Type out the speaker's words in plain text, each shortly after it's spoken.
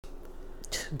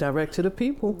Direct to the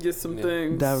people. Get some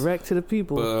things. Direct to the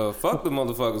people. But fuck the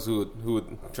motherfuckers who are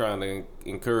trying to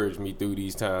encourage me through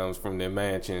these times from their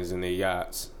mansions and their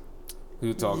yachts.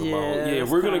 Who talk about,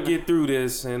 we're going to get through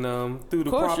this and through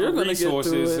the proper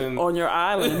resources. And on your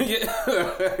island.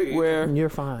 Where you're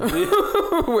fine.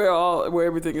 where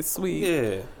everything is sweet.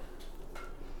 Yeah.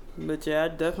 But yeah, I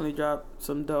definitely dropped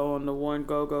some dough on the one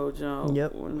go-go jump.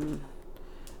 Yep.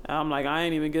 I'm like, I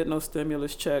ain't even get no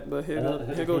stimulus check, but here go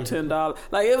 $10.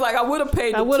 Like, it's like I would have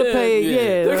paid. I would have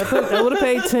paid, I would have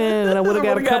paid 10, and I would have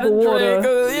got a cup of water.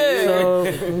 So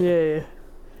yeah.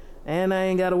 And I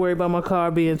ain't got to worry about my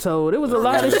car being towed. It was a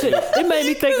lot of shit. It made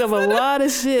me think of a lot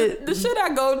of shit. The shit I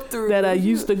go through. That I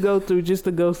used to go through just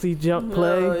to go see Jump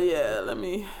play. Oh, yeah. Let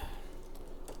me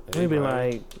be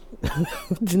like,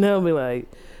 Janelle be like,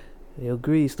 yo,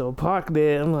 Grease, don't park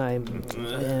there. I'm like,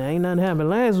 man, ain't nothing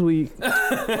happened last week.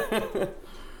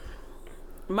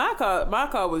 My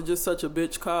car was just such a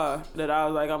bitch car that I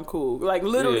was like, I'm cool. Like,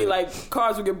 literally, like,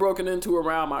 cars would get broken into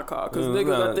around my car. Because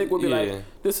niggas, I think, would be like,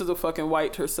 this is a fucking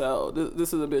white Tercel.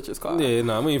 This is a bitch's car. Yeah,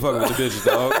 nah, we ain't fucking with the bitches,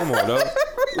 dog. Come on, dog.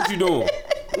 What you doing?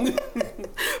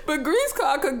 But Grease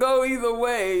car could go either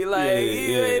way. Like,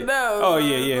 you ain't know. Oh,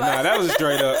 yeah. Nah, that was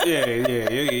straight up. Yeah.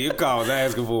 Your car was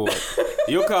asking for it.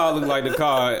 Your car looked like the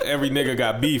car every nigga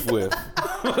got beef with.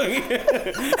 I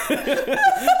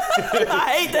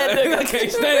hate that nigga. I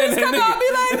can't stand that nigga. I'll be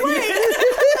like, wait,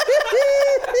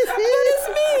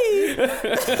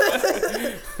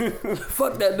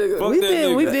 fuck that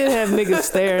nigga. We did have niggas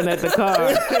staring at the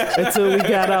car until we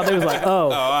got out. They was like,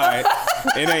 oh, all right,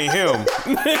 it ain't him.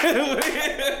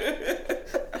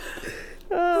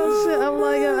 Oh shit! I'm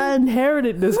like, I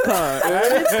inherited this car. I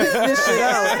didn't pick this shit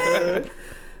out.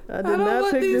 I did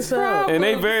not pick this out. And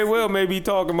they very well may be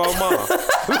talking about mom.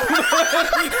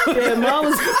 Yeah,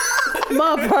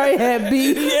 mom probably had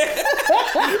beef. Yeah.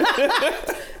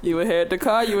 You inherit the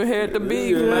car, you inherit the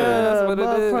beef. Yeah, That's what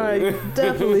mom it is. probably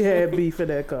definitely had beef in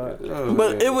that car.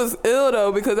 But it was ill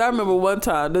though, because I remember one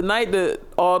time, the night that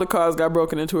all the cars got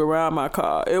broken into around my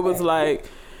car, it was like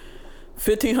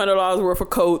 $1,500 worth of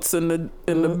coats in the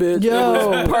bitch. Yo. It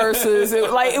was purses. It,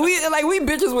 like we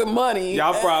bitches with money.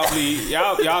 Y'all probably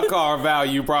y'all car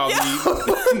value probably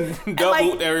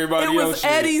doubled everybody else. It was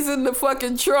shit. Eddie's in the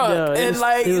fucking trunk, Yo, it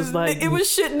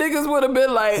was shit niggas would have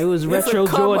been like. It was retro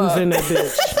Jordans in that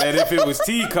bitch. And if it was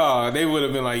T-car, they would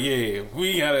have been like, yeah,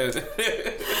 we gotta.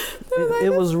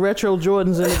 It was retro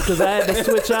Jordans in it because I had to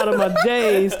switch out of my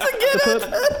J's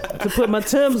to put my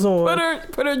Timbs on.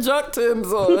 Put her junk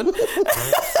Timbs on.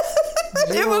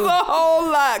 It was a whole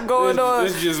lot going on.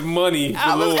 It's just money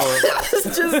galore. It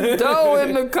was just dough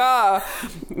in the car,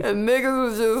 and niggas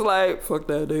was just like, "Fuck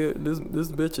that, nigga. This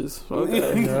bitches."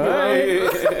 Okay. All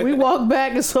right. We walked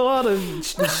back and saw the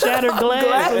shattered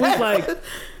glass, and we was like,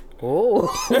 "Oh,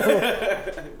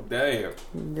 Damn."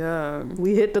 Yeah.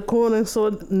 We hit the corner and saw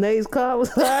Nate's car was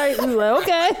all right. We was like,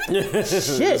 "Okay,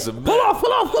 shit, pull off."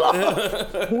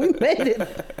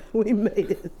 We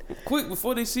made it. Quick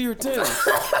before they see her tail.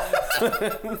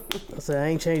 I said, I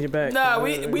ain't changing back. Nah,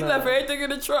 we left everything in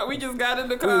the truck. We just got in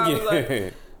the car. We was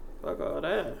like, fuck all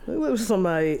that. It was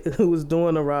somebody who was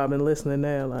doing the robbing listening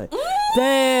now, like,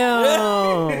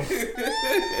 damn.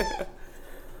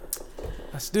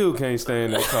 I still can't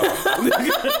stand that car.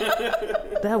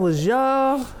 That was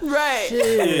y'all? Right.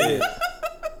 Shit.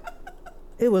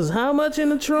 It was how much in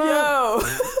the trunk? Yo.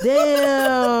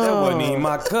 Damn. That wasn't even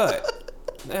my cut.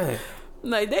 Damn.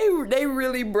 Like they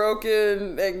really broke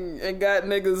in and got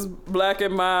niggas black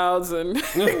and milds and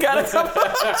got a couple.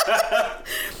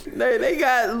 they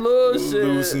got little shit.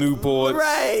 Loose Newports.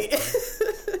 Right.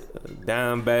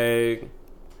 Dime bag.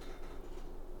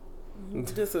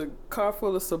 Just a car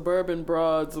full of suburban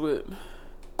broads with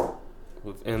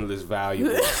endless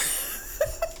value.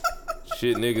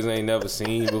 Shit niggas ain't never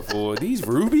seen before. These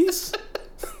rubies?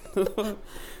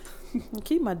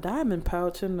 Keep my diamond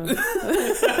pouch in the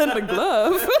in the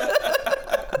glove.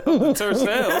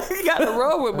 Tercel. You got to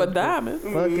roll with my diamond.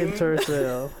 Fucking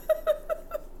Tercel.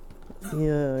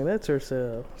 Yeah, that's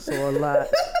Tercel.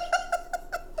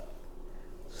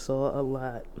 Saw a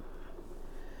lot.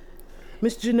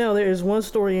 Miss Janelle, there is one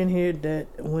story in here that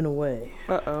went away.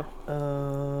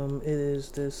 It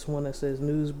is this one that says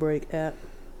Newsbreak app.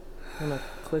 When I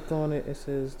click on it, it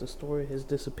says the story has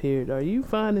disappeared. Are you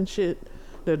finding shit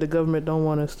that the government don't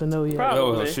want us to know yet?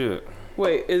 Probably. Oh shit.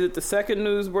 Wait, is it the second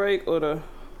news break or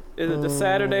is it the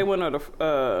Saturday one or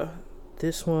the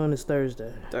This one is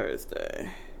Thursday.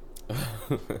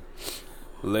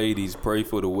 Ladies, pray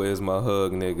for the where's my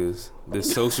hug niggas.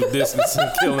 This social distancing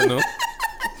killing them.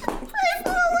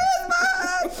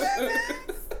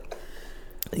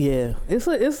 Yeah, it's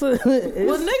well,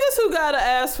 niggas who gotta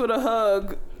ask for the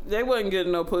hug, they wasn't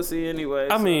getting no pussy anyway.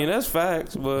 I mean, that's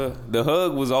facts, but the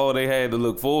hug was all they had to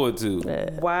look forward to.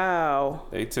 Yeah. Wow.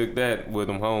 They took that with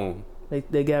them home.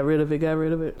 They got rid of it.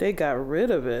 They got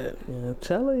rid of it. Yeah, I'm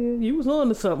telling you, you was on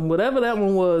to something. Whatever that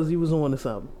one was, you was on to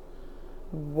something.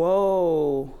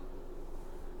 Whoa.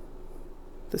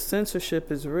 The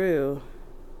censorship is real.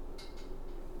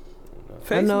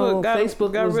 Facebook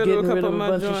got was rid getting of rid of a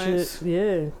bunch of shit.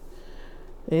 Yeah.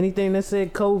 Anything that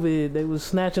said COVID, they was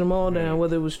snatching them all down,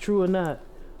 whether it was true or not.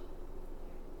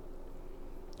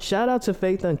 Shout out to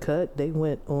Faith Uncut. They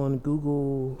went on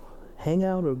Google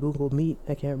Hangout or Google Meet.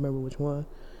 I can't remember which one.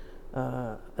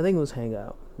 I think it was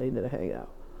Hangout. They did a Hangout.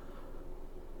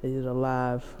 They did a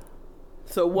live.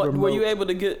 So what remote. Were you able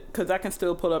to get? Because I can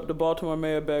still pull up the Baltimore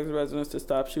Mayor begs residents to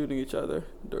stop shooting each other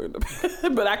during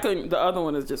the. But I couldn't. The other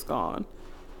one is just gone.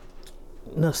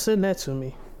 No, send that to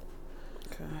me.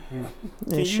 Okay.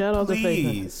 And shout out to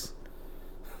Faith.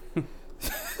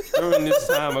 During this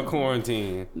time of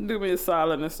quarantine, do me a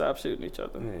solid and stop shooting each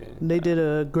other. Yeah. They did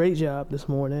a great job this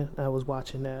morning. I was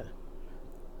watching that,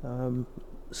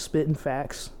 spitting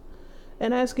facts,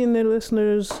 and asking their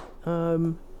listeners.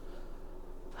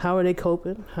 How are they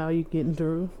coping? How are you getting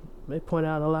through? They point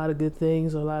out a lot of good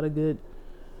things, a lot of good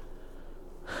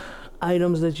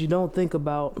items that you don't think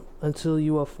about until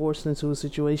you are forced into a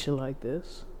situation like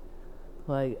this.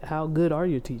 Like, how good are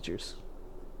your teachers?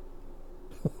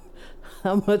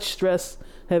 How much stress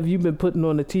have you been putting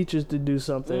on the teachers to do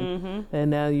something, and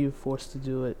now you're forced to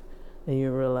do it, and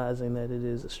you're realizing that it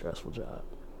is a stressful job.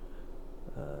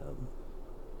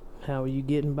 How are you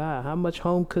getting by? How much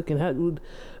home cooking?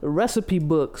 Recipe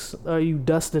books are you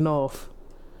dusting off?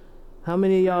 How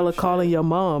many of y'all are calling your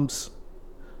moms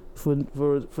for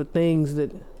things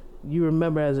that you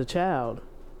remember as a child?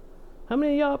 How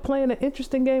many of y'all playing an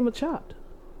interesting game of Chopped?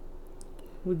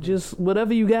 With just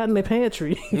whatever you got in the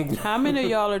pantry. How many of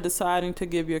y'all are deciding to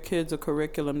give your kids a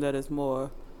curriculum that is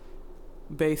more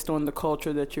based on the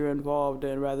culture that you're involved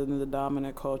in rather than the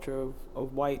dominant culture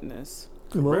of whiteness?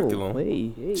 Curriculum. Whoa,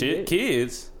 hey.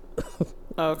 Kids.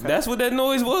 Okay. That's what that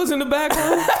noise was in the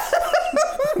background.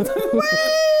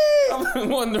 I'm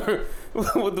wondering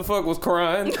what the fuck was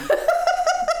crying.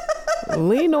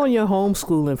 Lean on your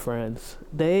homeschooling friends.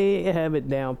 They have it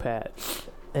down pat,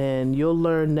 and you'll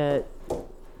learn that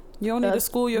you don't need to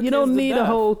school your kids. You don't need a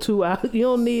whole 2 hours. You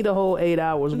don't need a whole 8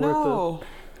 hours worth of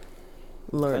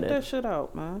learning. Cut that shit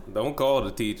out, man. Don't call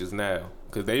the teachers now.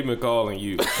 Because they've been calling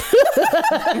you.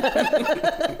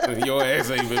 Your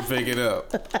ass ain't been picking up.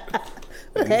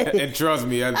 And trust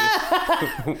me,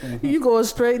 you going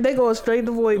straight. They going straight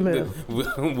to voicemail.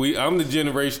 I'm the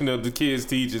generation of the kids'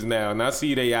 teachers now, and I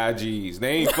see they IGs.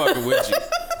 They ain't fucking with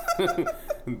you.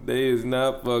 They is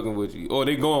not fucking with you. Or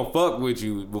they gonna fuck with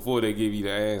you before they give you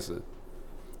the answer.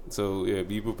 So, yeah,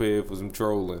 be prepared for some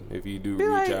trolling if you do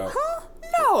reach out. Huh?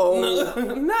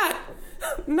 No.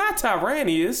 Not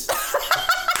Tyrannius.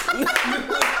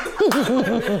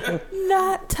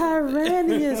 Not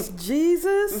Tyrannius,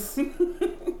 Jesus.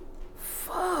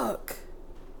 Fuck.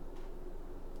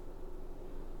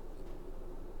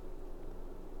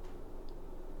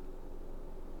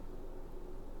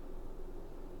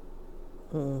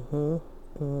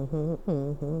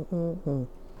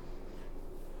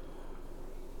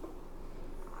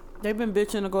 They've been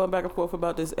bitching and going back and forth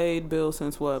about this aid bill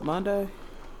since what, Monday?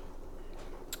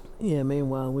 Yeah,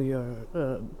 meanwhile, we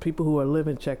are people who are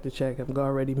living check to check have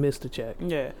already missed a check.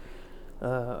 Yeah.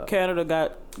 Canada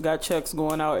got checks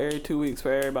going out every 2 weeks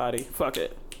for everybody. Fuck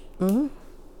it. Mm-hmm.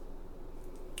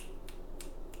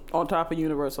 On top of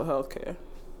universal health care.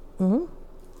 Mm-hmm.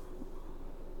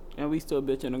 And we still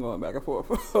bitching and going back and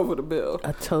forth over the bill.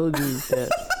 I told you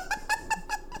that.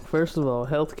 First of all,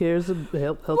 healthcare is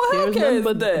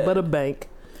nothing but a bank,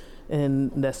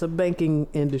 and that's a banking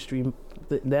industry.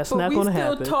 That's not going to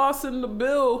happen. We still tossing the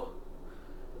bill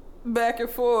back and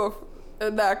forth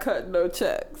and not cutting no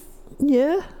checks.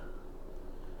 Yeah,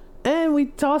 and we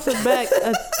toss it back.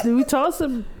 We toss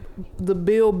the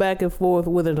bill back and forth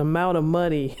with an amount of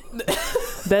money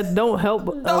that don't help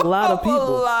a lot of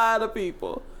people. A lot of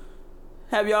people.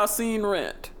 Have y'all seen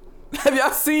Rent? Have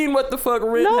y'all seen what the fuck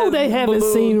Rent? No, they haven't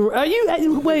seen. Are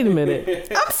you? Wait a minute.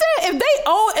 I'm saying if they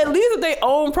own, at least if they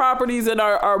own properties and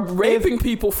are raping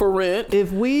people for rent.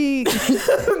 If we,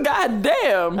 God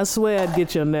damn, I swear I'd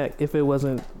get your neck if it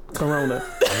wasn't Corona.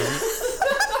 But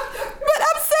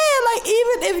I'm saying, like,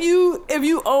 even if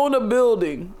you own a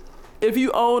building, if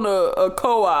you own a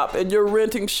co-op and you're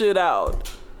renting shit out,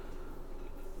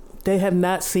 they have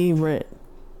not seen Rent.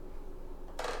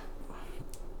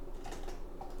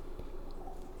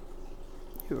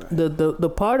 You're right. The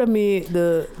part of me,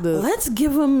 the let's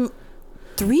give them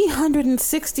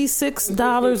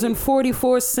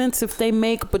 $366.44 if they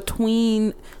make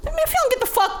between. I mean, if you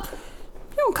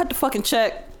don't cut the fucking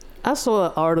check. I saw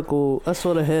an article. I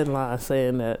saw the headline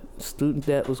saying that student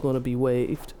debt was going to be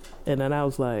waived, and then I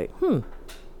was like,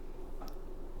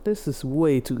 this is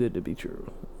way too good to be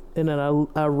true. And then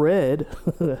I read.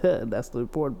 That's the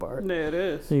important part. Yeah, it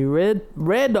is. You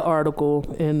read the article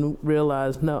and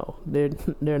realized no,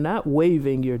 they're not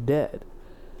waiving your debt.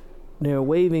 They're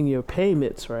waiving your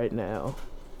payments right now,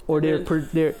 or it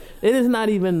is not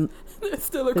even.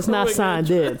 It's not signed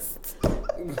interest.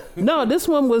 In. No, this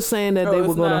one was saying that they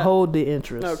were going to hold the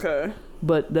interest. Okay.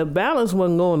 But the balance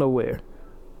wasn't going nowhere.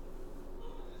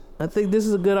 I think this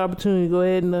is a good opportunity to go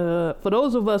ahead and, for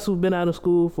those of us who've been out of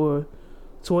school for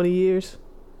 20 years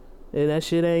and that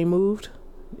shit ain't moved,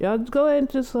 y'all just go ahead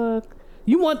and just,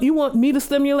 you want me to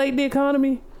stimulate the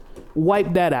economy?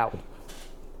 Wipe that out.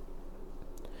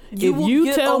 If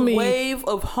you tell me a wave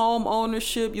of home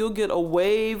ownership, you'll get a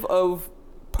wave of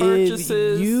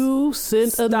purchases. If you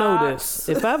sent a notice,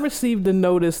 if I received a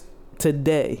notice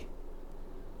today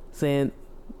saying,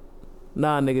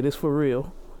 nah, nigga, this for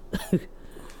real.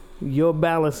 Your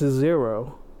balance is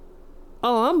 0.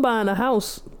 Oh, I'm buying a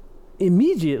house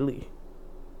immediately.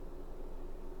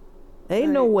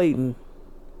 Ain't no waiting.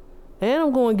 And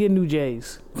I'm going to get new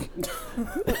J's.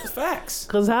 Facts.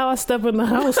 Because how I step in the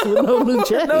house with no new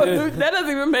J's? No, that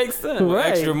doesn't even make sense. Right.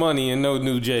 Extra money and no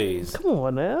new J's. Come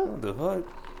on now. What the fuck?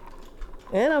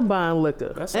 And I'm buying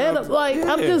liquor. I'm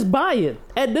just buying.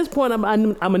 At this point,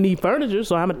 I'm gonna need furniture,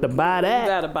 so I'm gonna have to buy that. You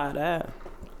gotta buy that.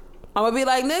 I'm gonna be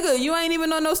like, nigga, you ain't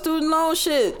even on no student loan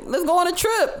shit. Let's go on a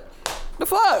trip. The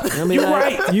fuck? I mean, you're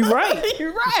right.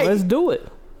 You're right. Let's do it.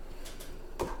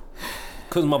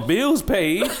 Cause my bills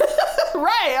paid.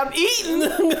 Right, I'm eating.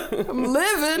 I'm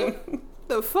living.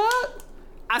 The fuck?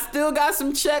 I still got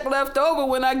some check left over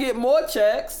when I get more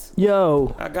checks.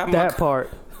 Yo, I got that part.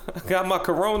 I got my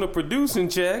Corona producing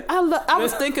check. I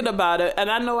was thinking about it,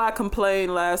 and I know I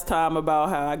complained last time about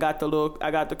how I got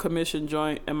the commission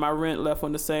joint and my rent left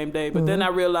on the same day. But then I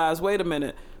realized, wait a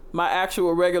minute, my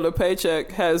actual regular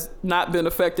paycheck has not been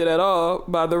affected at all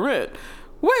by the rent.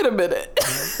 Wait a minute.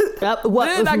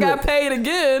 Then I got paid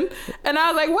again, and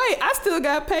I was like, wait, I still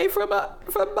got paid from my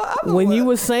other when one. you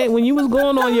was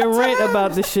going on your rant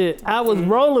about the shit, I was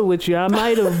rolling with you. I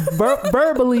might have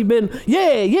verbally been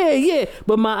yeah,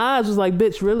 but my eyes was like,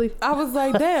 bitch, really? I was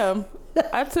like, damn.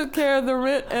 I took care of the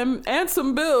rent and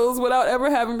some bills without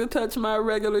ever having to touch my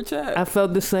regular check. I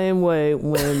felt the same way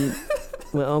when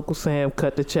Uncle Sam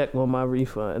cut the check on my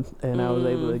refund and I was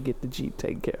able to get the Jeep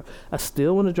taken care of. I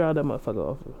still want to drive that motherfucker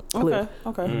off the cliff.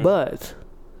 Okay. But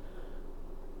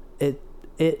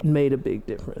it made a big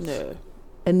difference. Yeah.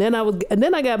 And then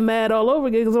I got mad all over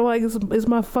again because I'm like, it's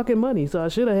my fucking money, so I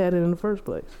should have had it in the first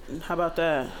place. How about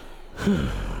that?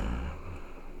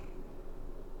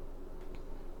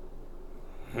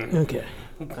 Okay.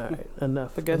 All right.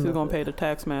 Enough. I guess who's gonna pay the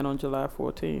tax man on July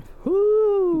 14th?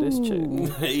 Woo. This chick.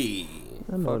 Hey.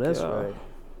 I know that's right.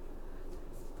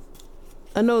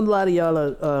 I know a lot of y'all are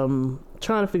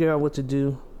trying to figure out what to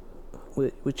do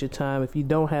with your time. If you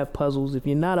don't have puzzles, if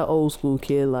you're not an old school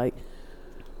kid like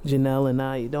Janelle and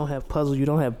I, you don't have puzzles, you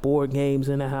don't have board games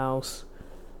in the house.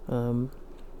 Your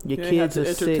kids are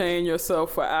sick. Entertain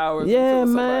yourself for hours. Yeah,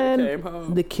 until man. Came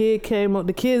home.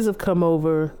 The kids have come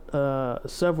over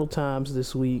several times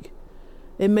this week.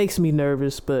 It makes me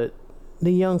nervous, but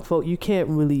the young folk,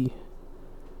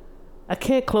 I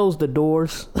can't close the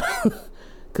doors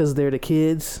because they're the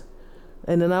kids,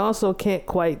 and then I also can't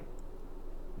quite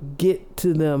get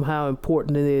to them how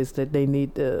important it is that they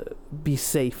need to be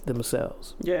safe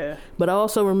themselves. Yeah. But I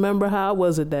also remember how I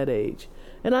was at that age,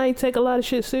 and I ain't take a lot of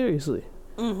shit seriously.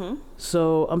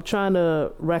 So I'm trying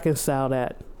to reconcile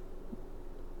that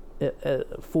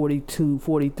at 42,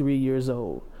 43 years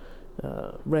old.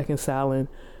 Reconciling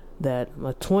that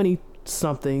my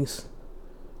 20-somethings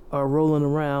are rolling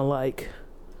around like,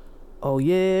 oh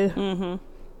yeah,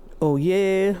 oh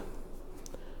yeah,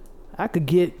 I could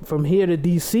get from here to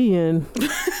DC and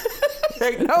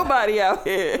ain't nobody out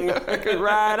here I could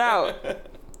ride out.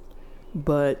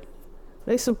 But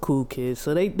they some cool kids,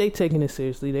 so they taking it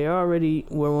seriously. They already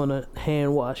were on a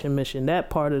hand washing mission. That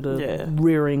part of the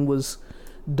rearing was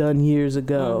done years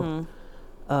ago.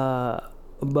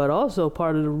 But also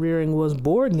part of the rearing was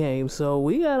board games. So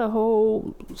we got a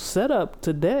whole setup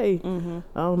today.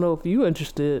 I don't know if you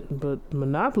interested, but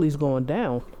Monopoly's going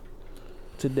down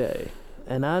today.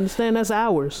 And I understand that's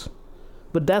hours,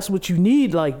 but that's what you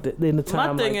need like in the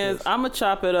time. My thing like is, this. I'm gonna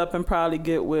chop it up and probably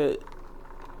get with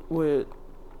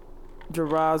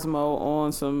Gerasmo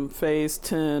on some Phase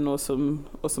 10 or some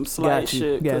slight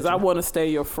shit because I want to stay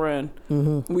your friend.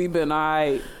 Mm-hmm. We've been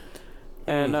alright,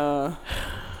 and I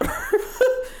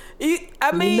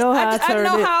mean, I know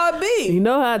how it be. You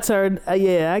know how it turned.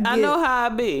 Yeah, I know how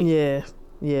it be. Yeah,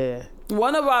 yeah.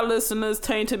 One of our listeners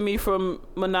tainted me from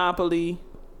Monopoly.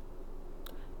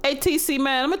 Hey, TC,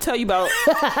 man, I'm going to tell you about...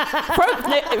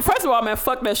 first of all, man,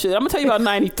 fuck that shit. I'm going to tell you about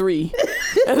 93.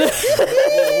 Oh,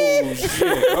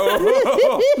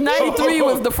 shit. 93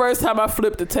 was the first time I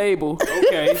flipped the table.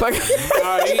 Okay. All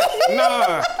right.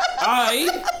 Nah. All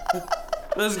right.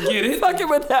 Let's get it. Fucking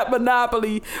with that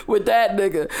Monopoly with that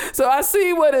nigga. So I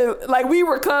see what it... Like, we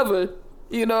recovered.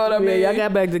 You know what I mean? Yeah, y'all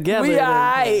got back together. We all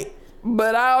right.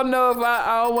 But I don't know if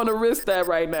I don't want to risk that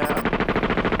right now.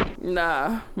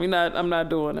 Nah, I'm not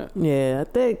doing it. Yeah, I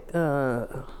think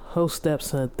host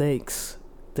stepson thinks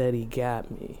that he got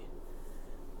me,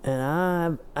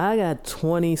 and I got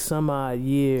 20 some odd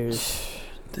years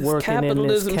working in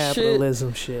this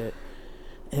capitalism shit.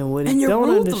 And what he don't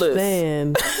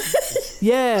understand,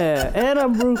 yeah, and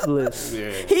I'm ruthless.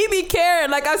 Yeah. He be caring,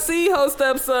 like I see host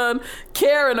stepson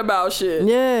caring about shit.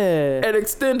 Yeah, and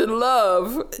extending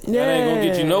love. Yeah, that ain't gonna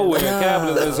get you nowhere.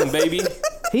 Capitalism, baby.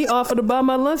 He offered to buy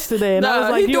my lunch today, and I was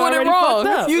like, "You already fucked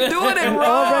up. You doing it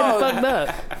wrong.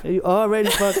 You already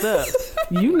fucked up.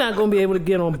 You not gonna be able to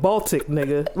get on Baltic,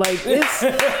 nigga. Like it's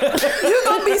you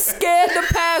gonna be scared to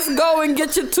pass go and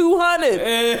get your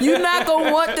 200. You not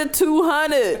gonna want the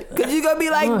 200 because you gonna be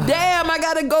like, damn, I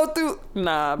gotta go through.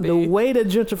 Nah, B. The way that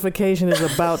gentrification is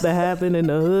about to happen in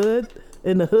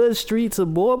the hood streets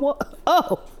of Boardwalk.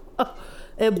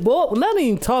 And not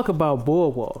even talk about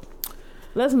Boardwalk.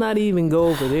 Let's not even go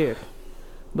over there.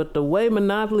 But the way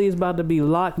Monopoly is about to be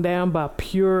locked down by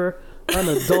pure,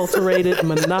 unadulterated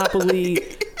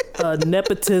Monopoly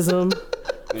nepotism,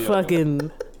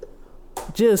 fucking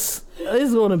just,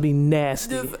 it's going to be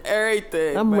nasty. Just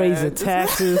everything, I'm raising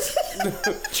taxes.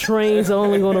 Trains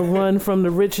only going to run from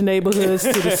the rich neighborhoods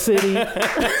to the city.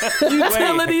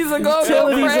 Utilities are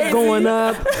going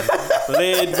up.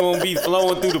 Lead gonna be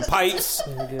flowing through the pipes.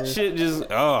 Shit just you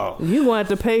gonna have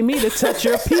to pay me to touch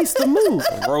your piece to move.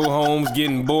 Row homes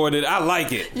getting boarded. I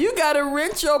like it. You gotta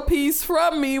rent your piece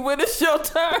from me when it's your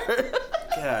turn.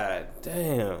 God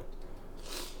damn.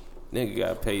 Nigga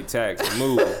gotta pay tax and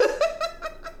move.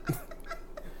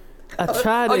 I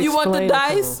tried to you want the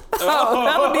dice?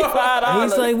 That'll be $5.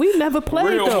 He's like, we never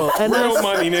played though. And real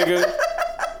money, nigga.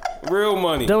 Real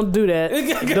money. Don't do that.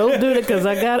 Don't do that because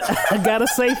I got a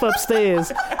safe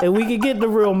upstairs and we can get the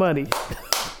real money.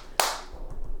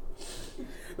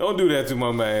 Don't do that to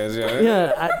my man, John.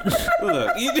 Yeah.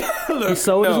 Look, he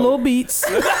sold his little beats.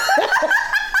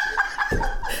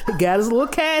 He got his little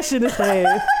cash in his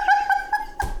hand.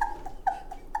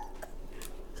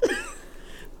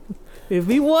 If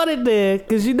he wanted there,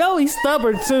 because you know he's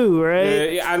stubborn too,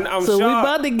 right? Yeah, I'm so shocked. we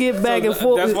about to get back and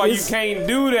forth. That's why you can't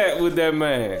do that with that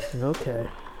man. Okay.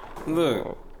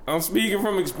 Look, I'm speaking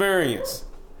from experience.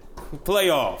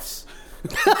 Playoffs.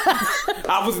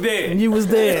 I was there. You was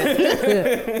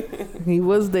there. He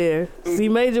was there. C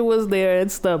Major was there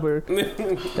and stubborn.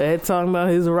 They had talking about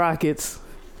his Rockets.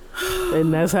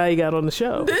 And that's how he got on the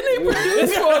show. Didn't he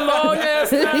produce for a long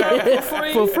ass time for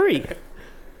free? For free.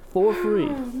 For free.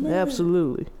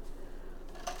 Absolutely.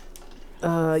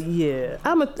 Yeah.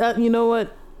 You know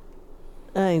what?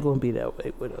 I ain't gonna be that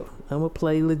way with him. I'm gonna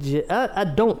play legit. I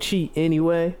don't cheat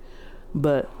anyway,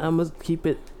 but I'm gonna keep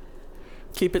it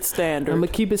standard. I'm gonna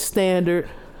keep it standard.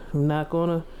 We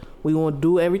gonna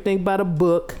do everything by the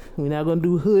book. We're not gonna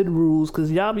do hood rules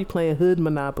because y'all be playing hood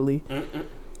Monopoly.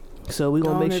 So we're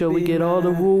gonna make sure we get all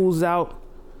the rules out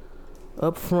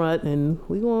up front, and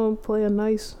we're gonna play a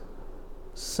nice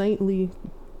saintly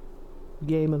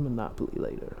game of Monopoly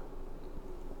later.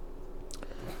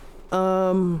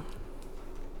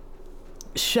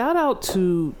 Shout out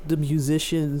to the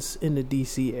musicians in the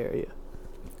DC area.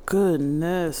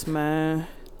 Goodness, man.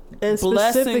 And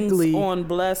blessings on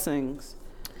blessings.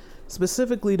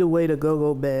 Specifically the way the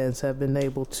go-go bands have been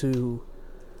able to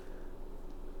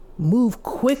move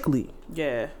quickly.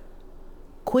 Yeah.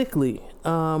 Quickly.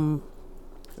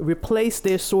 Replace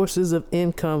their sources of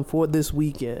income for this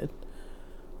weekend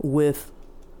with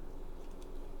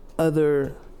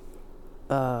other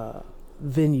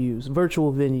venues,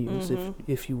 virtual venues,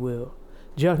 if you will.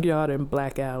 Junkyard and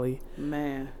Black Alley,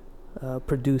 man,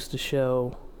 produced a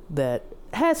show that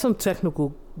had some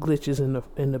technical glitches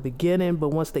in the beginning, but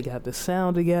once they got the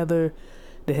sound together,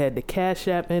 they had the Cash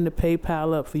App and the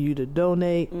PayPal up for you to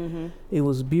donate. It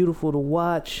was beautiful to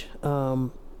watch. I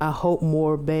hope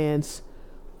more bands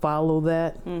follow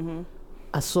that.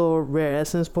 I saw Rare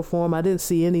Essence perform. I didn't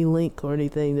see any link or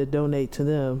anything to donate to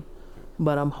them,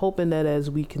 but I'm hoping that as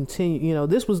we continue,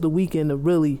 this was the weekend to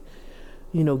really,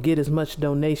 get as much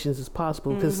donations as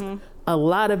possible, because a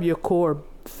lot of your core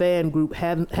fan group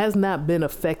has not been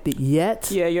affected yet.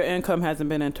 Yeah, your income hasn't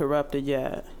been interrupted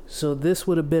yet. So this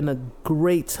would have been a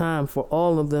great time for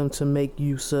all of them to make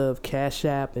use of Cash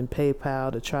App and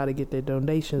PayPal to try to get their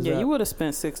donations up. You would have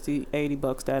spent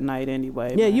 $60-$80 that night anyway.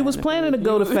 Yeah, man. You was planning to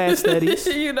go to Fast Eddie's.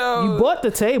 You bought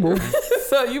the table.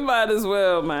 So you might as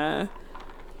well, man.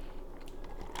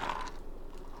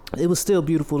 It was still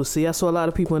beautiful to see. I saw a lot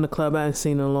of people in the club I hadn't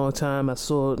seen in a long time. I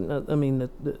saw,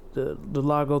 the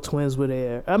Largo twins were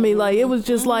there. I mean, like, it was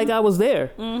just like I was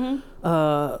there.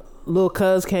 Lil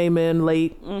Cuz came in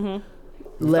late. Left.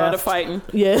 Started fighting.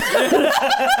 Yeah.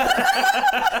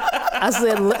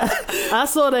 I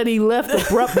saw that he left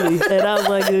abruptly, and I was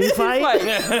like, "Are you fighting?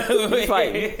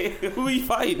 Who he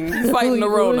fighting? He's fighting the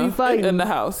Rona in the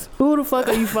house. Who the fuck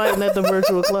are you fighting at the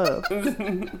virtual club?"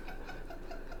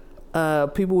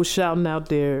 People were shouting out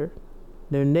their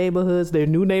neighborhoods, their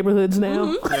new neighborhoods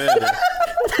now.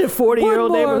 Their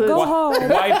 40-year-old neighborhoods. Go hard.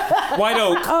 White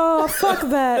Oak. Oh, fuck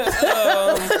that.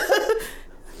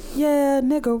 Yeah,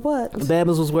 nigga, what?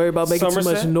 Babbles was worried about making too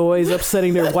much noise,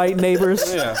 upsetting their white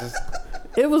neighbors. Yeah.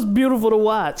 It was beautiful to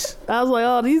watch. I was like,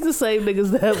 oh, these the same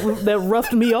niggas that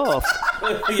roughed me off.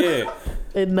 Yeah.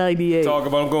 In 98. Talk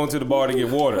about them going to the bar to get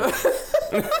water.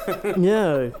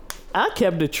 Yeah. I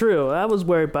kept it true. I was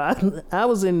worried about I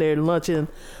was in there lunching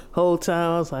whole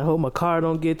time. I was like, hope my car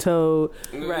don't get towed.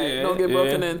 Right. Don't get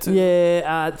broken into.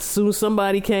 Yeah. As soon as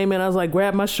somebody came in, I was like,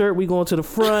 grab my shirt. We going to the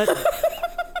front.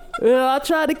 I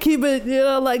tried to keep it,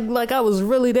 like I was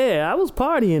really there. I was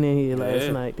partying in here last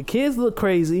night. The kids looked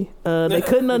crazy. They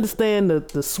couldn't understand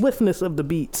the swiftness of the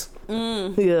beats.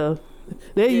 Yeah.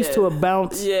 They're used to a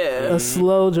bounce, a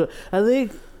slow drum. I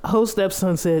think Host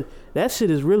Stepson said, that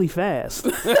shit is really fast,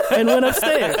 and went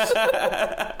upstairs.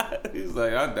 He's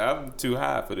like, I'm too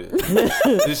high for this.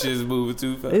 This shit's moving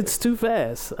too fast. It's too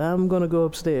fast. I'm gonna go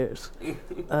upstairs.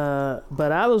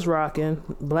 But I was rocking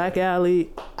Black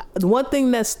Alley. The one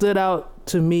thing that stood out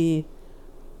to me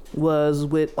was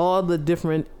with all the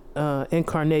different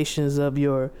incarnations of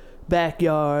your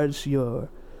backyards, your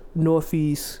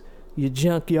Northeast, your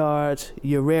junkyards,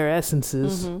 your Rare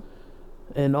Essences.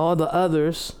 And all the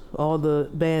others, all the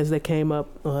bands that came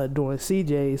up during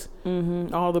CJ's.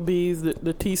 All the Bs,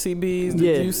 the TCBs,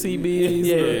 the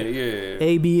UCBs,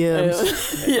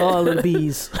 ABMs, all the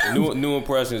Bs. New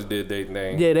Impressions did their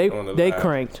thing. Yeah, they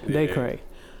cranked. They cranked.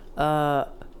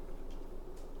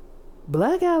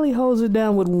 Black Alley holds it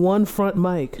down with one front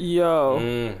mic.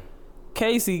 Yo.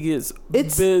 Casey gets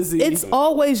busy. It's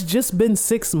always just been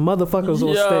 6 motherfuckers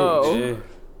on stage. Yeah.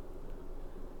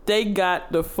 They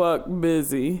got the fuck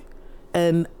busy.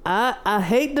 And I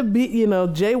hate to be,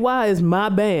 JY is my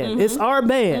band. It's our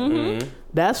band.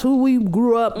 That's who we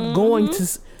grew up going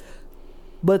to.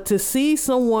 But to see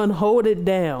someone hold it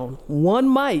down,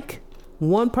 one mic,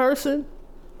 one person.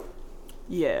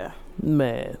 Yeah.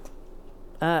 Man.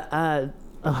 I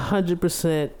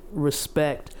 100%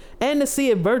 respect. And to see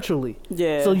it virtually.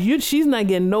 Yeah. So she's not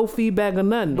getting no feedback or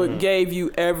nothing. But gave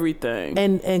you everything.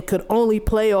 And could only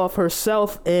play off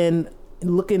herself and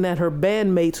looking at her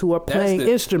bandmates who are playing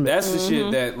instruments. That's the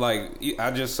shit that, like, I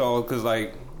just saw, because,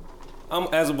 like,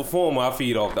 as a performer, I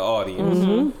feed off the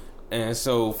audience. And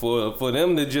so for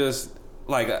them to just,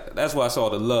 like, that's why I saw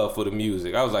the love for the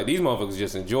music. I was like, these motherfuckers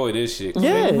just enjoy this shit.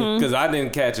 Yeah. Because I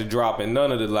didn't catch a drop in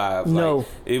none of the lives. No.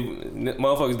 Like,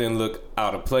 motherfuckers didn't look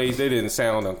out of place. They didn't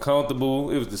sound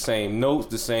uncomfortable. It was the same notes,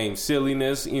 the same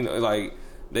silliness. Like,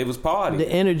 they was partying. The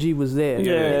energy was there.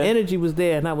 Yeah. The energy was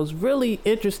there. And I was really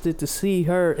interested to see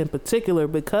her in particular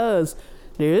because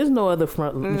there is no other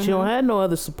front. She don't have no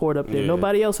other support up there.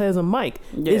 Nobody else has a mic.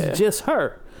 It's just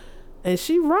her. And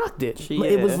she rocked it.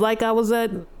 It was like I was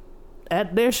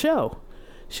at their show.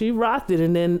 She rocked it.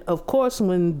 And then, of course,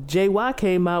 when JY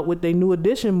came out with their New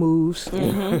Edition moves,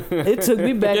 it took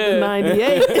me back to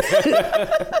 98.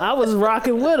 I was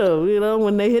rocking with her.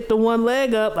 When they hit the one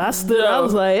leg up, I stood. I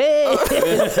was like, hey.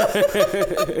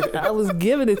 I was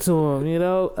giving it to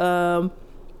them,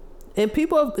 and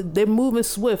people, they're moving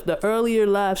swift. The earlier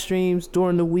live streams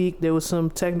during the week, there was some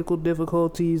technical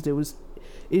difficulties. There was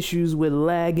issues with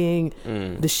lagging.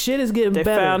 The shit is getting better.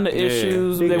 They found the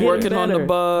issues. They're working on the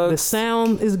bugs. The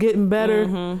sound is getting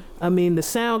better. I mean, the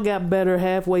sound got better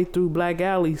halfway through Black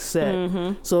Alley's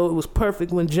set. So it was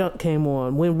perfect when Junk came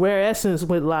on. When Rare Essence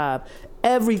went live,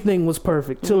 everything was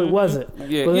perfect till it wasn't.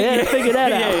 Yeah. But they had to figure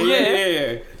that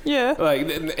out. Yeah. Like,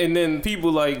 and then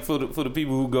people, like, for the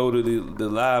people who go to the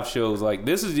live shows, like,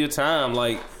 this is your time.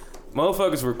 Like,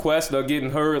 motherfuckers' requests are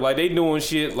getting heard. Like, they doing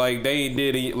shit like they ain't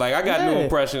did it. Like, I got new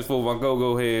impressions for my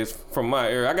go-go heads from my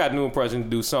era. I got new impressions to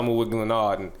do Summer with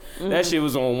Glenarden. That shit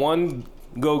was on one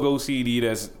go-go CD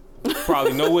that's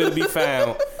probably nowhere to be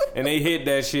found. And they hit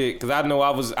that shit because I know I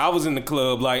was in the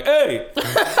club like, hey.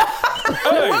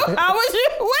 Hey. How was you?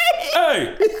 Wait.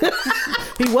 Hey.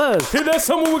 He was. Hit that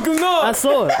Summer with Glenarden. I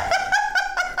saw it.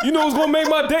 You know what's gonna make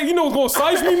my day? You know what's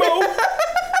gonna size me, Mo?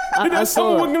 Hit that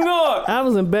Summer with Glenarden. I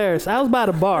was embarrassed. I was by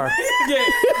the bar. Yeah.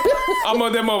 I'm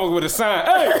on that motherfucker with a sign.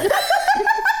 Hey.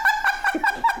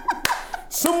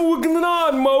 Summer with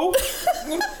Glenarden, Mo.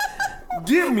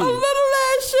 Get me. A little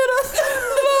ass shit.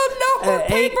 Little note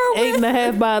paper.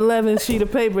 8.5 by 11 sheet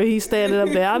of paper. He's standing up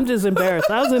there. I'm just embarrassed.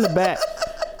 I was in the back.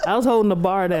 I was holding the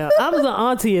bar down. I was an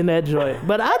auntie in that joint.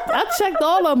 But I checked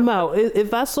all of them out.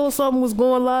 If I saw something was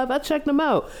going live, I checked them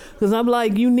out. Because I'm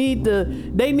like, they need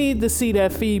to see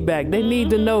that feedback. They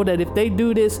need to know that if they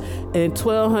do this and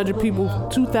 1,200 people,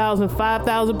 2,000,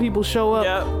 5,000 people show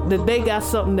up, that they got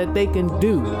something that they can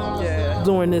do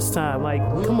during this time. Like,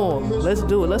 come on, let's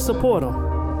do it. Let's support them.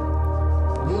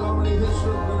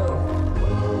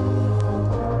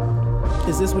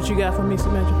 Is this what you got for me,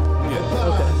 Samantha? Yeah.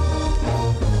 Okay.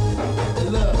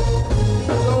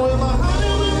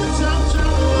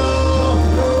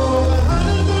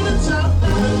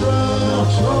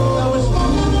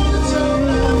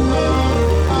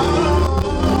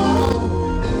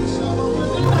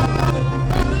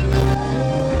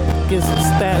 Get some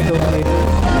static over here.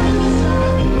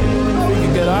 We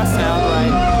can get our sound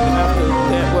right after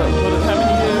that. How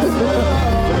many years?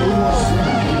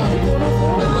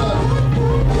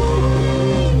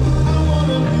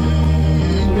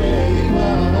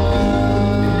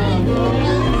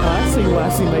 I see why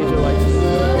C Major likes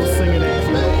singing that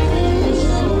shit.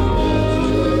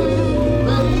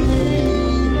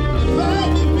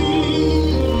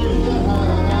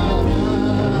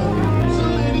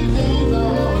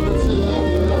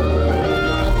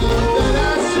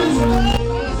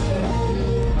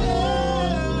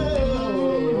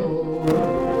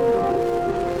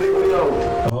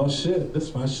 Oh shit, this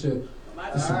is my shit.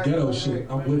 This is some ghetto shit.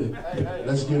 I'm with it.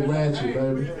 Let's get ratchet,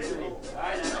 baby.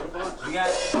 We got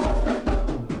it.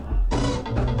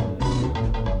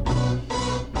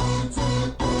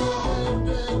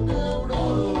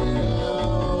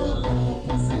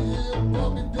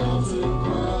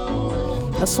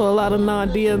 I saw a lot of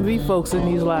non-DMV folks in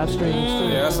these live streams too.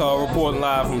 Yeah, I saw reporting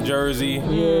live from Jersey.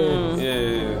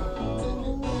 Yeah.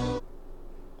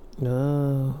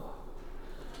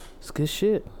 It's good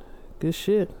shit. Good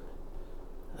shit.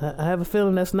 I have a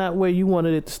feeling that's not where you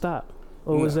wanted it to stop.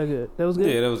 Or was that good? That was good?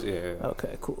 Yeah, that was, yeah.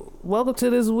 Okay, cool. Welcome to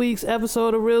this week's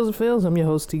episode of Reels and Feels. I'm your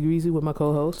host, T Greasy, with my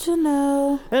co-host,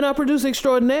 Janelle. And our producer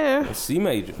extraordinaire, C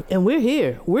Major. And we're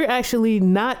here. We're actually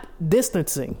not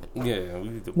distancing. Yeah.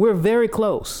 We're very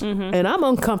close. Mm-hmm. And I'm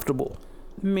uncomfortable.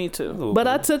 Me too. But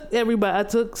I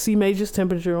took C Major's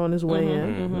temperature on his way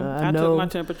in. Mm-hmm. I know took my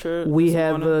temperature. We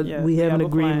have an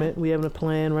agreement. We have a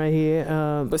plan right here.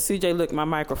 But CJ licked my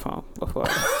microphone before.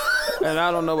 And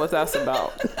I don't know what that's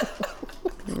about.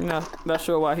 No, not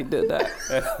sure why he did that.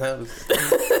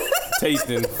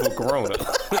 Tasting for Corona.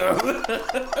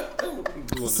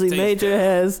 C Major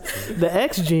has the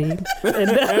X gene, and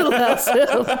that allows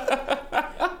him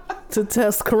to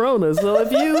test Corona. So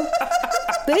if you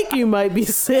think you might be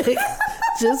sick,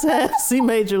 just have C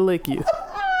Major lick you.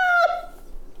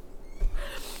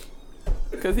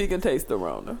 Because he can taste the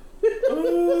Rona.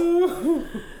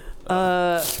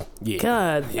 Yeah.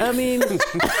 God, I mean...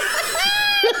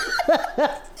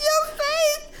 Your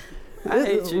face! I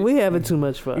hate you. We having too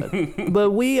much fun. But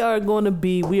we are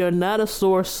not a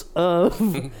source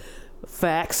of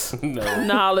facts. No.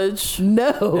 Knowledge.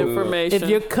 No. Information. If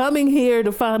you're coming here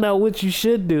to find out what you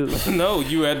should do. No,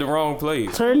 you at the wrong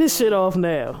place. Turn this shit off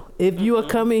now. If you are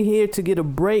coming here to get a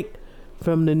break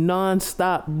from the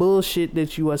non-stop bullshit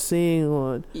that you are seeing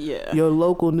on your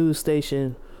local news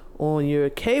station, on your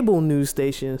cable news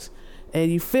stations, and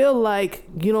you feel like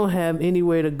you don't have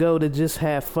anywhere to go to just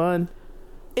have fun.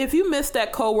 If you miss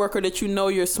that coworker that you know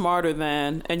you're smarter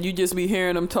than, and you just be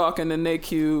hearing them talking in their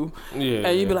queue,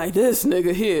 and you be like, "This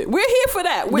nigga here, we're here for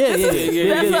that." That's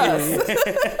us.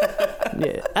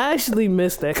 Yeah, I actually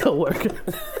miss that coworker.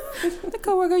 The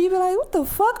coworker, you be like, "What the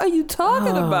fuck are you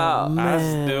talking about?" Man.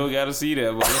 I still gotta see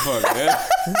that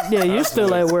motherfucker. Yeah, you're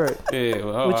still at work.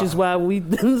 Yeah, which is why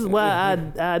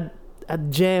I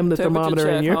jammed the thermometer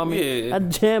in your. I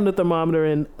jammed the thermometer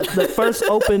in the first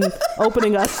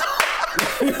opening I saw.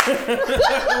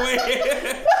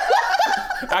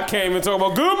 I came and talk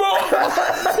about good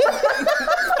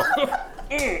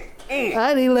morning.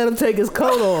 didn't even let him take his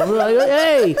coat off. Like,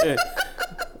 hey.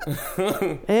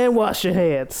 And wash your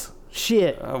hands.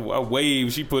 Shit. I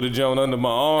waved. She put a joint under my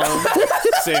arm.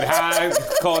 Said hi.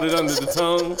 Caught it under the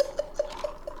tongue.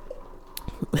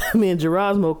 Me and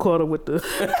Gerasmo caught her with the.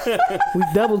 We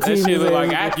double teamed. That shit look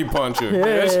like acupuncture. Yeah.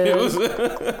 That shit was.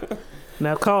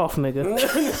 Now cough, nigga.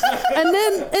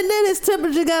 and then his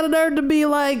temperature got a nerve to be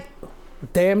like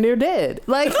damn near dead.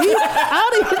 Like I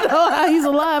don't even know how he's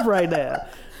alive right now.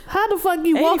 How the fuck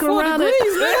you walking around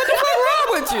degrees, man. What the fuck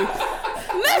wrong with you?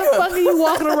 How the fuck are you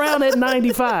walking around at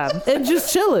 95 and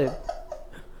just chilling?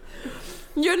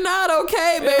 You're not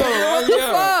okay, baby. What the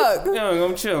fuck? Young,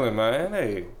 I'm chilling, man.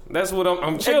 Hey, that's what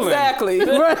I'm chilling. Exactly.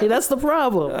 Right, that's the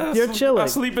problem. You're chilling. I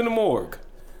sleep in the morgue.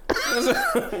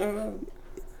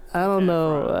 I don't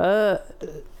know.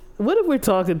 What if we're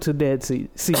talking to dead C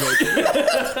Major?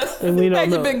 And we don't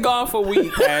know. Been gone for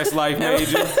weeks. Past life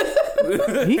Major.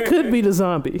 He could be the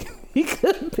zombie. He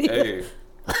could be. Hey.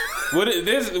 What if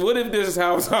this is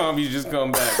how zombies just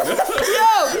come back? Yo,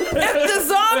 if the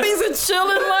zombies are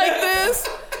chilling like this,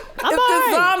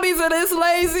 the zombies are this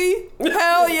lazy,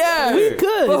 hell yeah. We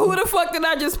could. But who the fuck did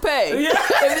I just pay? Yeah.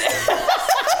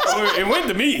 It went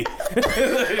to me.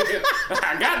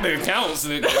 I got the accounts.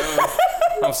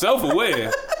 I'm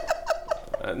self-aware.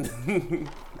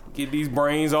 Get these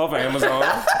brains off Amazon.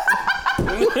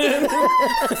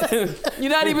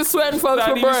 You're not even sweating folks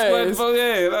for brains.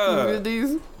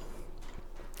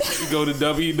 You go to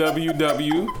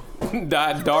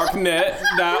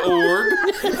www.darknet.org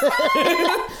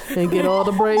and get all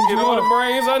the brains. Get all the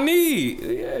brains I need.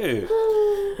 Yeah.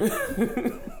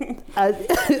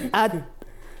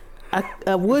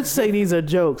 I would say these are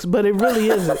jokes, but it really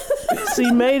isn't.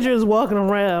 See, Major is walking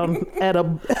around at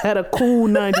a cool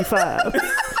 95.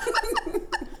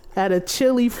 At a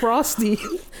chilly, frosty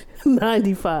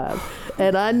 95.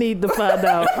 And I need to find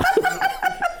out.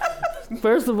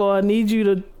 First of all, I need you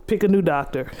to pick a new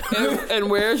doctor. And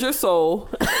where's your soul?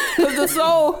 Because the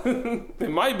soul... It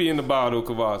might be in the bottle,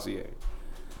 Cavassier.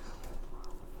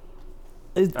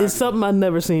 It's something I've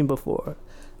never seen before.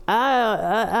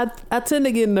 I tend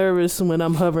to get nervous when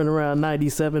I'm hovering around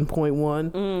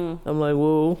 97.1. I'm like,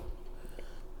 whoa.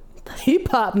 He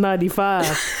popped 95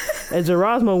 and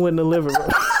Gerasmo went in the living room.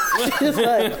 It's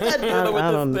like, I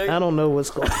don't know what's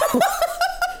going on.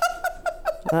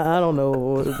 I don't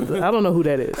know who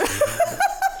that is.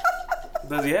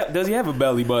 Does he have a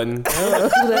belly button? I don't know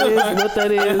who that is, what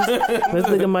that is. This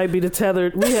nigga might be the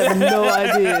tethered. We have no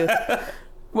idea.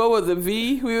 What was it,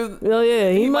 V?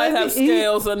 He might have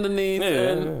scales underneath.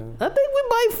 Yeah. I think we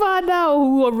might find out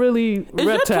who are really reptiles. Is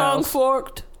your tongue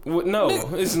forked? No,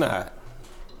 it's not.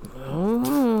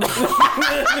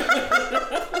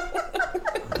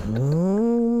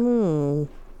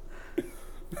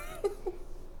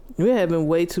 We're having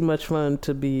way too much fun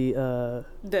to be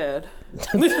dead.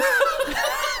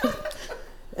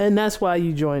 And that's why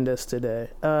you joined us today.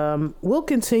 We'll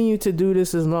continue to do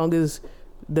this as long as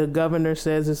the governor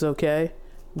says it's okay.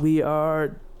 We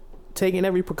are taking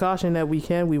every precaution that we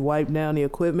can. We wiped down the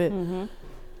equipment. Mm-hmm.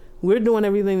 We're doing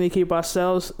everything to keep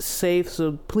ourselves safe,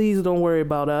 so please don't worry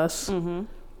about us. Mm-hmm.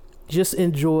 Just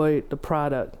enjoy the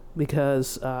product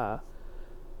because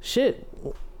shit,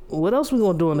 what else we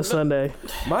gonna do on a Sunday?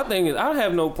 My thing is, I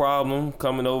have no problem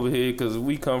coming over here because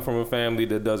we come from a family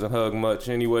that doesn't hug much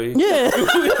anyway. Yeah.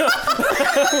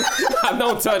 I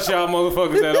don't touch y'all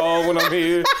motherfuckers at all when I'm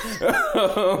here.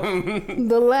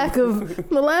 The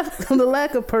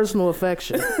lack of personal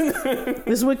affection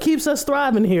is what keeps us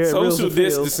thriving here. Social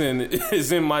distancing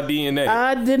is in my DNA.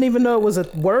 I didn't even know it was a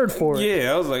word for it.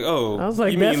 Yeah, I was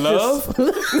like, you mean love?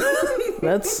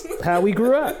 That's how we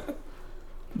grew up.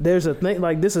 There's a thing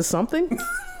like this is something.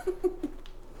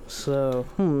 So,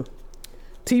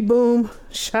 T-Boom,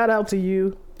 shout out to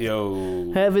you.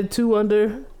 Yo, having 2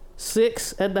 under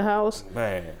 6 at the house.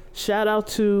 Man, shout out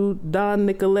to Don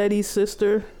Nicoletti's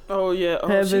sister. Oh yeah,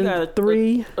 having she got a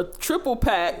triple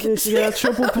pack. She got a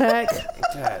triple pack.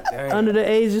 God damn. Under the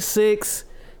age of 6.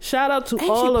 Shout out to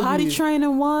all of you. Potty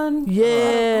training one.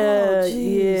 Yeah,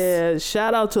 yeah.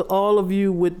 Shout out to all of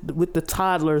you with the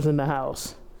toddlers in the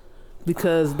house.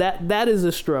 Because that is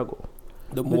a struggle.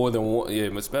 The more than one, yeah,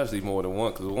 especially more than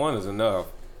one, because one is enough.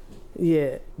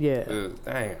 Yeah.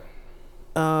 Damn.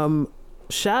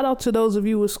 Shout out to those of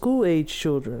you with school age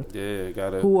children.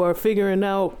 Yeah, who are figuring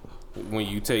out when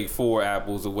you take 4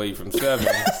 apples away from 7.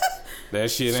 That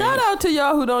shit. Shout out to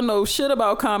y'all who don't know shit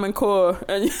about Common Core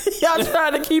and y'all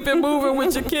trying to keep it moving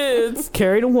with your kids.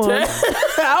 Carry the 1. I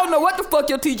don't know what the fuck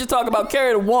your teacher talking about.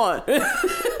 Carry the 1.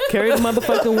 Carry the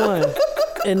motherfucking 1.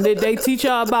 And they teach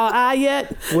y'all about I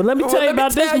yet? Well, let me tell you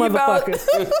about this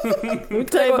motherfucker. Let me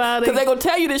tell you about it. Because they're going to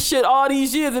tell you this shit all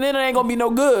these years and then it ain't going to be no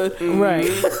good. Right.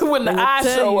 When the I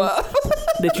show up.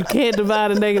 That you can't divide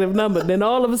a negative number. Then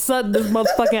all of a sudden, this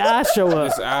motherfucking I show up.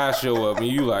 This I show up and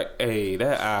you like, hey,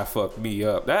 that I fucked me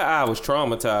up. That I was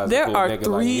traumatized. There are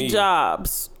 3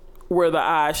 jobs where the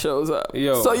I shows up.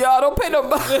 Yo. So y'all don't pay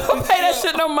that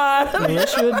shit no mind.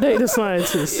 Unless you're a data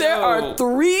scientist. There are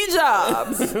 3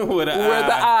 jobs where the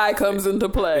I comes into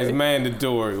play. It's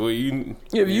mandatory.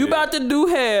 If you about to do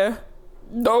hair,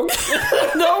 don't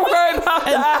worry about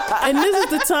that. And this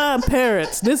is the time,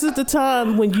 parents. This is the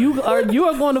time when you are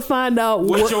going to find out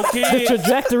what your the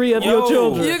trajectory of your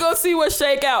children. You're gonna see what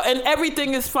shake out, and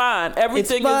everything is fine.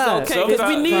 Everything is okay because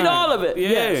we need all of it. Yeah.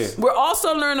 Yes. We're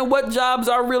also learning what jobs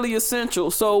are really essential.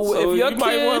 So if your you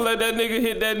might want to let that nigga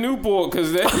hit that Newport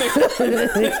because that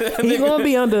nigga he's gonna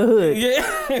be under the hood.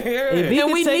 Yeah,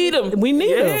 and we need him. We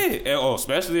need him. Oh,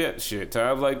 especially at shit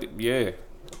times like that.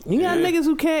 You got niggas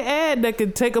who can't add that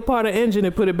can take apart an engine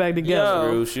and put it back together.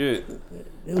 Real shit.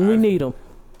 We need them.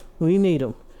 We need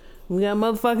them. We got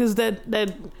motherfuckers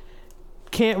that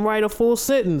can't write a full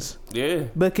sentence. Yeah.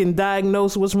 But can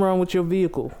diagnose what's wrong with your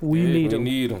vehicle. We need them.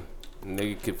 We need them.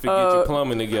 Nigga can figure your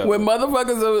plumbing together. When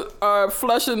motherfuckers are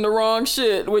flushing the wrong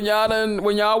shit, when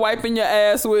y'all wiping your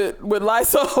ass with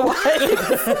Lysol wipes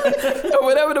or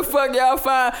whatever the fuck y'all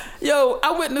find. Yo,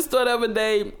 I went in the store the other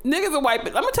day. Niggas are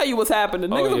wiping. I'm gonna tell you what's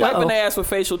happening. Niggas are wiping their ass with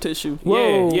facial tissue.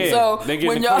 Whoa. Yeah. So they get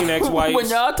when the Kleenex wipes. when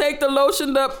y'all take the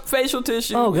lotioned up facial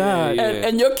tissue, oh god,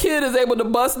 and your kid is able to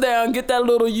bust down, get that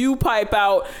little U pipe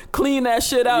out, clean that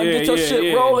shit out, and get your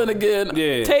shit rolling again.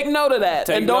 Yeah. Take note of that,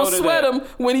 and don't sweat him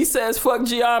when he says fuck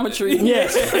geometry.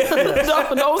 Yes.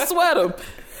 don't sweat him.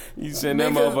 You send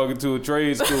that motherfucker to a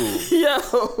trade school. Yo.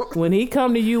 When he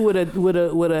come to you with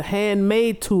a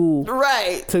handmade tool,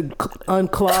 right, to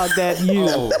unclog that U.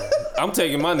 Oh, I'm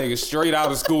taking my nigga straight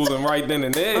out of school and right then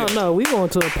and there. Oh no, we going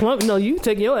to a plumb. No, you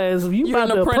take your ass. You You're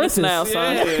about to apprentice now,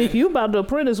 son. Yeah. You about to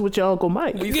apprentice with your Uncle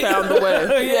Mike. We found a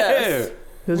way. Yes.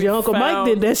 Because your Uncle Mike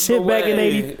did that shit back in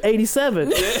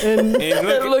 87. And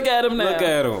look at him now. Look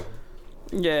at him.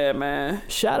 Yeah, man.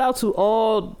 Shout out to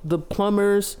all the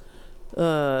plumbers,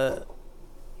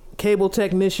 cable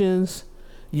technicians,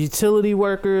 utility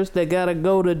workers that gotta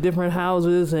go to different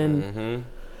houses and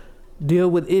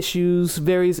deal with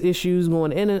various issues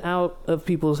going in and out of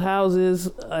people's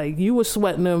houses. Like, you were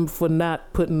sweating them for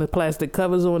not putting the plastic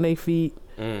covers on their feet.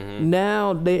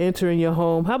 Now they enter in your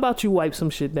home. How about you wipe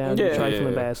some shit down, you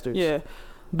trifling bastards? Yeah.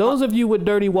 Those of you with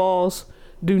dirty walls,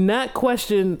 do not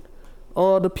question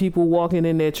all the people walking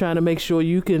in there trying to make sure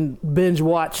you can binge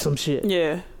watch some shit.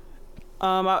 Yeah.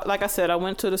 Like I said, I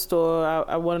went to the store.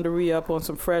 I wanted to re-up on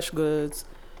some fresh goods.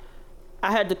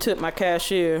 I had to tip my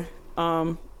cashier.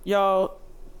 Y'all,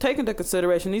 take into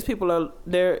consideration, these people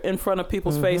they're in front of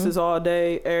people's faces all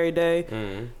day, every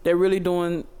day. They're really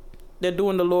doing the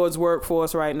Lord's work for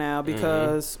us right now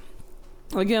because,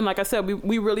 again, like I said,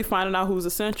 we really finding out who's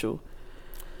essential.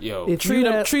 Yo, treat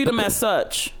them as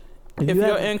such. If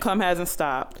your income hasn't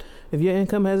stopped. If your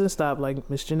income hasn't stopped, like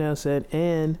Miss Janelle said,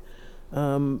 and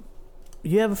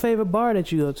you have a favorite bar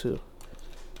that you go to.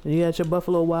 You got your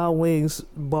Buffalo Wild Wings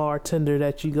bartender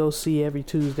that you go see every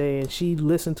Tuesday, and she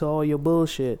listen to all your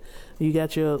bullshit. You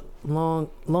got your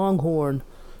Longhorn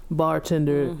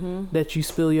bartender that you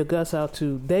spill your guts out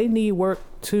to. They need work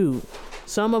too.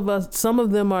 Some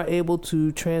of them are able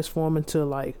to transform into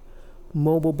like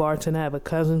mobile bartender. I have a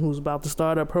cousin who's about to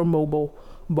start up her mobile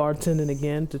bartending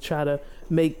again to try to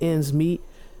make ends meet.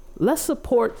 Let's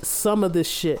support some of this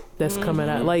shit that's coming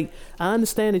out. Like, I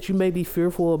understand that you may be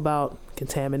fearful about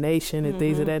contamination and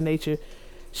things of that nature.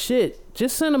 Shit,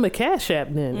 just send them a Cash App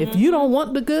then. If you don't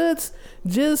want the goods,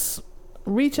 just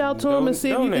reach out to them and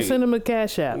see if you can send them a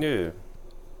Cash App. Yeah.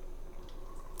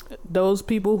 Those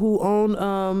people who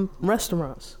own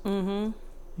restaurants.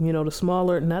 You know, the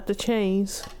smaller, not the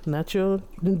chains, not your,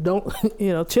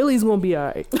 Chili's gonna be all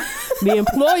right. The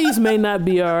employees may not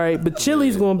be all right, but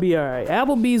Chili's gonna be all right.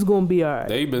 Applebee's gonna be all right.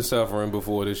 They've been suffering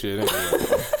before this shit.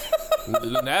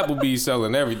 Applebee's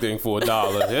selling everything for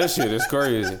 $1. That shit is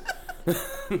crazy.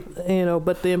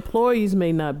 But the employees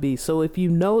may not be. So if you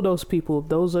know those people,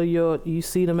 those are you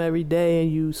see them every day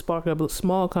and you spark up a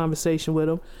small conversation with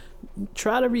them,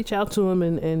 try to reach out to them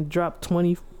and drop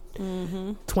 $20,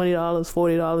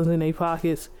 $40 in their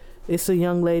pockets. It's a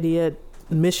young lady at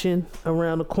Mission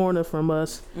around the corner from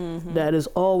us that is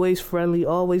always friendly,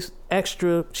 always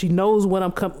extra. She knows when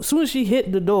I'm coming. As soon as she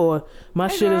hit the door, my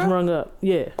shit is rung up.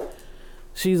 Yeah,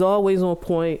 she's always on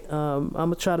point. I'm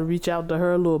gonna try to reach out to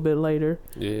her a little bit later.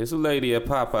 Yeah, it's a lady at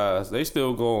Popeyes. They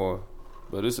still going.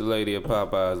 But it's a lady at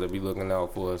Popeyes that be looking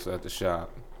out for us at the shop.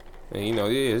 And, you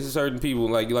know, there's certain people,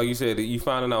 like you said, you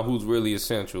finding out who's really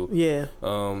essential. Yeah.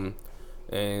 And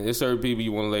there's certain people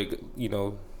you want to, like, you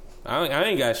know, I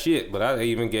ain't got shit, but I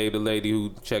even gave the lady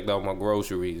who checked out my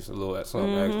groceries a little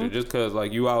something extra, just because,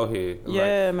 like, you out here.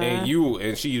 Yeah, like, man.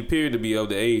 And she appeared to be of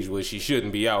the age where she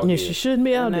shouldn't be out here. Yeah, she shouldn't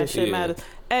be out there. That shit matters.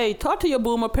 Hey, talk to your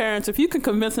boomer parents if you can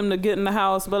convince them to get in the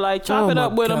house, but like chop it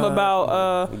up with them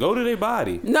about go to their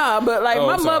body. Nah, but like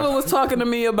my mother was talking to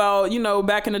me about, you know,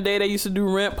 back in the day they used to do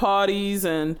rent parties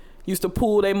and used to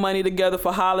pool their money together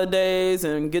for holidays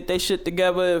and get their shit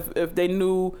together if they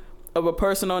knew of a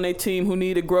person on their team who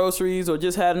needed groceries or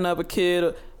just had another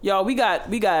kid. Y'all, we got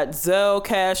Zelle,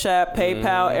 Cash App,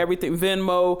 PayPal, everything,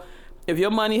 Venmo. If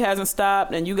your money hasn't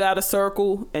stopped and you got a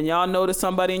circle and y'all notice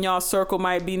somebody in y'all circle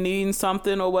might be needing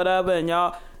something or whatever, and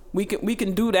y'all we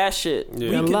can do that shit.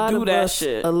 Yeah. We can do that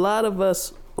shit. A lot of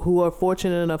us who are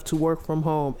fortunate enough to work from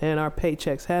home and our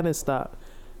paychecks haven't stopped.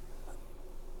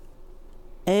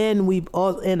 And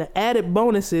and the added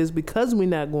bonus is because we're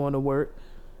not going to work,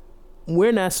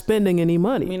 we're not spending any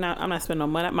money. I'm not spending no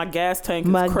money. My gas tank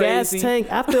is crazy.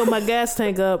 I filled my gas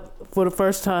tank up for the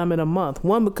first time in a month.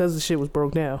 One, because the shit was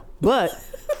broke down. But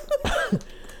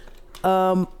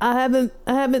I haven't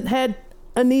had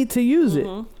a need to use it.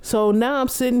 So now I'm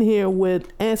sitting here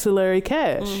with ancillary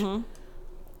cash.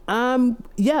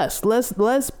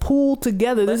 Let's pool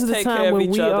together. This is the time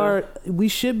when we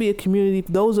should be a community.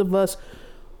 Those of us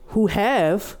who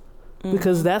have,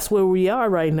 because that's where we are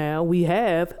right now. We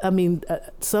have, and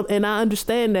I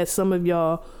understand that some of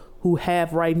y'all who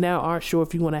have right now aren't sure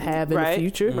if you want to have in the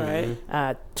future. Right.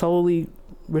 I totally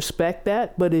respect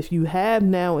that. But if you have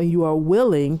now and you are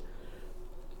willing,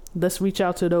 let's reach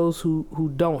out to those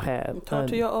who don't have. Talk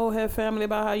to your old head family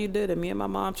about how you did it. Me and my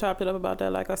mom chopped it up about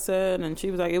that, like I said, and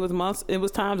she was like, it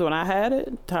was times when I had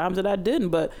it, times that I didn't,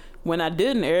 but when I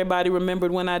didn't, everybody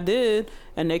remembered when I did,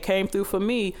 and they came through for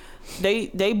me. They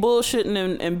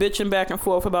bullshitting and bitching back and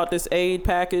forth about this aid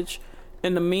package.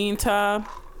 In the meantime,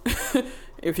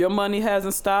 if your money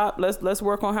hasn't stopped, let's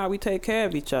work on how we take care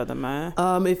of each other, man.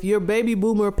 If your baby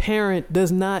boomer parent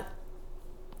does not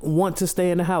want to stay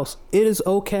in the house, it is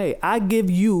okay. I give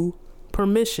you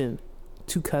permission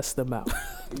to cuss them out.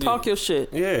 Talk your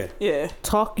shit. Yeah.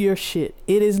 Talk your shit.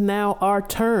 It is now our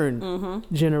turn,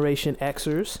 Generation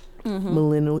Xers,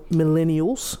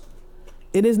 millennials.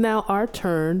 It is now our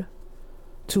turn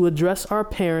to address our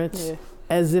parents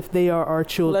as if they are our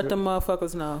children. Let them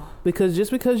motherfuckers know. Because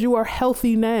just because you are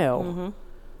healthy now,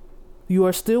 you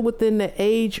are still within the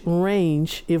age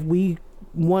range if we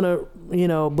want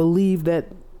to, believe that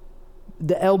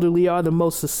the elderly are the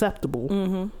most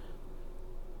susceptible.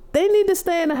 They need to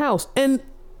stay in the house. And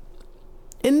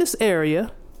in this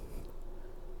area,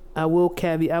 I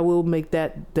will make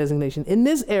that designation. In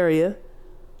this area,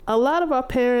 a lot of our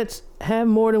parents have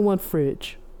more than one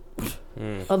fridge.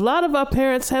 A lot of our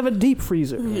parents have a deep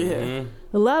freezer.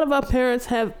 A lot of our parents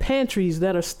have pantries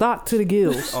that are stocked to the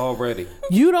gills already.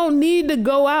 You don't need to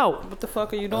go out. What the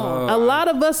fuck are you doing? A lot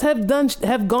of us have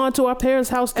gone to our parents'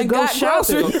 house to go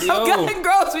shopping. I've gotten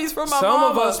groceries from my mama.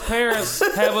 Some of us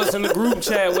parents have us in the group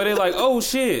chat where they're like, "Oh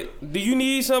shit, do you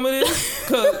need some of this?"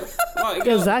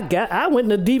 Because I went in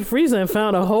the deep freezer and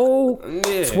found a whole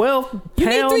 12 pound. You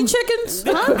need 3 chickens?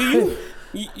 Huh?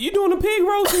 You doing a pig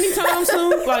roast anytime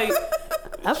soon? Like,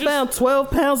 I found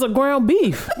 12 pounds of ground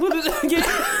beef. Would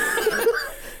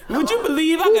you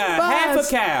believe I got half a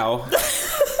cow?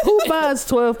 Who buys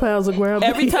 12 pounds of ground beef?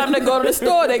 Every time they go to the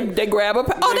store, they grab a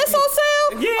pound. Oh, that's on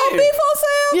sale? Yeah. Oh, beef on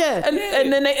sale? Yeah.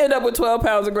 And then they end up with 12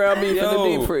 pounds of ground beef in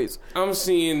the deep freeze. I'm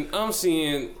seeing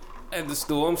at the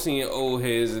store, I'm seeing old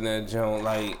heads in that joint,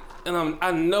 like, and I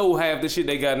know half the shit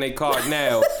they got in their cart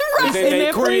now is in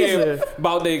their crib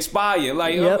about to expire.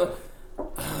 Like,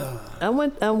 I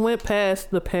went past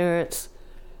the parents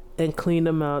and cleaned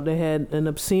them out. They had an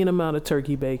obscene amount of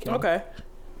turkey bacon. Okay.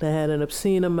 They had an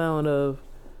obscene amount of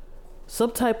some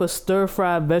type of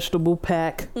stir-fried vegetable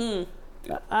pack.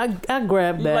 I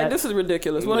grabbed that. Like, this is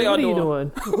ridiculous. What are y'all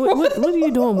doing? What are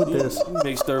you doing with this?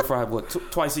 Make stir-fried,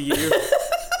 twice a year?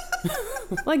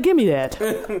 Like, give me that.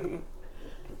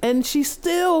 And she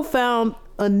still found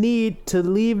a need to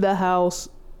leave the house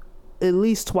at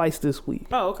least twice this week.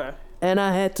 Oh, okay. And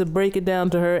I had to break it down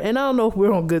to her. And I don't know if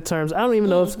we're on good terms. I don't even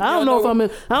know if I don't know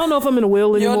if I'm in a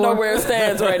will anymore. You don't know where it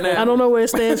stands right now. I don't know where it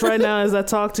stands right now as I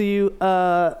talk to you.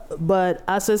 But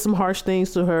I said some harsh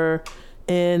things to her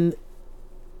in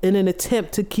an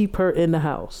attempt to keep her in the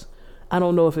house. I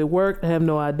don't know if it worked. I have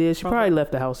no idea. She probably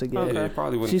left the house again. Okay. Yeah,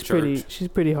 probably went to church. She's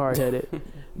pretty hard headed.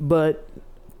 But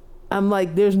I'm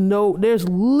like, there's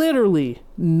literally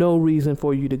no reason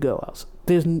for you to go out.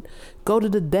 Go to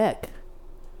the deck.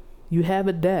 You have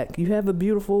a deck. You have a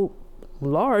beautiful,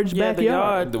 large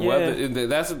backyard. The weather.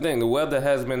 That's the thing. The weather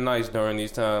has been nice during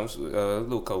these times. A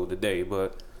little cold today,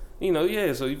 but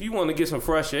so if you want to get some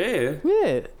fresh air,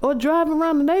 or drive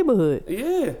around the neighborhood.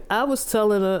 Yeah, I was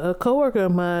telling a coworker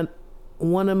of mine,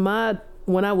 when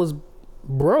I was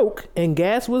broke and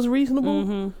gas was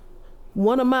reasonable,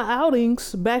 one of my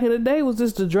outings back in the day was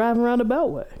just to drive around the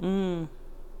Beltway.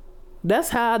 That's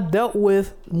how I dealt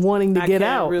with wanting to get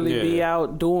out. I can't really be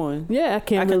out doing. Yeah, I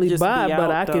can't really buy, but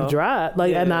I can drive.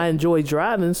 And I enjoy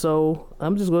driving, so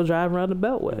I'm just gonna drive around the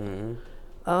Beltway.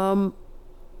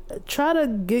 Try to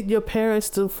get your parents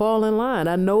to fall in line.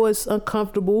 I know it's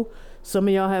uncomfortable. Some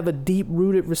of y'all have a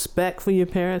deep-rooted respect for your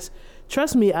parents.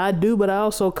 Trust me, I do, but I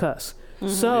also cuss.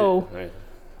 So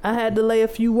I had to lay a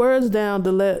few words down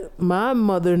to let my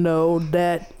mother know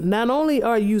that not only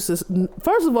are you,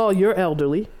 first of all, you're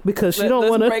elderly, because she don't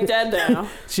want to break that down.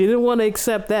 She didn't want to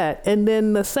accept that. And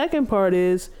then the second part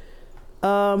is,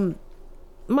 my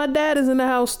dad is in the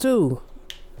house too.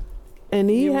 And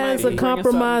he has a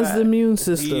compromised immune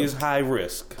system. He is high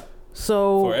risk.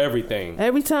 So for everything.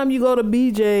 Every time you go to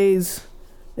BJ's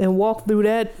and walk through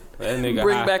that nigga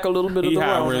bring back a little bit of the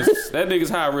high risk. That nigga's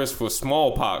high risk for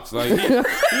smallpox. Like he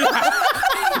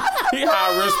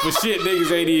high risk for shit niggas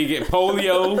ain't even get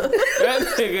polio. That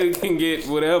nigga can get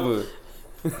whatever.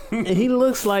 And he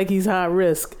looks like he's high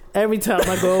risk every time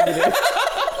I go over there.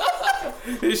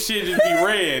 This shit just be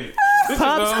red. This is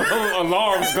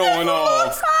alarms going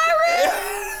off.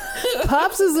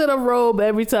 Pops is in a robe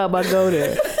every time I go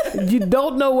there. You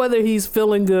don't know whether he's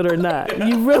feeling good or not.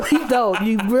 You really don't.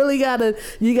 You really gotta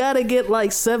get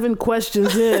like 7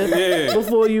 questions in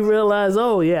before you realize,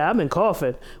 oh yeah, I've been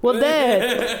coughing. Well,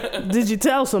 Dad, did you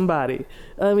tell somebody?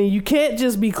 I mean, you can't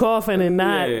just be coughing and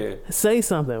not say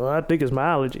something. Well, I think it's my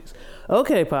allergies.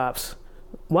 Okay, Pops.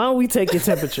 Why don't we take your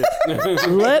temperature?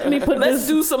 Let's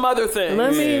do some other things.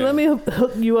 Let me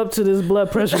hook you up to this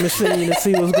blood pressure machine and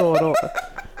see what's going on.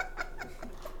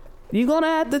 You're going to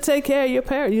have to take care of your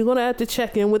parents. You're going to have to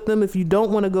check in with them if you don't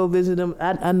want to go visit them.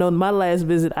 I know my last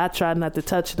visit, I tried not to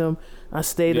touch them. I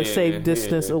stayed a safe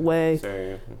distance away.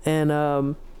 Same. And,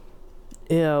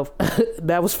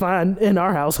 that was fine in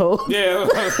our household. Yeah.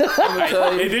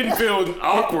 It didn't feel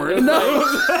awkward. No.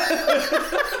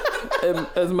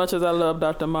 As much as I love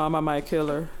Dr. Mom, I might kill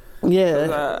her.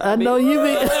 Yeah. I know you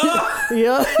be...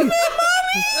 yeah.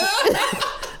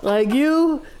 Like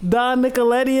you, Don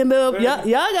Nicoletti, and them, y'all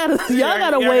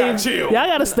gotta wave. Y'all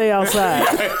gotta stay outside.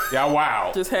 Y'all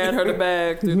wow. Just hand her the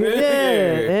bag.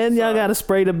 And y'all gotta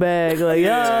spray the bag. Like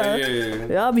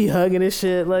y'all be hugging and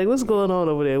shit. Like what's going on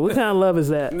over there? What kind of love is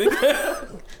that?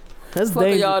 That's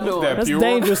dangerous. Y'all doing? That's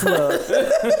dangerous love.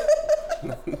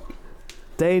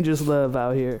 Dangerous love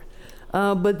out here.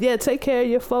 But yeah, take care of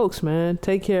your folks, man.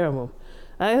 Take care of them.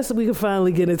 I guess we can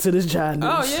finally get into this John news.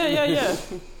 Oh yeah.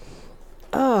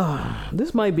 Oh,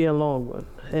 this might be a long one.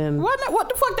 And what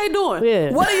the fuck they doing?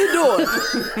 Yeah. What are you doing?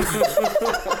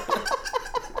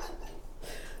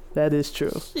 That is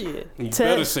true. Shit. You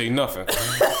better say nothing.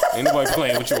 Ain't nobody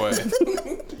playing with your ass.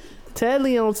 Ted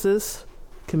Leonsis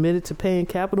committed to paying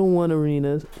Capital One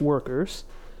Arena workers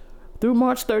through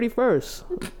March 31st.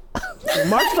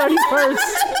 March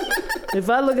 31st. If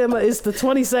I look at it's the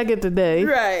 22nd today.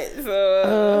 Right.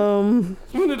 So,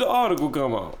 when did the article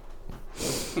come out?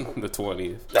 The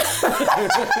 20th.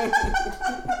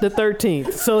 The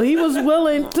 13th. So he was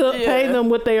willing to pay them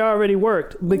what they already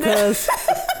worked because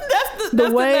that's the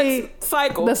next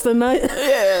cycle. That's the night.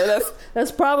 Yeah,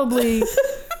 that's probably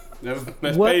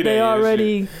that's what they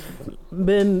already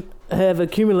have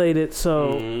accumulated.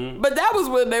 So, but that was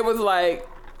when they was like,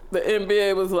 the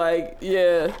NBA was like,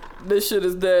 yeah, this shit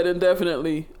is dead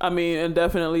indefinitely. I mean,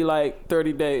 indefinitely like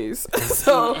 30 days.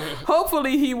 So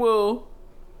hopefully he will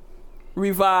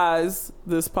revise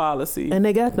this policy. And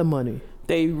they got the money.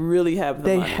 They really have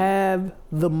the money. They have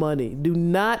the money. Do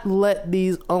not let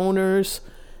these owners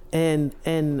and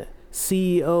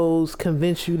CEOs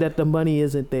convince you that the money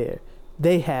isn't there.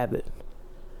 They have it.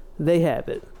 They have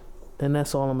it. And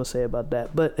that's all I'm going to say about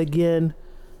that. But again,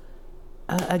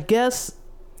 I guess,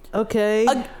 okay.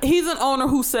 He's an owner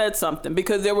who said something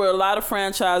because there were a lot of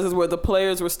franchises where the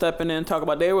players were stepping in, talking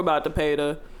about they were about to pay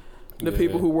the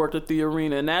people who worked at the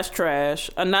arena, and that's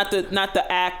trash. Not the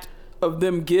act of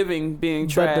them giving being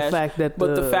trash,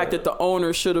 but the fact that the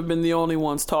owners should have been the only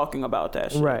ones talking about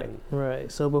that shit.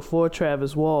 Right. So before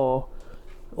Travis Wall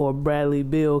or Bradley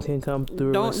Beal can come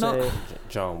through and say...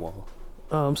 John Wall.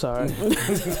 Oh, I'm sorry.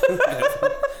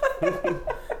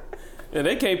 Yeah,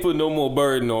 they can't put no more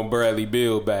burden on Bradley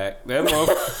Beal back. That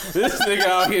this nigga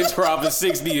out here dropping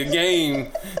 60 a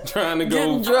game, trying to go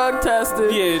getting drug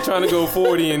tested. Yeah, trying to go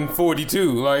 40 and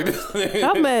 42. Like,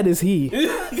 how mad is he?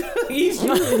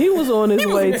 He was on his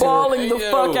way. He was balling the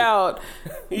fuck out.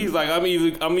 He's like, I'm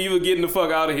either getting the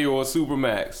fuck out of here or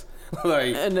Supermax.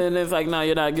 Like, and then it's like, no,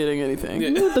 you're not getting anything.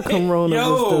 You know, the corona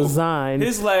was designed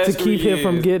to keep him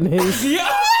from getting his. They designed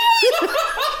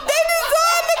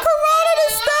the corona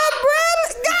to stop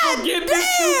Bradley. God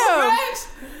damn!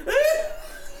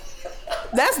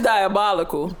 That's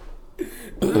diabolical.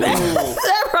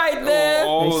 That right there.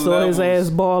 They saw his ass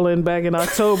balling back in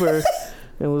October.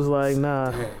 And was like,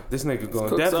 nah. This nigga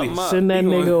gonna definitely send that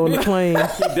nigga on the plane.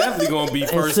 He definitely gonna be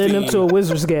first and send team. him to a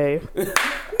Wizards game.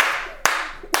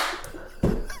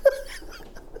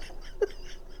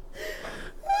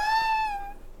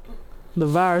 The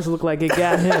virus looked like it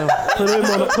got him. Put him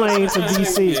on a plane to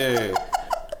DC.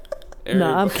 Yeah.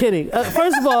 No, I'm kidding.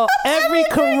 First of all, every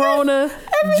corona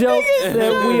joke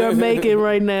that we are making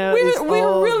right now is all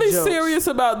we're really jokes. serious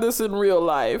about this in real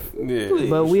life. Yeah,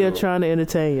 but we are trying to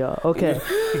entertain y'all. Okay.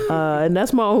 And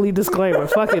that's my only disclaimer.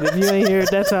 Fuck it. If you ain't here,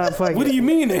 that's how I fuck it. What do you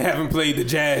mean they haven't played the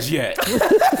Jazz yet?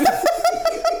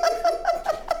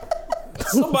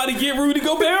 Somebody get Rudy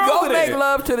Gobert over there. Go make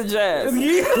love to the Jazz.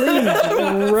 Please,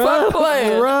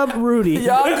 rub Rudy.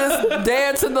 Y'all just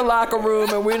dance in the locker room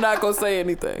and we're not going to say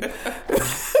anything.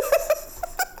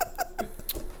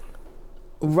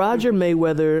 Roger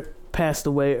Mayweather passed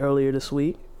away earlier this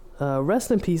week. Rest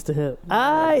in peace to him.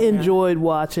 I enjoyed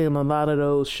watching a lot of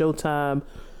those Showtime,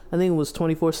 I think it was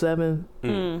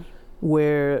 24/7,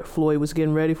 where Floyd was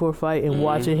getting ready for a fight and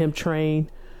watching him train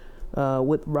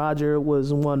with Roger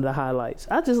was one of the highlights.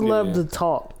 I just love the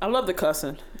talk. I love the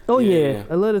cussing. Oh yeah,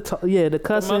 I love the talk. Yeah, the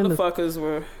cussing. The motherfuckers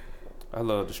were. I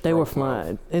love the stroke. They were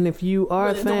flying. Mouth. And if you are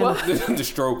a fan, the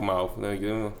stroke mouth. Get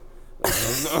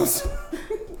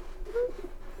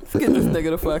this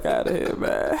nigga the fuck out of here,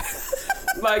 man.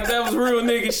 Like, that was real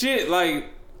nigga shit. Like,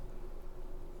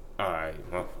 all right.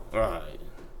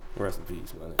 Rest in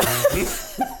peace, man.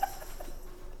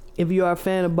 if you are a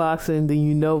fan of boxing, then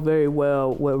you know very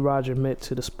well what Roger meant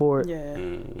to the sport. Yeah.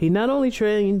 He not only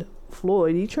trained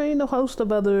Floyd, he trained a host of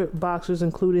other boxers,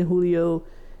 including Julio.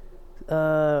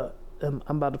 I'm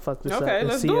about to fuck this up. Okay,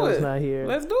 let's do it. Not here.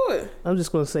 Let's do it. I'm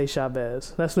just going to say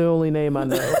Chavez. That's the only name I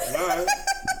know.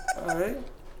 All right.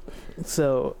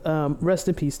 So, rest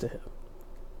in peace to him.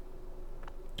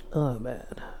 Oh, man.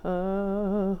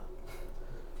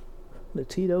 The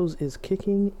Tito's is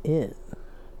kicking in.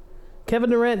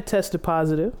 Kevin Durant tested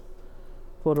positive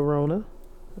for the Rona.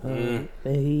 And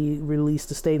he released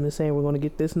a statement saying we're going to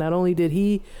get this. Not only did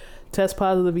he test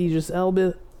positive, Idris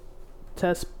Elba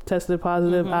tested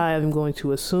positive. I am going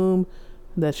to assume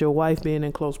that your wife being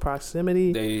in close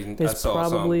proximity I saw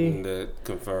something that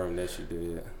confirmed that she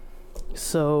did.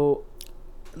 So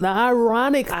the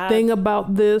ironic thing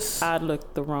about this, I'd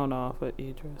look the Rona off at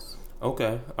Idris.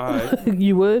 Okay, all right.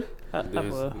 You would?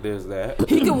 There's that.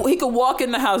 He could walk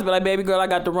in the house and be like, baby girl, I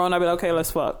got the Rona. I'd be like, okay,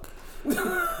 let's fuck.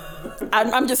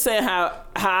 I'm just saying how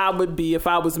I would be if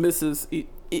I was Mrs.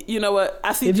 You know what?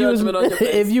 I see judgment on your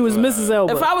face. If you was Mrs.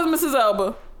 Elba. If I was Mrs.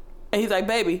 Elba, and he's like,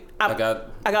 baby, I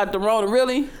got the Rona.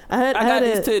 Really? I got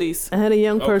these titties. I had a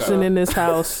young person in this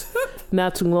house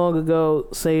not too long ago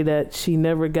say that she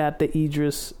never got the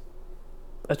Idris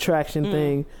attraction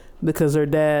thing because her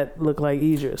dad looked like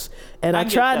Idris. And I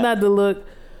tried not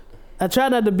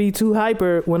to be too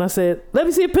hyper when I said, let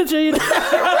me see a picture of you.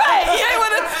 Right. You ain't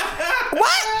wanna,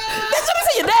 what? Let me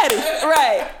see your daddy.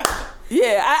 Right.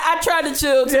 Yeah, I tried to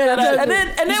chill too. And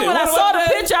then when I saw the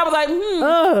picture, I was like,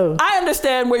 I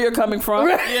understand where you're coming from.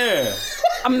 Right. Yeah.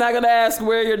 I'm not going to ask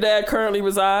where your dad currently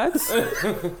resides.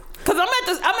 Because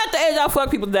I'm at the age I fuck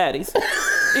people's daddies.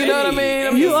 You know what I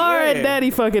mean? You are at daddy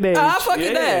fucking age. I fuck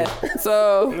your dad.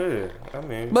 So, yeah,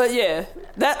 but yeah,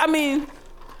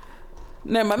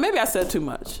 never mind. Maybe I said too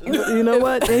much. You know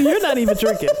what? And you're not even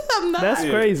drinking. I'm not. That's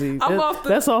crazy.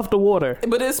 That's off the water.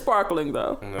 But it's sparkling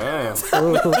though. No.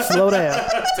 Slow down.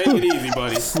 Take it easy,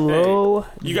 buddy. Slow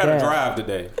down. You got to drive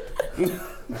today.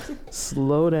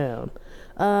 Slow down.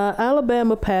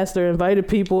 Alabama pastor invited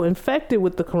people infected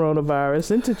with the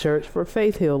coronavirus into church for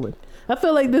faith healing. I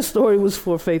feel like this story was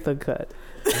for Faith Uncut.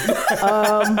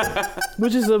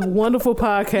 Which is a wonderful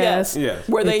podcast. Yes.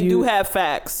 Where they do have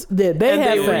facts. Yeah, they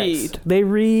have facts. They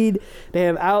read. They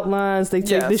have outlines. They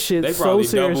take this shit so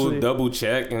seriously. They double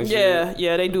check and shit.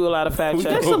 Yeah, they do a lot of fact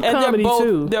checking. There's some comedy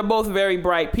too. They're both very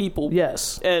bright people.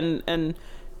 Yes, and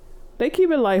they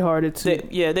keep it lighthearted too.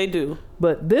 They do.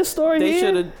 But this story they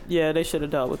should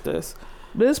have dealt with this.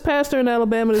 This pastor in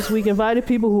Alabama this week invited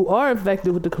people who are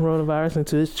infected with the coronavirus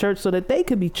into his church so that they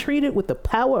could be treated with the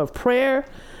power of prayer,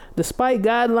 despite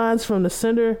guidelines from the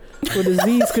Center for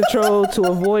Disease Control to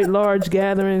avoid large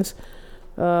gatherings.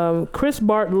 Chris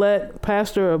Bartlett,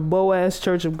 pastor of Boaz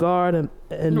Church of God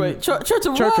and Wait, Church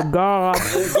of God.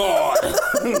 Oh God.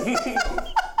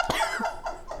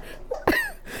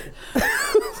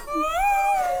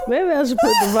 Maybe I should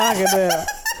put the vodka down.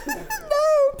 No,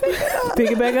 pick it up.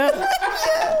 Pick it back up.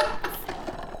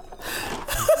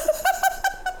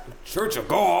 Church of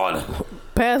God.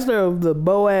 Pastor of the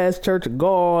Boaz Church of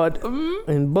God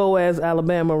in Boaz,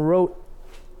 Alabama, wrote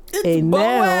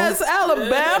Boaz,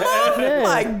 Alabama? Yeah.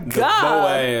 My God.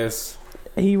 Boaz.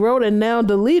 He wrote a now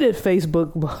deleted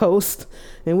Facebook post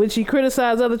in which he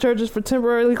criticized other churches for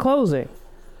temporarily closing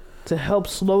to help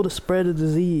slow the spread of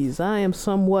disease. I am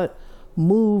somewhat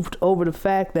moved over the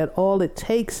fact that all it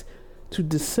takes to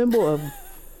dissemble of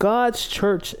God's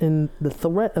church in the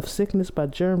threat of sickness by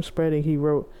germ spreading, he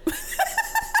wrote.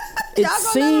 It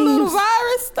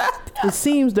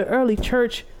seems the early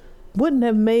church wouldn't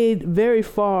have made very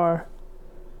far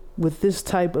with this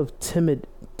type of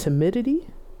timidity.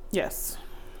 Yes.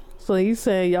 So he's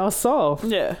saying y'all soft.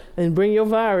 Yeah. And bring your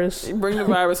virus. Bring the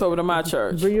virus over to my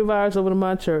church. Bring your virus over to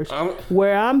my church,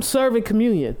 where I'm serving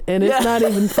communion, and it's not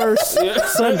even first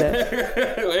Sunday.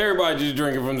 Everybody just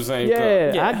drinking from the same cup.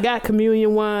 Yeah, I got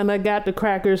communion wine. I got the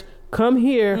crackers. Come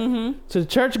here to the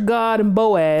Church of God in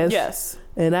Boaz. Yes.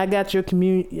 And I got your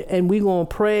communion, and we gonna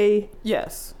pray.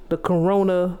 Yes. The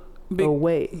corona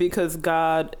away, because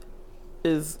God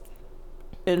is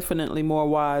infinitely more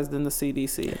wise than the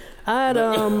CDC. I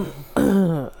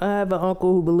have an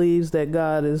uncle who believes that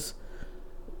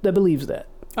believes that.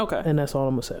 Okay. And that's all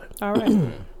I'm gonna say. All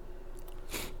right.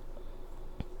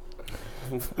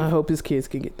 I hope his kids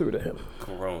can get through to him.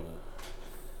 Corona.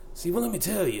 See, well, let me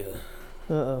tell you.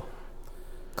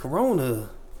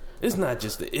 Corona, it's not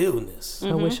just the illness.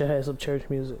 I wish I had some church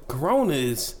music. Corona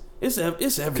is it's every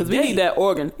day. Because we need that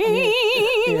organ.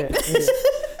 Yeah.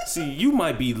 See, you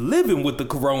might be living with the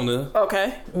corona.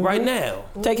 Okay. Right now.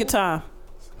 Take your time.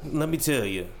 Let me tell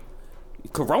you.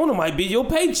 Corona might be your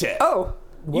paycheck. Oh.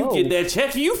 You get that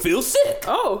check and you feel sick.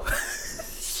 Oh.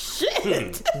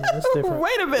 Shit. That's different.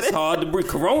 Wait a minute. It's hard to breathe.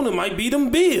 Corona might be them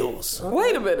bills.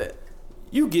 Wait a minute.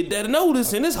 You get that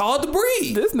notice and it's hard to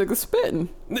breathe. This nigga spitting.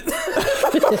 Wait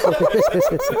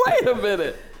a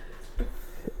minute.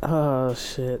 Oh,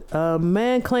 shit. A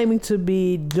man claiming to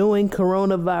be doing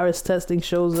coronavirus testing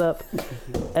shows up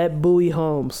at Bowie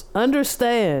Homes.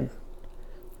 Understand.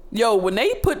 Yo, when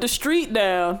they put the street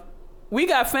down, we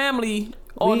got family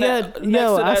on that.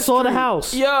 I saw the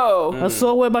house. Yo. I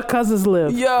saw where my cousins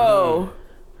live. Yo.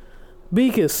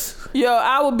 Beakus. Yo,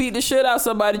 I would beat the shit out of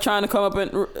somebody trying to come up and...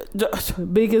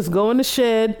 Beakus, go in the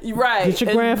shed. Right. Get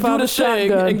your grandfather's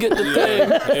shotgun. And get the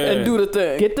thing. And do the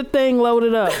thing. Get the thing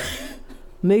loaded up.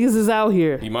 Niggas is out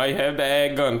here. You might have to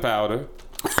add gunpowder.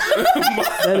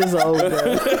 That is old,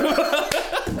 man.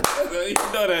 You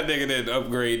know that nigga didn't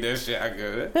upgrade that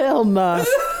shotgun. Hell nah.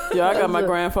 Yo, I got my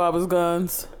grandfather's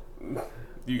guns.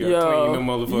 You gotta clean them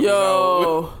motherfuckers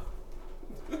out.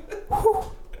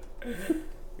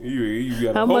 You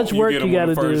gotta How much work you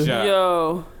gotta do? Shot.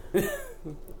 Yo. I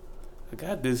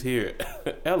got this here.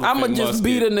 I'ma just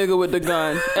beat a nigga with the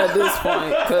gun at this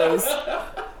point, cause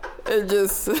it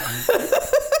just...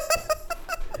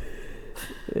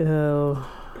 Oh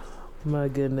my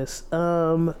goodness.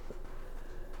 Yeah,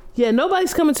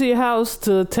 nobody's coming to your house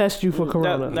to test you for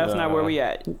corona. That's not where we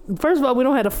at. First of all, we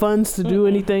don't have the funds to do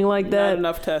anything like that. Not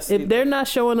enough tests. If they're not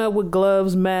showing up with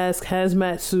gloves, mask,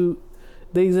 hazmat suit,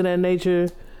 things of that nature,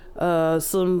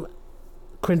 some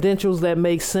credentials that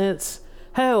make sense.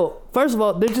 Hell, first of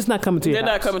all, they're just not coming to your house.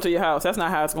 They're not coming to your house. That's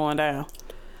not how it's going down.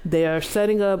 They are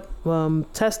setting up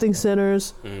testing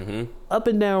centers up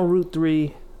and down Route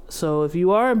 3. So if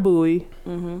you are in Bowie,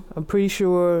 I'm pretty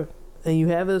sure, and you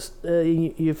have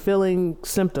you're feeling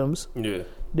symptoms,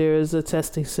 there is a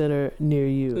testing center near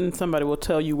you. And somebody will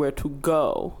tell you where to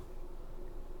go.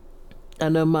 I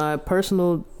know my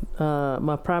primary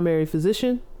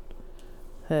physician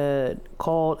had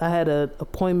called. I had an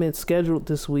appointment scheduled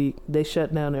this week. They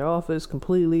shut down their office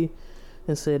completely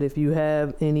and said if you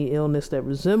have any illness that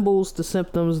resembles the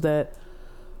symptoms that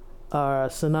are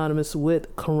synonymous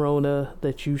with corona,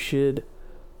 that you should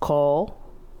call,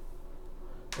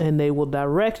 and they will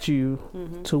direct you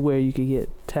to where you can get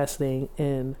testing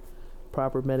and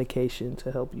proper medication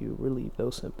to help you relieve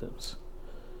those symptoms.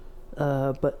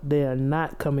 But they are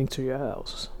not coming to your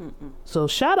house. So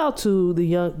shout out to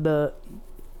the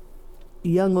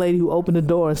young lady who opened the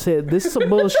door and said, "This is some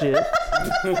bullshit."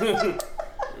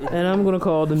 And I'm going to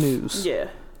call the news. Yeah.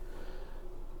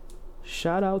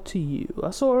 Shout out to you. I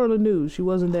saw her on the news. She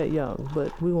wasn't that young,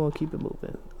 but we're going to keep it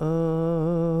moving.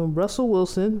 Russell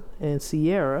Wilson and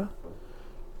Ciara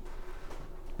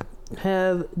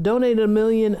have donated 1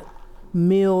 million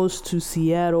meals to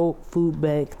Seattle Food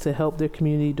Bank to help their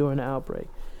community during the outbreak.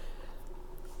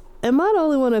 Am I the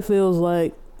only one that feels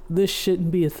like this shouldn't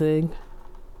be a thing?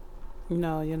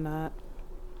 No, you're not.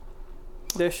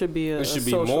 There should be a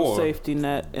social safety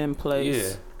net in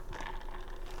place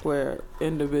where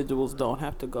individuals don't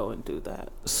have to go and do that.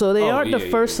 So they aren't the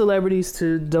first celebrities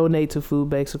to donate to food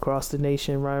banks across the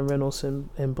nation. Ryan Reynolds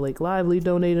and Blake Lively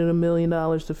donated $1 million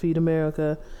to Feed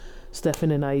America. Stephen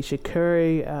and Aisha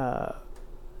Curry said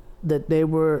that they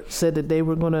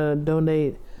were going to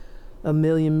donate 1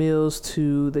 million meals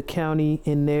to the county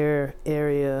in their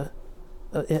area,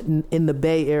 in the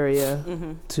Bay Area,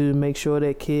 to make sure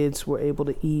that kids were able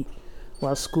to eat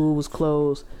while school was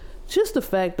closed. Just the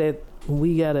fact that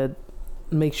we gotta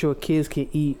make sure kids can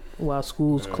eat while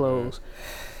school's closed.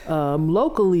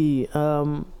 Locally,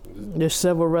 there's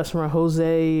several restaurants.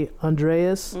 Jose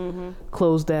Andres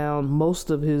closed down most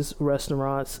of his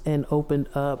restaurants and opened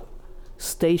up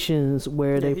stations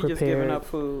where they prepared just giving up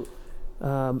food.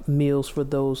 Meals for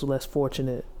those less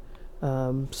fortunate.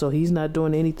 So he's not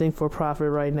doing anything for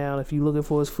profit right now. If you're looking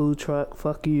for his food truck,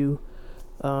 fuck you.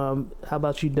 How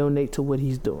about you donate to what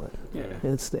he's doing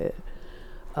instead?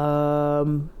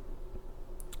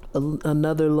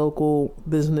 Another local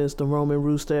business, the Roman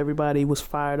Rooster, everybody was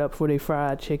fired up for their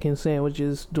fried chicken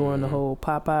sandwiches during the whole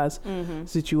Popeyes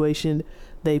situation.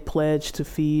 They pledged to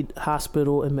feed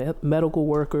hospital and medical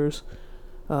workers.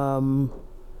 I'm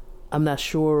not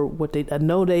sure I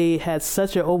know they had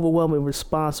such an overwhelming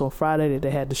response on Friday that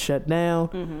they had to shut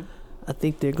down. I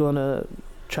think they're going to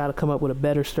try to come up with a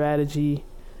better strategy.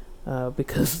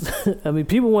 Because I mean,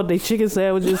 people want their chicken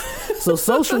sandwiches, so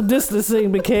social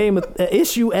distancing became an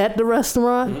issue at the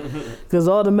restaurant because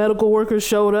all the medical workers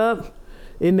showed up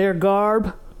in their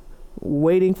garb,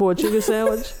 waiting for a chicken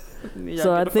sandwich.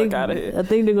 So I think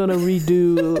they're going to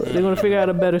they're going to figure out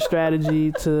a better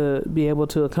strategy to be able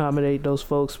to accommodate those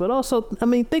folks. But also, I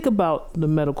mean, think about the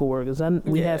medical workers.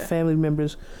 We have family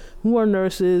members who are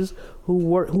nurses,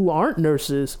 who aren't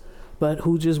nurses, but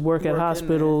who just work at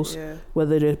hospitals,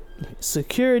 whether they're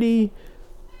security,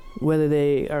 whether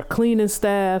they are cleaning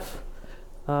staff.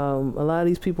 A lot of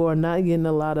these people are not getting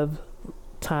a lot of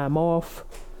time off.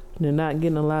 They're not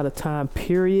getting a lot of time,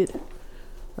 period.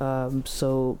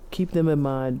 So keep them in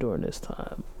mind during this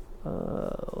time.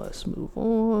 Let's move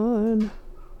on.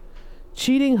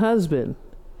 Cheating husband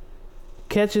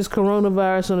catches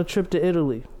coronavirus on a trip to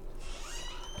Italy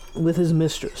with his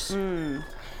mistress.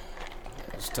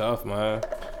 It's tough, man.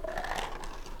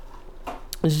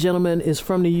 This gentleman is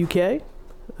from the UK.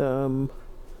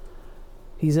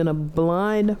 He's in a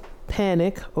blind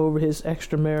panic over his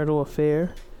extramarital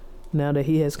affair now that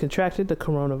he has contracted the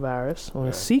coronavirus on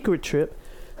a secret trip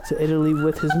to Italy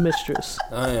with his mistress.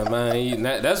 Oh, yeah, man.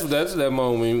 That's that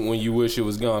moment when you wish it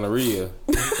was gonorrhea.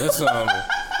 That's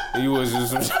you was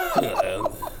just damn,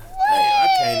 I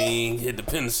can't even hit the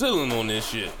penicillin on this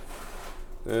shit.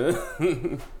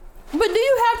 But do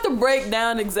you have to break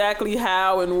down exactly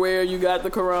how and where you got the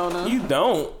corona? You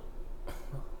don't.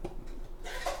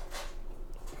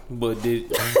 But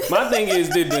my thing is,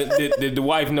 did the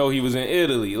wife know he was in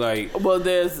Italy?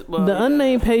 The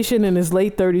unnamed patient in his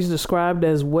late 30s, described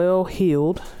as well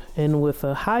heeled and with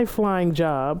a high flying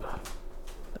job.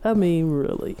 I mean,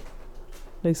 really,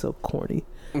 they so corny.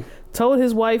 Told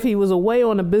his wife he was away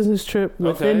on a business trip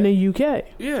within the UK.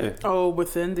 Yeah. Oh,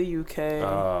 within the UK.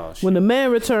 Oh, shit. When the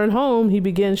man returned home, he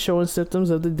began showing symptoms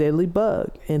of the deadly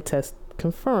bug, and tests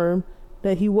confirmed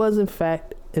that he was in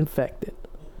fact infected.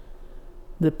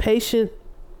 This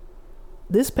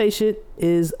patient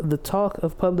is the talk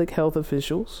of public health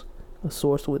officials. A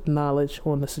source with knowledge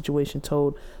on the situation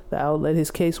told the outlet his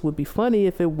case would be funny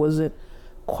if it wasn't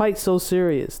quite so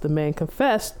serious. The man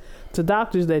confessed to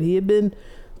doctors that he had been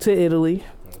to Italy.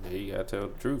 Yeah, you gotta tell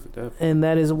the truth at that point. And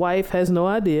that his wife has no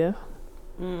idea.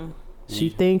 She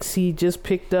thinks he just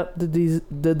picked up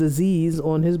the disease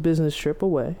on his business trip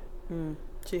away.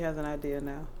 She has an idea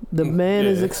now. The man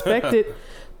is expected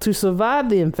to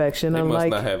survive the infection. They must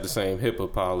not have the same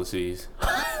HIPAA policies.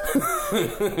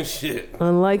 Shit.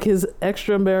 Unlike his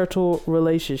extramarital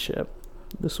relationship,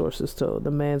 the sources told. The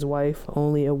man's wife,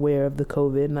 only aware of the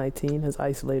COVID-19, has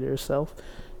isolated herself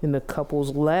in the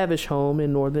couple's lavish home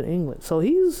in northern England. So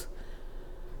if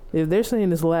they're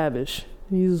saying it's lavish,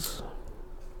 he's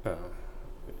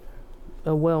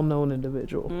a well-known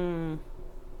individual.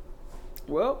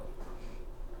 Well,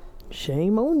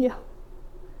 shame on ya.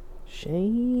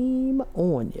 Shame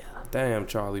on ya. Damn,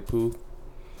 Charlie Puth.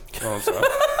 Oh, I'm sorry.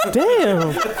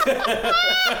 Damn.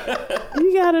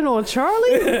 You got it on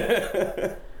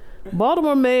Charlie?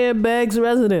 Baltimore mayor begs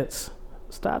residents,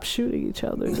 stop shooting each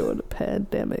other during the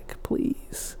pandemic,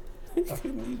 please.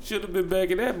 You should have been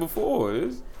back at that before.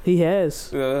 He has.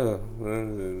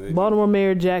 Baltimore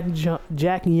Mayor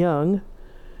Jack Young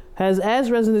has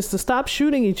asked residents to stop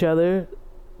shooting each other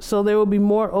so there will be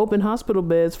more open hospital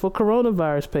beds for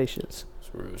coronavirus patients.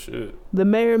 That's real shit. The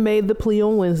mayor made the plea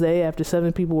on Wednesday after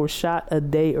 7 people were shot a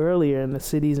day earlier in the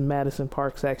city's Madison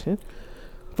Park section.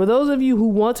 For those of you who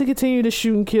want to continue to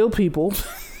shoot and kill people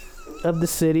of the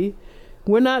city,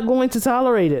 we're not going to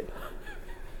tolerate it.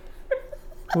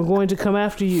 We're going to come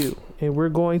after you, and we're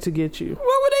going to get you. What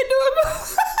were they doing?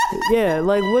 Yeah,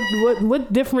 like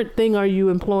what different thing are you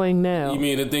employing now? You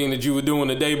mean the thing that you were doing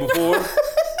the day before?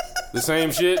 The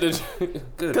same shit?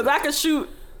 Because I could shoot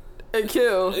and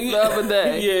kill the other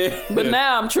day. Yeah. But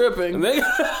now I'm tripping.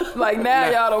 Like now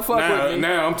y'all don't fuck with me.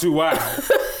 Now I'm too wild.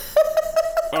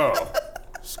 Oh,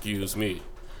 excuse me.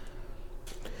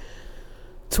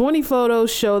 20 photos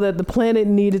show that the planet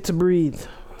needed to breathe.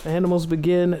 Animals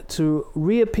begin to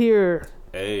reappear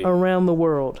around the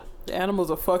world. The animals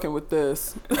are fucking with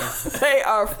this. They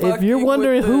are fucking with this. If you're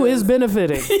wondering who is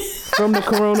benefiting from the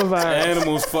coronavirus.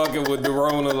 Animals fucking with the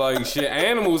Rona like shit.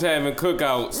 Animals having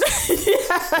cookouts.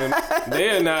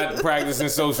 They're not practicing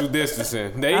social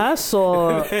distancing. I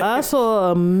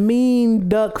saw a mean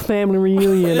duck family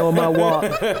reunion on my walk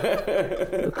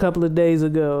a couple of days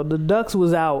ago. The ducks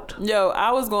was out. Yo,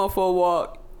 I was going for a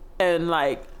walk and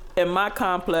like in my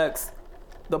complex,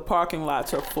 the parking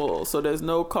lots are full, so there's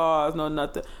no cars, no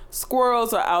nothing.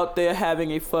 Squirrels are out there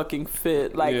having a fucking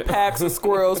fit. Like packs of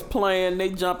squirrels playing, they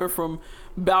jumping from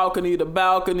balcony to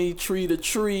balcony, tree to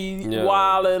tree,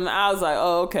 wilding. I was like,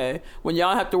 oh, okay. When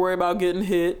y'all have to worry about getting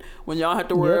hit, when y'all have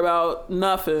to worry about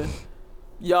nothing,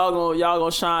 y'all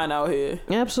gonna shine out here.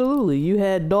 Absolutely. You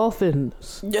had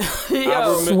dolphins Yo,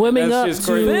 swimming up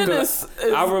to Venice.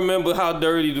 I remember how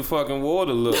dirty the fucking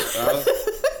water looked.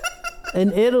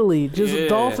 In Italy,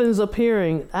 dolphins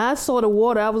appearing. I saw the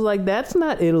water. I was like, that's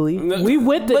not Italy. We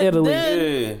went to Italy.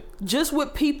 Then, just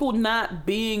with people not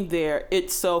being there, it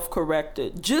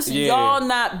self-corrected. Just y'all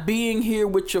not being here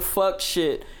with your fuck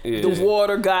shit. The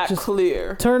water got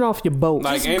clear. Turn off your boat.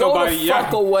 Like, just ain't go nobody, the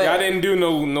fuck away. Y'all didn't do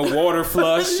no water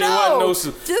flush. Just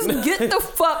get the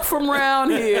fuck from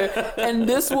around here, and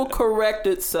this will correct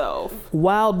itself.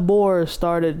 Wild boars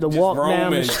started to walk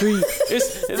down the street.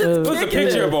 It's a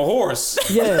picture of a horse.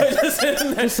 Yeah.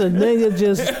 Just a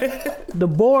nigga the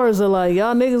boars are like,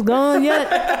 y'all niggas gone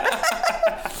yet?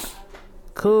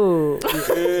 Cool.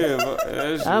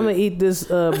 I'm gonna eat this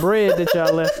bread that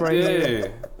y'all left right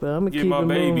here. But I'm gonna get keep my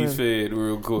babies moving. fed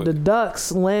real quick. The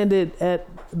ducks landed at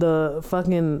the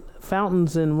fucking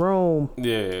fountains in Rome.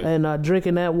 And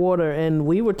drinking that water, and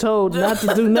we were told not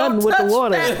to do nothing with the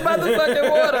water. Motherfucking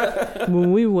water.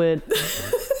 When we went,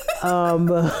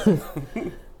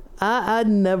 I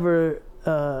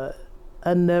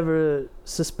never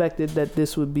suspected that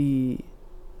this would be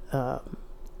a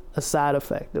side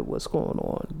effect of what's going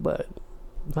on, but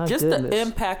just goodness. The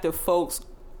impact of folks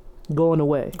going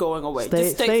away.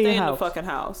 Just stay in the fucking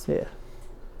house. Yeah.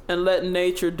 And let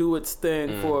nature do its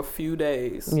thing for a few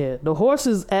days. Yeah. The horse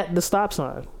is at the stop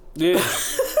sign. Yeah.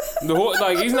 The horse,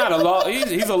 like, he's not a law.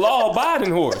 He's a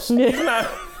law-abiding horse. Yeah.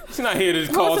 He's not here to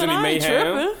cause any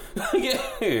mayhem.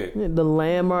 The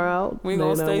lamb are out. We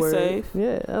gonna stay safe.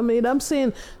 Yeah. I mean, I'm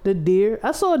seeing the deer.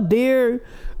 I saw a deer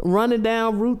running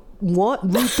down Route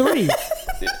 3.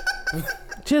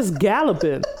 Just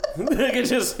galloping.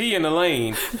 Nigga, he in the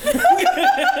lane.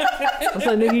 I was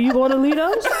like, nigga, you going to lead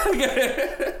us?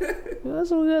 That's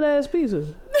some good ass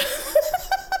pieces.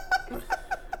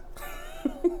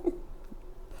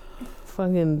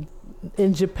 Fucking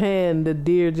in Japan, the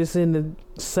deer just in the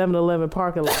 7-Eleven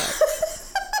parking lot,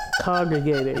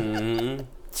 congregating,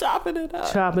 chopping it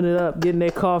up, getting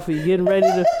their coffee, getting ready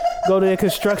to go to their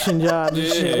construction jobs and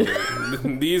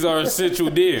shit. These are essential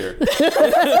deer.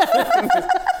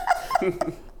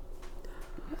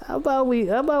 How about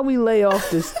we lay off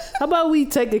this? How about we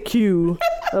take a cue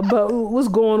about what's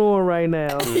going on right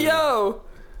now? Yo,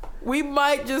 we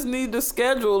might just need to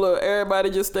schedule a everybody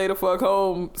just stay the fuck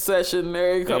home session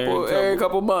every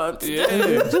couple months.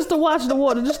 Yeah. Just to watch the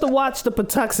water, just to watch the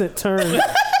Patuxent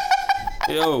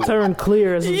turn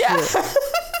clear as shit.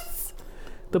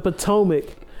 The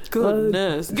Potomac.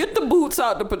 Goodness, get the boots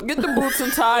out. Get the boots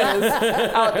and tires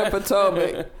out the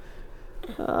Potomac.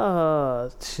 Oh,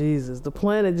 Jesus. The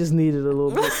planet just needed a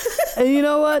little bit. And you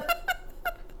know what?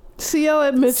 CO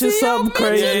had mentioned something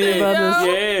crazy about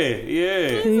this.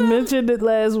 Yeah. He mentioned it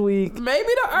last week. Maybe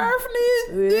the Earth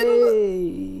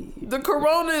needs the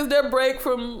Corona is their break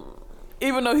from.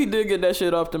 Even though he did get that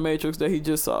shit off the Matrix that he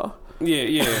just saw.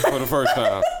 Yeah, for the first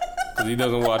time, because he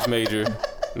doesn't watch major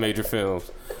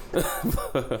films.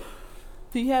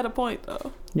 He had a point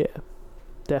though. Yeah,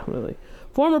 definitely.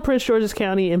 Former Prince George's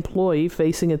County employee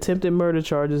facing attempted murder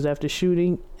charges after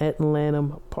shooting at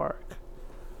Lanham Park.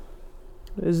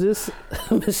 Is this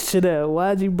Miss Chanel?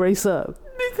 Why'd you brace up?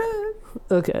 Because.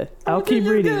 Okay, I'll keep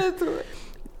reading.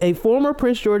 A former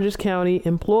Prince George's County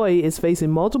employee is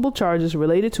facing multiple charges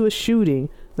related to a shooting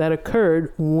that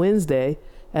occurred Wednesday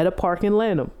at a park in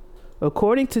Lanham.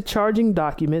 According to charging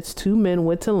documents, 2 men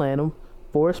went to Lanham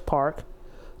Forest Park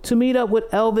to meet up with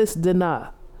Elvis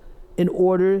Dana in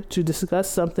order to discuss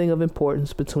something of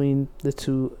importance between the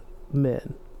 2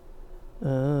 men.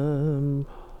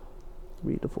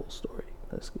 Read the full story.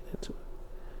 Let's get into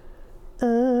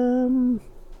it.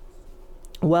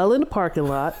 While in the parking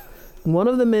lot, one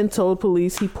of the men told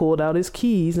police he pulled out his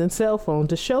keys and cell phone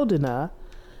to show Dana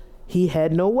he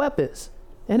had no weapons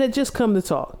and had just come to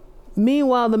talk.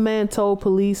 Meanwhile, the man told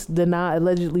police Dana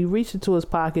allegedly reached into his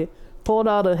pocket, pulled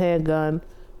out a handgun,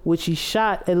 which he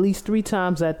shot at least 3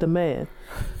 times at the man.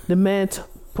 The man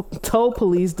told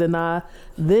police Dana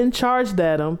then charged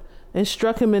at him and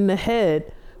struck him in the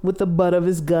head with the butt of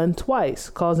his gun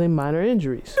twice, causing minor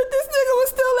injuries. But this nigga was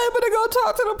still able to go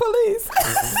talk to the police.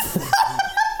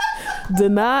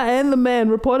 Dana and the man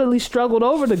reportedly struggled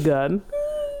over the gun.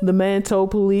 The man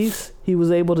told police he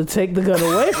was able to take the gun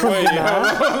away from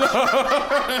Dana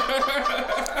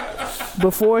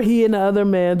before he and the other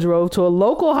man drove to a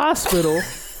local hospital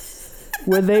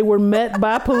where they were met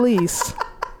by police.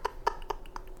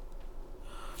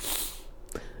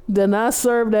 Dana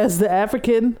served as the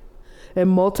African and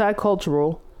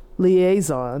multicultural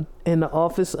liaison in the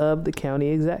office of the county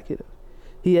executive.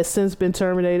 He has since been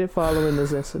terminated following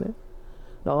this incident.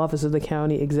 The office of the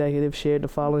county executive shared the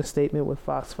following statement with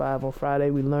Fox 5 on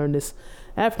Friday. We learned this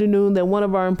afternoon that one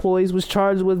of our employees was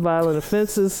charged with violent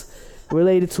offenses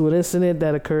related to an incident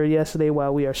that occurred yesterday.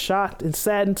 While we are shocked and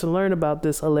saddened to learn about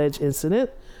this alleged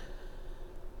incident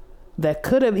that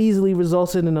could have easily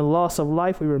resulted in a loss of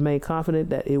life, we remain confident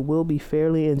that it will be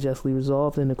fairly and justly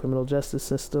resolved in the criminal justice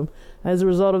system. As a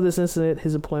result of this incident,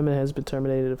 his employment has been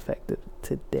terminated effective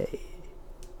today.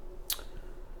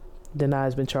 Dana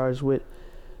has been charged with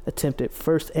attempted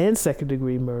first and second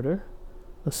degree murder,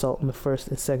 assault in the first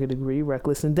and second degree,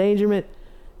 reckless endangerment,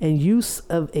 and use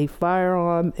of a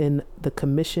firearm in the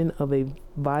commission of a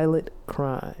violent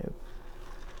crime.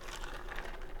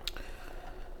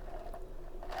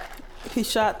 He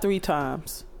shot 3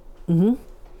 times. Mm-hmm.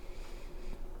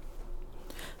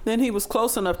 Then he was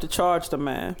close enough to charge the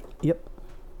man. Yep.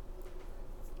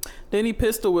 Then he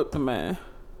pistol whipped the man.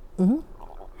 Mm-hmm.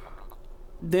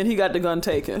 Then he got the gun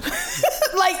taken.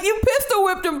 Like, you pistol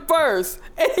whipped him first,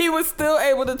 and he was still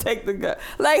able to take the gun.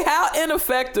 Like, how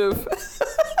ineffective?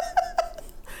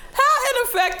 How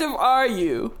ineffective are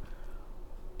you?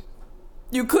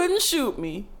 You couldn't shoot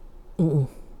me. Mm-mm.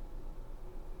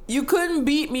 You couldn't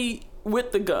beat me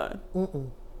with the gun. Mm-mm.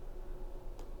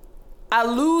 I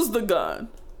lose the gun.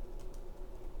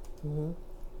 Mm-hmm.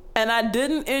 And I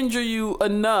didn't injure you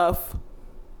enough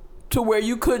to where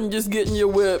you couldn't just get in your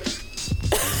whip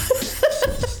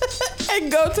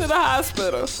and go to the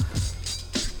hospital.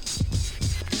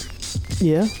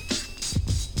 Yeah.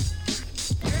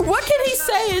 What can he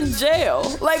say in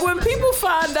jail? Like, when people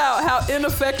find out how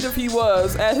ineffective he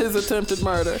was at his attempted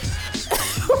murder.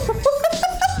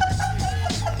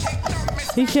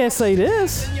 He can't say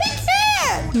this. He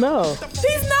can't. No.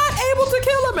 He's not able to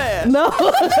kill a man. No.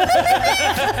 This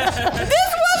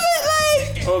wasn't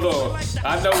like... Hold on.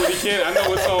 I know what he can. I know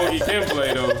what song he can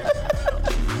play though.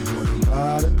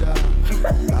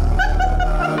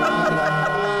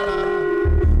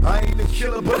 I ain't the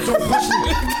killer, but don't push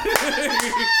me.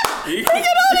 He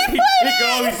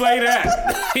can only play that.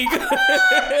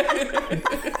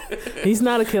 He's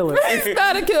not a killer. He's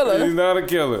not a killer. He's not a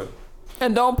killer.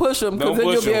 And don't push him, because then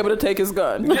you'll be able to take his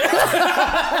gun.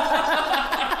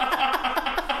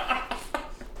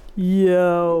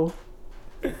 Yo.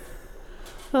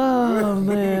 Oh,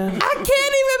 man. I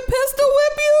can't even pistol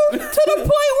whip you to the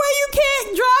point where you can't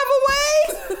drive away.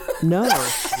 No.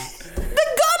 The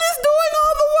gun is doing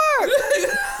all the work.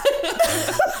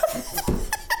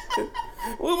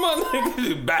 Well, my nigga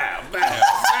just bow. Like,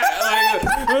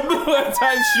 what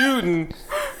type shooting?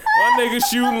 My nigga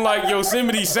shooting like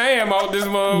Yosemite Sam out this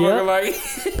motherfucker.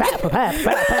 Yep.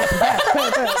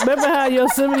 Like, remember how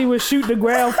Yosemite would shoot the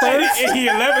ground first? And he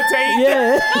levitate?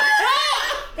 Yeah.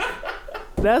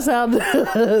 That's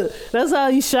how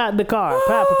he shot the car.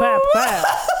 Pow, pow, pow, pow.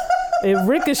 It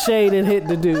ricocheted and hit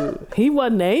the dude. He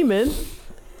wasn't aiming.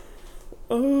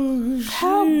 Oh,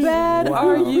 how bad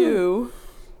are you?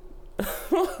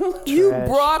 You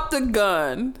brought the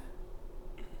gun.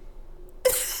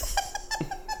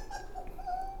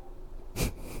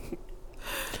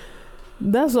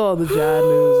 That's all the John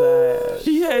news I had.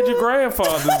 He had your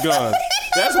grandfather's gun.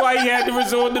 That's why he had to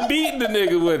resort to beating the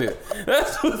nigga with it.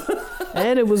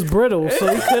 And it was brittle,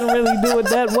 so he couldn't really do it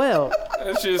that well.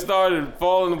 That shit started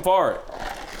falling apart.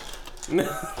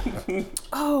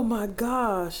 Oh my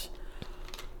gosh.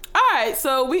 All right,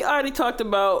 so we already talked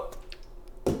about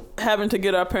having to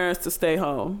get our parents to stay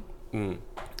home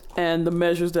and the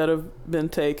measures that have been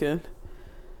taken.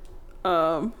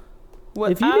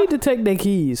 If you need to take their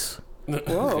keys.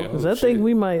 Whoa. Because I think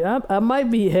we might, I might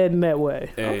be heading that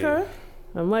way. Hey. Okay.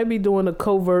 I might be doing a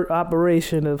covert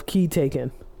operation of key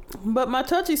taking. But my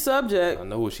touchy subject. I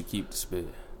know where she keep the spit.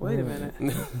 Wait a minute.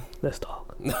 Let's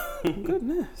talk.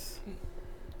 Goodness.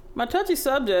 My touchy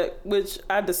subject, which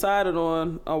I decided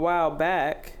on a while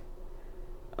back.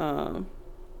 While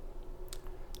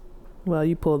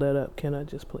you pull that up, can I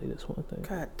just play this one thing?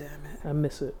 God damn it. I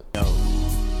miss it. Yo.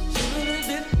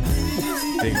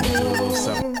 They gonna do a little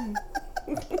something.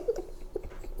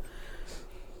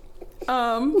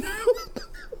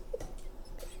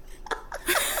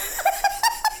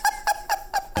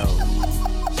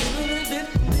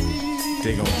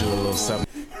 They gonna do a little something.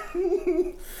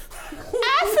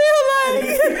 I feel like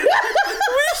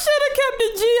we should have kept the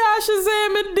G.I.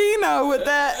 Shazam and Dino with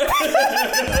that.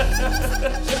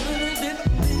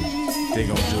 They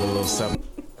gonna do a little something.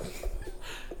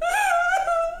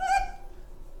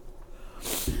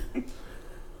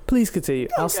 Please continue.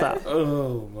 I'll stop.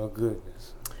 Oh my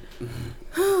goodness.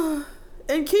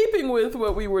 In keeping with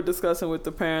what we were discussing with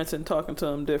the parents and talking to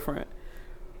them different,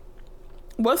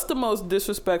 what's the most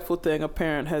disrespectful thing a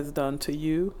parent has done to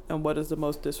you, and what is the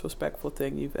most disrespectful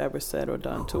thing you've ever said or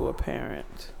done to a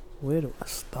parent? Where do I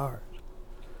start?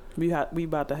 We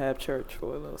about to have church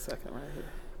for a little second right here.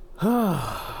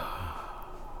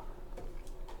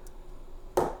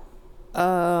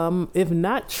 If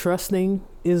not trusting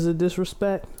is a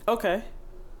disrespect. Okay,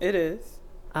 it is.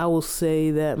 I will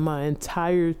say that my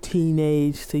entire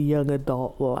teenage to young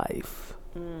adult life,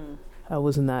 I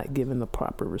was not given the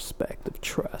proper respect of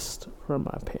trust from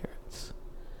my parents.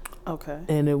 Okay.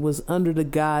 And it was under the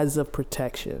guise of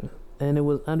protection. And it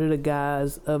was under the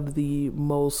guise of the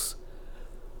most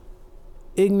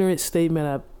ignorant statement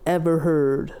I've ever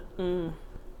heard.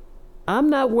 I'm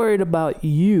not worried about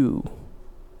you.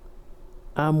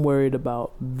 I'm worried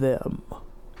about them.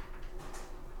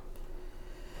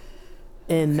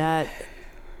 And not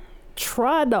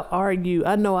tried to argue.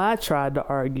 I know I tried to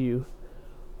argue.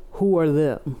 Who are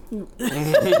them?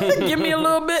 Give me a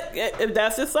little bit. If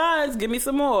that's your size, give me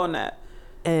some more on that.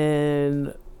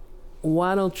 And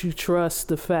why don't you trust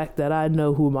the fact that I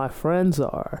know who my friends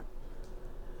are?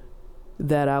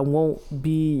 That I won't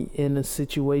be in a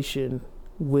situation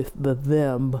with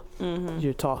them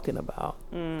you're talking about.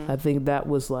 I think that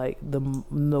was like the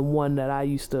one that I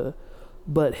used to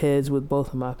butt heads with both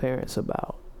of my parents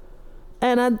about.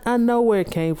 And I know where it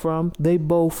came from. They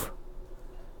both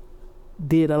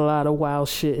did a lot of wild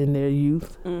shit in their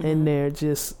youth, and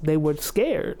they were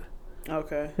scared.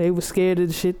 Okay. They were scared of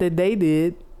the shit that they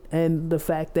did, and the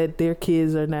fact that their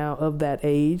kids are now of that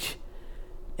age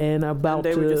and about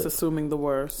and they were just assuming the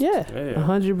worst. Yeah,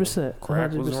 100%.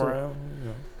 Crack was around.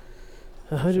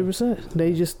 100%.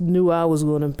 They just knew I was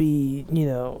going to be,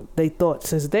 they thought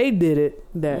since they did it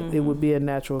that it would be a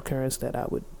natural occurrence that I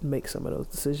would make some of those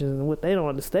decisions. And what they don't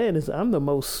understand is I'm the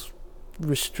most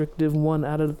restrictive one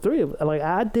out of the three of us. Like,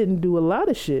 I didn't do a lot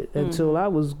of shit until I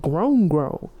was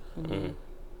grown.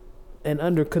 And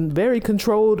under very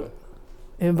controlled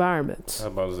environments. I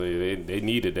was about to say they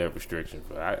needed that restriction,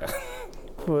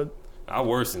 but I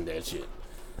worsened that shit.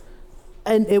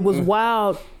 And it was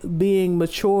wild being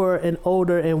mature and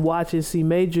older and watching C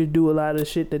Major do a lot of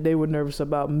shit that they were nervous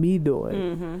about me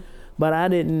doing. But I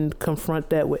didn't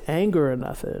confront that with anger or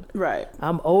nothing. Right.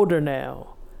 I'm older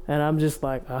now, and I'm just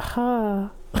like, aha.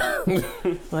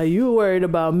 Like, you were worried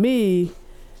about me,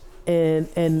 and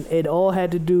it all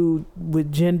had to do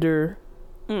with gender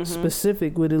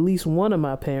specific with at least one of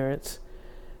my parents.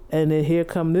 And then here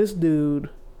come this dude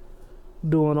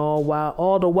doing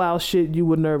all the wild shit you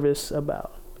were nervous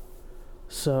about.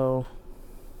 So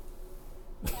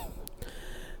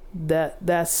that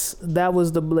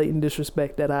was the blatant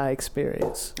disrespect that I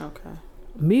experienced. Okay.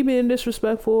 Me being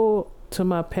disrespectful to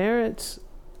my parents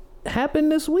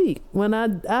happened this week when I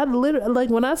literally, like,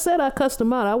 when I said I cussed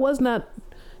them out, I was not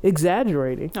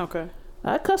exaggerating. Okay.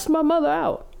 I cussed my mother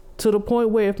out to the point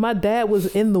where if my dad was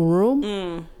in the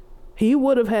room, he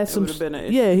would have had some.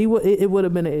 Yeah, he would. It would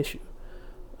have been an issue.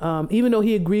 Even though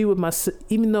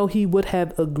he would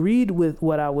have agreed with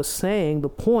what I was saying, the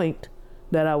point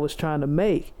that I was trying to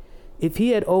make, if he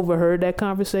had overheard that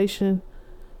conversation,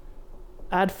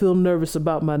 I'd feel nervous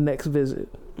about my next visit.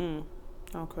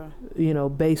 Okay. You know,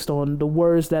 based on the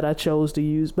words that I chose to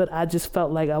use, but I just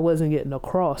felt like I wasn't getting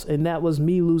across, and that was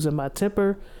me losing my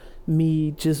temper,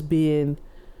 me just being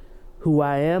who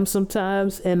I am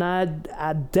sometimes, and I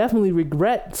definitely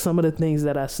regret some of the things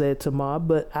that I said to Mom,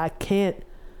 but I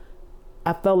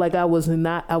felt like I was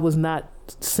not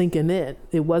sinking in.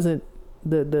 It wasn't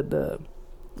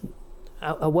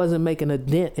I wasn't making a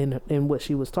dent in what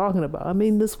she was talking about. I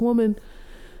mean, this woman,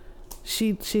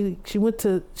 she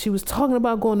was talking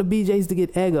about going to BJ's to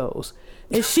get Eggos,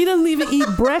 and she doesn't even eat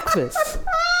breakfast.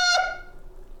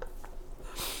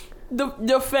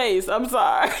 Your face, I'm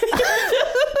sorry.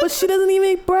 But she doesn't even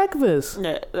eat breakfast.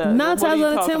 9 times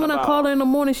out of 10 when I call her in the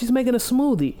morning, she's making a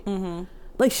smoothie.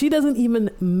 Like, she doesn't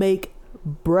even make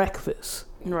breakfast.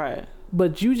 Right.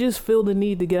 But you just feel the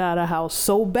need to get out of the house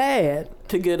so bad.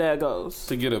 To get Eggos.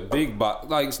 To get a big box.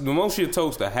 Like, the most she'll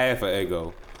toast a half an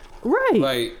Eggo. Right.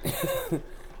 Like.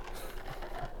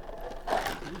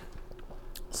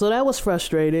 So that was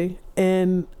frustrating.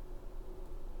 And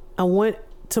I went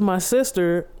to my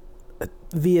sister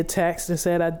via text and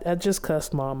said, I just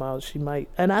cussed Mom out. She might.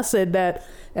 And I said that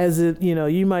as if,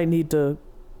 you might need to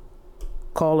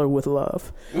call her with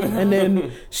love. And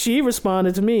then she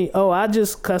responded to me, oh, I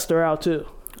just cussed her out too.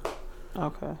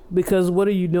 Okay. Because what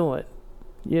are you doing?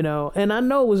 And I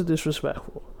know it was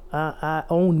disrespectful. I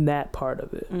own that part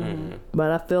of it.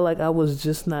 But I feel like I was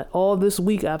just not. All this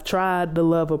week I've tried the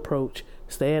love approach.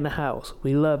 Stay in the house.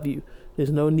 We love you.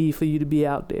 There's no need for you to be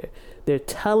out there. They're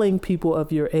telling people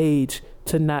of your age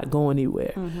to not go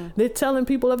anywhere. They're telling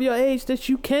people of your age that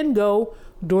you can go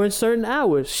during certain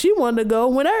hours. She wanted to go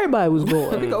when everybody was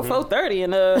going. We go 4:30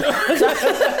 and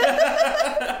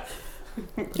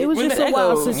it was just a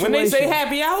wild situation. When they say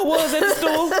happy hour was at the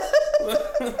store.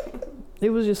 It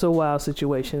was just a wild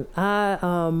situation.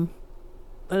 On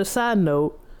a side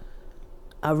note,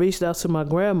 I reached out to my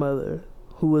grandmother,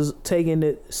 who was taking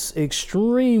it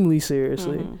extremely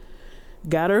seriously.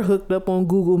 Got her hooked up on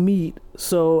Google Meet.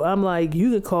 So I'm like,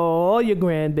 you can call all your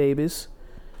grandbabies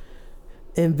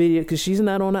and video, because she's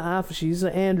not on the iPhone. She's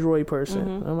an Android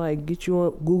person. I'm like, get you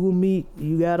on Google Meet.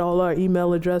 You got all our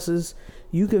email addresses.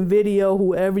 You can video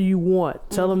whoever you want.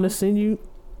 Tell them to send you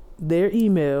their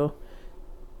email,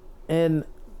 and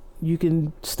you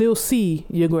can still see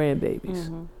your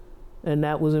grandbabies. And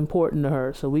that was important to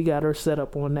her. So we got her set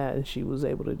up on that, and she was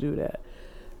able to do that.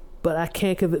 But I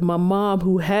can't convince my mom,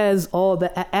 who has all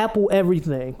the Apple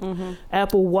everything,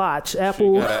 Apple Watch,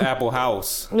 Apple, she got an Apple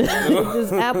house,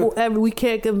 just Apple we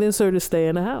can't convince her to stay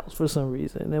in the house for some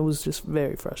reason. It was just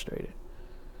very frustrating.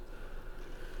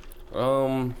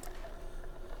 The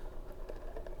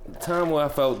time where I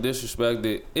felt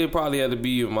disrespected, it probably had to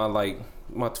be in my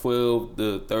 12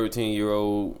 to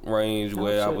 13-year-old range,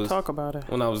 where I was talk about it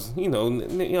when I was young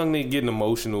nigga getting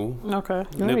emotional. Okay.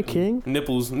 All right, King.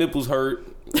 Nipples hurt,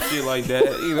 shit like that.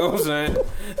 You know what I'm saying?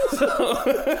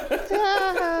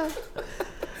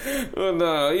 But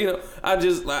no, I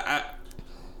just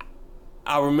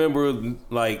I remember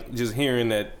just hearing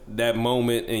that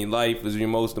moment in life is your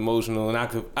most emotional, and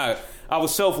I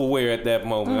was self-aware at that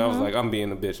moment. I was like, I'm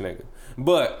being a bitch nigga,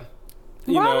 but.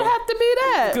 Why did it have to be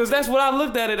that? Because that's what I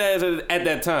looked at it as at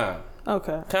that time.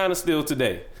 Okay. Kind of still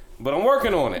today. But I'm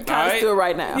working on it. Kind of still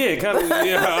right now. Yeah, kind of.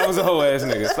 Yeah, I was a whole ass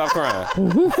nigga. Stop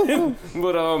crying.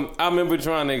 But I remember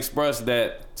trying to express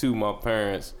that to my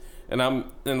parents. And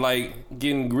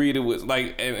getting greeted with,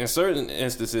 in certain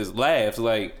instances, laughs.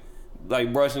 Like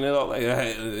brushing it off. Like,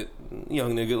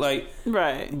 young nigga.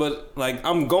 Right. But,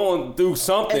 I'm going through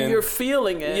something. And you're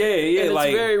feeling it. Yeah. And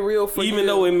it's very real for you.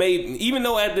 Even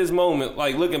though at this moment,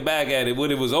 looking back at it,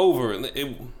 when it was over,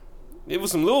 it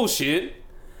was some little shit.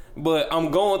 But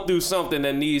I'm going through something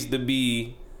that needs to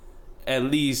be at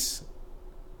least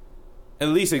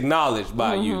acknowledged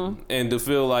by you, and to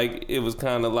feel like it was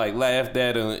kind of laughed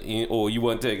at, or you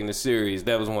wasn't taking it serious.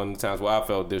 That was one of the times where I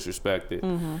felt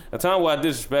disrespected. A time where I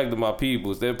disrespected my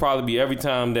peoples, there'd probably be every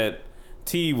time that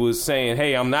T was saying,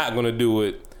 "Hey, I'm not gonna do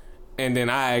it," and then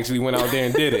I actually went out there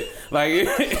and did it.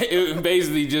 It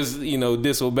basically just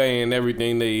disobeying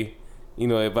everything they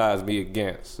advised me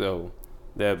against. So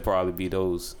that'd probably be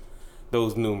those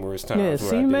numerous times. Yeah,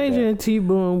 C Major and T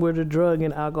Boone were the drug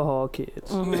and alcohol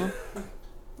kids.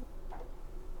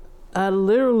 I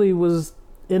literally was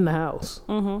in the house.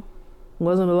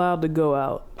 Wasn't allowed to go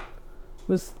out.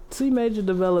 But C Major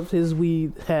developed his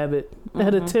weed habit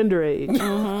at a tender age.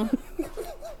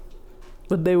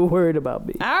 But they were worried about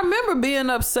me. I remember being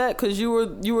upset because you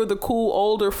were the cool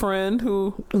older friend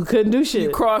who couldn't do shit. You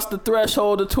crossed the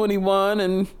threshold of 21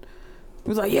 and he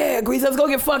was like, "Yeah, Grease, let's go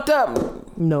get fucked up."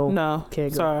 No,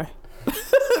 can't go. Sorry,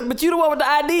 but you the one with the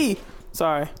ID.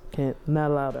 Sorry, not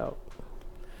allowed out.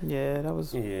 Yeah, that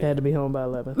was had to be home by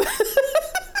 11.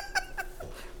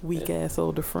 Weak ass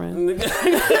older friend.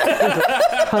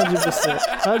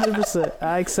 100%.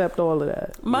 I accept all of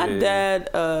that. My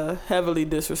dad heavily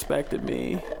disrespected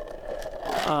me.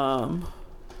 I'm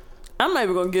not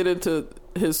even gonna get into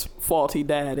his faulty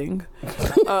dadding. We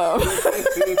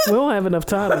don't have enough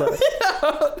time left.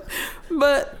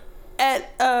 But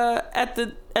at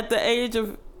the age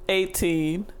of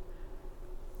 18,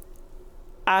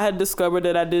 I had discovered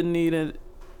that I didn't need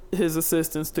his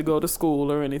assistance to go to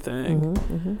school or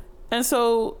anything. And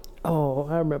so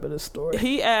I remember this story.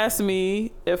 He asked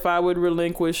me if I would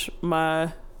relinquish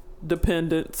my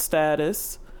dependent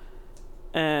status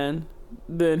and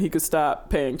then he could stop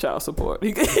paying child support.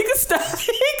 He could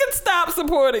stop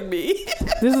supporting me.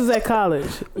 This is at college.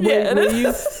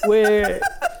 Where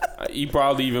he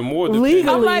probably even more legally.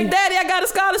 I'm like, Daddy, I got a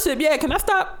scholarship. Yeah, can I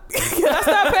stop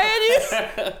paying you?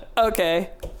 Okay.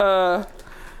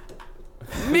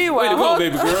 Meanwhile,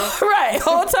 baby girl. Right,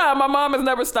 whole time my mom has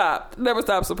never stopped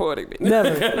supporting me.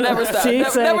 Never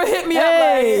stopped. Never hit me up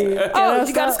like, "Oh,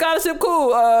 you got a scholarship?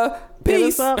 Cool.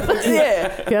 Peace."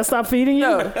 Yeah. Can I stop feeding you?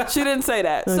 No, she didn't say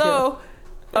that. Okay. So,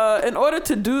 in order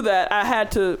to do that, I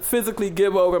had to physically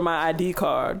give over my ID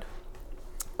card.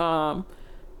 And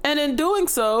in doing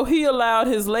so, he allowed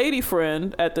his lady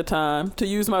friend at the time to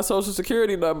use my social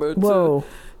security number to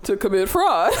commit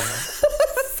fraud.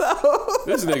 So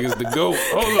this nigga's the GOAT.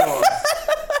 Hold on.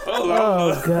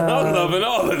 Oh, God. I'm loving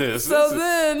all of this.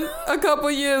 Then a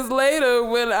couple years later,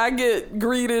 when I get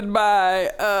greeted by,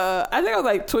 I think I was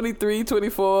like 23,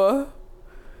 24,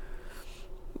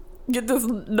 get this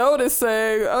notice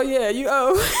saying, "Oh yeah, you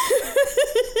owe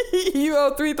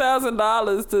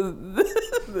 $3,000 to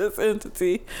this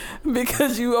entity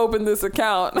because you opened this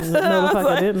account." No, the fuck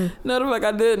I didn't. No, the fuck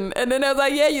I didn't. And then I was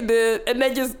like, "Yeah, you did." And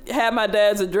they just had my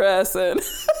dad's address and.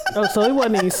 So he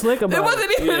wasn't even slick about it. It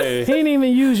wasn't even. He didn't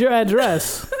even use your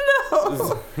address.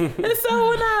 No. And so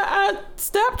when I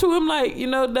stepped to him like,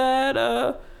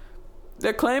 Dad,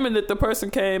 they're claiming that the person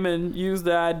came and used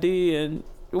the ID, and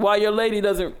while your lady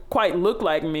doesn't quite look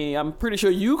like me, I'm pretty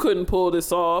sure you couldn't pull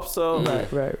this off. So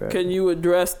right. Can you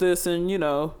address this? And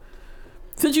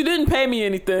since you didn't pay me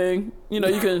anything, you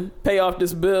can pay off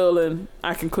this bill and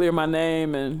I can clear my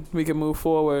name and we can move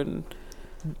forward. And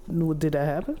did that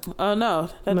happen? No,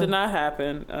 that did not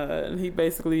happen. He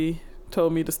basically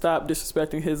told me to stop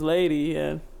disrespecting his lady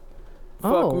and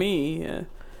fuck me. And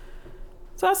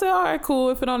so I said, all right, cool.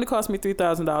 If it only cost me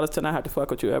 $3,000 to not have to fuck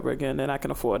with you ever again, then I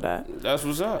can afford that. That's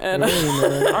what's up. And I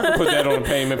can put that on a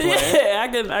payment plan.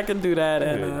 Yeah, I can do that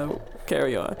and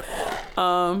carry on.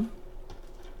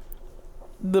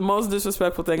 The most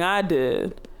disrespectful thing I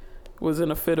did was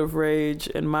in a fit of rage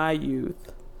in my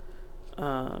youth.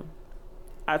 I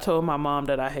told my mom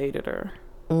that I hated her.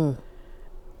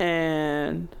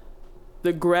 And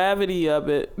the gravity of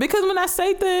it, because when I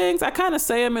say things, I kind of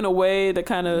say them in a way that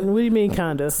kind of. What do you mean,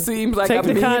 kinda? Seems like I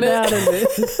mean it. Out of it.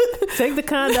 Take the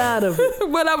kinda out of it.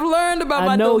 But I've learned about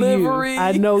my delivery.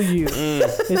 I know you.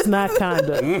 It's not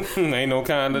kinda. Ain't no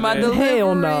kinda. My there. delivery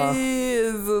Hell no.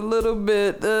 is a little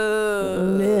bit.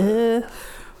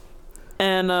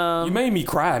 And you made me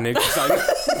cry, nigga.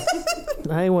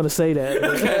 I didn't want to say that.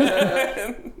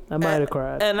 I might have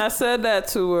cried. And I said that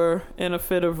to her in a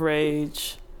fit of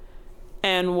rage.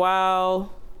 And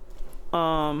while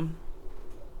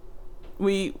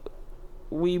we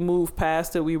moved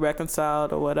past it, we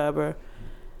reconciled or whatever,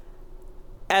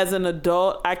 as an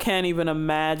adult, I can't even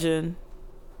imagine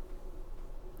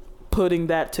putting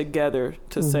that together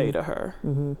to say to her.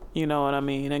 You know what I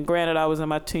mean? And granted, I was in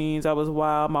my teens, I was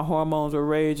wild, my hormones were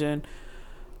raging,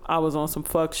 I was on some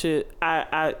fuck shit.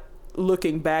 I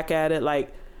looking back at it,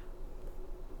 like,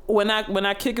 when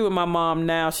I kick it with my mom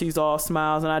now, she's all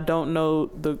smiles, and I don't know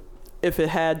if it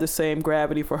had the same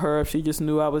gravity for her, if she just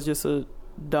knew I was just a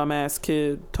dumbass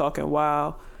kid talking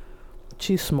wild.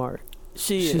 She's smart.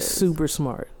 She's super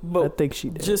smart. But I think she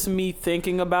did. Just me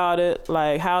thinking about it,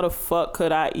 like, how the fuck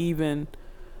could I even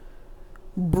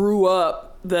brew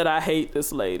up that I hate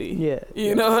this lady? Yeah.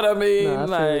 You know what I mean?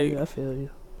 No, I feel you.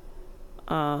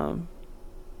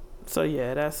 So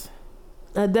yeah, that's.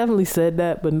 I definitely said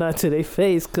that, but not to their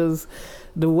face, because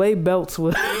the way belts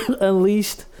were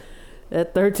unleashed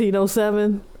at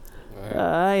 1307,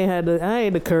 I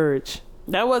ain't the courage.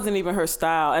 That wasn't even her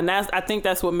style, and I think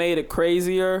that's what made it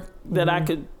crazier. That I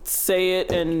could say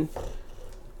it and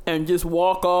just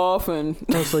walk off and.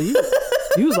 Oh, so you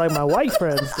was like my white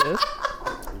friends, dude.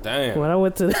 Damn. When I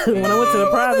went to the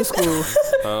private school.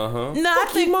 No,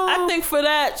 I think for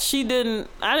that she didn't.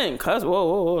 I didn't cuss.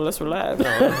 Whoa, let's relax.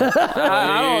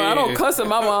 I don't cuss at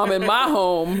my mom in my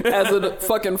home as a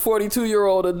fucking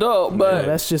 42-year-old adult. But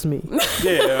that's just me.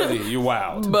 Yeah, you're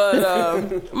wild. But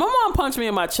my mom punched me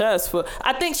in my chest for.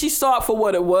 I think she saw it for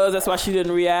what it was. That's why she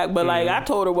didn't react. But like I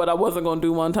told her what I wasn't gonna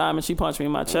do one time, and she punched me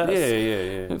in my chest.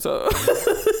 Yeah. And so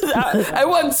it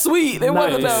wasn't sweet. It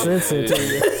wasn't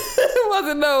it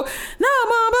wasn't no, mom,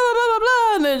 blah blah blah blah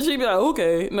blah, and then she'd be like,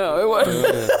 okay, no, it wasn't.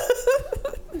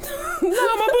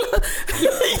 No, my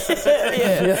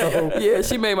yeah,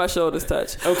 she made my shoulders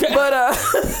touch. Okay, but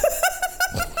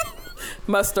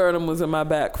my sternum was in my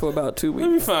back for about 2 weeks.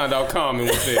 Let me find out Carmen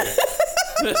was there.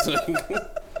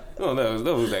 Oh, that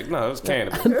was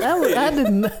cannabis.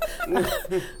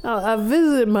 I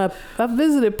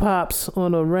visited Pops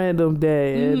on a random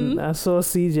day, and I saw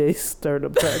CJ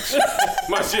sternum touch.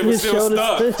 My shit was still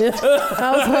stuck.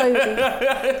 I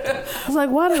was like,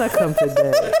 why did I come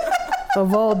today?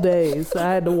 Of all days,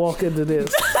 I had to walk into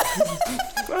this.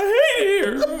 I hate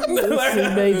it here.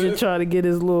 See Major trying to get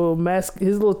his little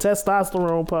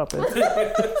testosterone pumping.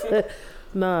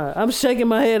 Nah, I'm shaking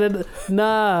my head.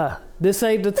 Nah, this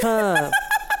ain't the time.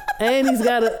 And he's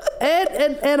got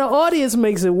and the audience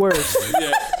makes it worse.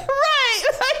 Yeah. Right.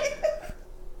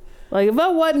 Like if I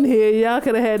wasn't here, y'all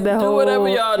could have had that whole whatever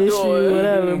y'all issue, doing.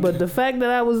 whatever. But the fact that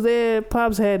I was there,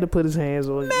 Pops had to put his hands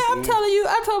on you. Man, I'm telling you,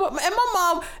 and my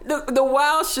mom, the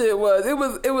wild shit was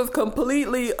it was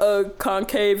completely a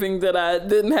concaving that I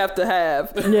didn't have to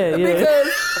have. Yeah. Because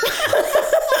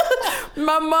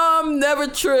my mom never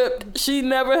tripped.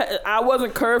 I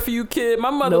wasn't curfew kid. My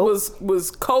mother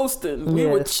was coasting. We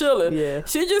were chilling. Yeah.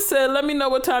 She just said, let me know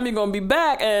what time you're going to be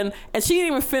back. And she didn't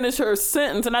even finish her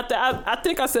sentence. And I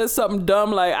think I said something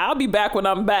dumb like, I'll be back when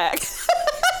I'm back.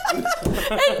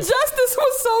 And justice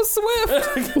was so swift.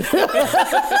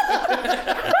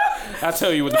 I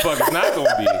tell you what the fuck it's not going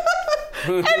to be.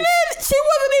 And then she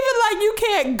wasn't even like, you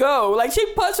can't go. Like, she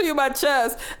punched me in my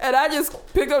chest, and I just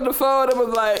picked up the phone and was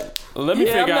like, let me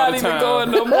figure out the time. I'm not even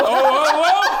going no more.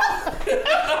 I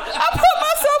put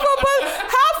myself up, but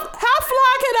how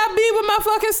fly can I be when my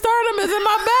fucking sternum is in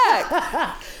my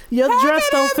back? Your dress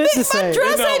don't fit the same. My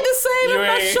dress ain't the same and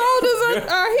my shoulders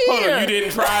are here. Hold on, you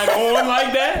didn't try it on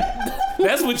like that?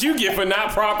 That's what you get for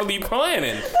not properly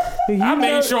planning. I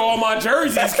made sure all my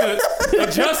jerseys could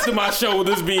adjust to my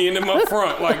shoulders being in my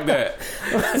front like that.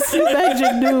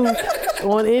 Magic knew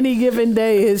on any given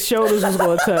day his shoulders was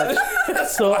going to touch.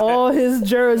 So all his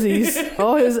jerseys,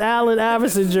 all his Allen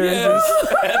Iverson jerseys.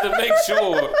 I had to make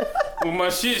sure when my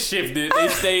shit shifted, they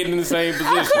stayed in the same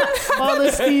position. All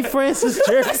the Steve Francis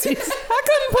jerseys. I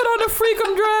couldn't put on a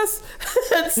freakum dress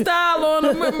and style on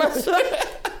them with my shirt.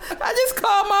 I just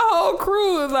called my whole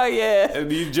crew. It was like, yeah. And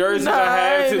these jerseys I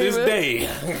have to this day.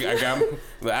 I got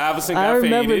the Iverson got I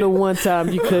remember faded. the one time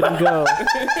you couldn't go.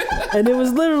 And it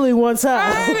was literally one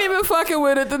time. I ain't even fucking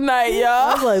with it tonight, y'all.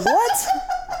 I was like,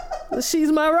 what?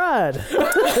 She's my ride.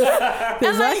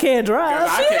 Because I can't drive.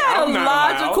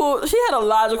 She had a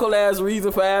logical ass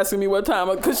reason for asking me what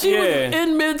time. Because she was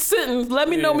in mid sentence. Let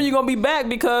me know when you're gonna be back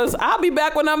because I'll be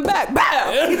back when I'm back.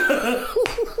 Bow.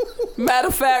 Matter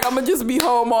of fact, I'm gonna just be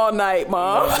home all night,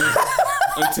 Mom.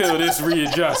 Until this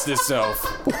readjusts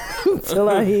itself. Until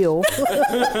I heal.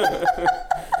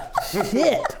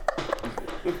 Shit.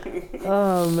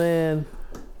 Oh man.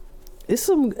 It's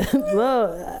some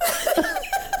love.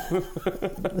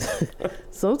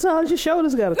 Sometimes your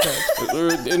shoulders gotta touch.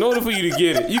 In order for you to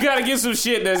get it, you gotta get some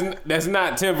shit that's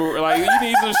not temporary. Like you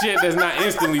need some shit that's not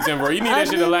instantly temporary. You need that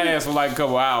shit to last for like a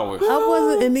couple hours.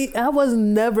 I was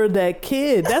never that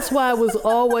kid. That's why it was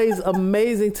always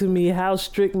amazing to me how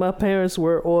strict my parents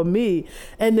were on me,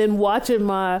 and then watching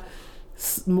my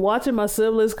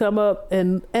siblings come up,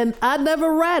 and I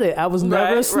never ratted. I was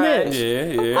never a snitch. Right.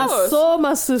 Yeah. I saw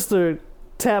my sister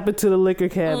tap into the liquor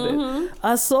cabinet. Mm-hmm.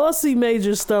 I saw C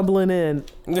Major stumbling in.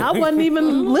 I wasn't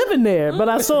even living there, but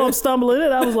I saw him stumbling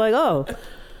in. I was like, oh,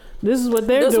 this is what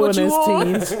they're doing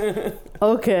as teens.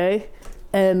 Okay.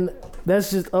 And that's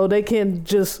just, they can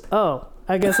just,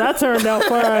 I guess I turned out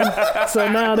fine,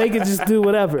 so now they can just do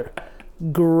whatever.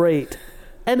 Great.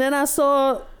 And then I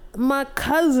saw my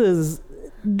cousins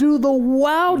do the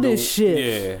wildest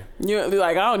shit. Yeah. You're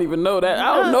like, I don't even know that.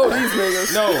 I don't know these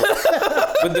niggas. No.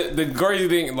 But the crazy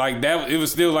thing, like that, it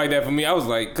was still like that for me. I was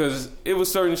like, because it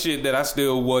was certain shit that I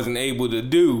still wasn't able to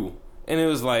do. And it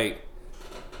was like,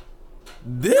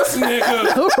 This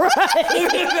nigga. Right.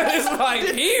 It's like,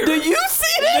 here. Do you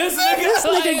see that? This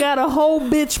nigga got a whole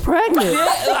bitch pregnant.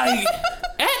 Like,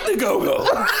 at the go-go.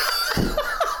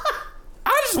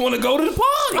 I just want to go to the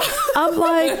party. I'm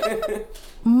like,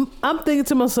 I'm thinking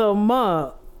to myself,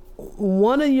 Ma,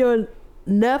 one of your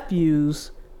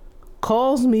nephews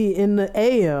calls me in the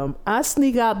AM. I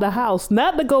sneak out the house,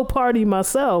 not to go party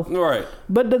myself, Right.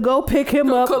 but to go pick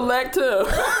him up, Collect him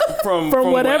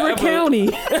From whatever county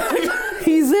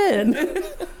he's in.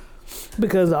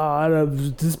 Because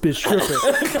this bitch tripping.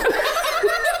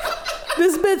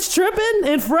 This bitch tripping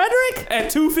in Frederick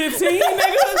at 2:15,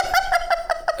 nigga.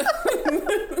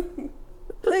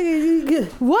 Nigga,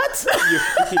 what?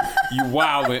 You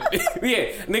wildin'.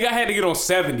 Yeah, nigga, I had to get on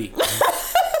 70.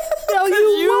 Yo,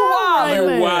 you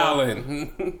wildin'.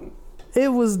 Wildin'.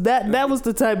 It was that was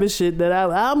the type of shit that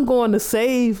I'm going to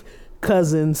save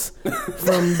cousins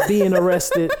from being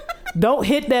arrested. Don't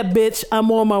hit that bitch. I'm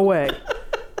on my way.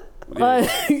 Yeah.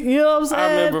 You know what I'm saying?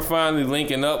 I remember finally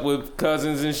linking up with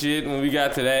cousins and shit when we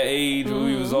got to that age where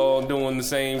we was all doing the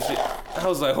same shit. I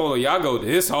was like, hold on, y'all go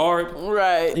this hard?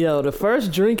 Right. Yo, the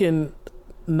first drinking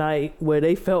night where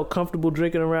they felt comfortable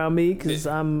drinking around me because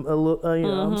I'm a little,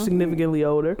 I'm significantly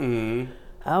older. Mm-hmm.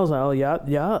 I was like, oh, y'all,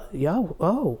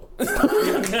 oh.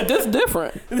 This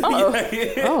different. Oh,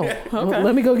 okay. Well,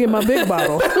 let me go get my big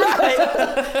bottle.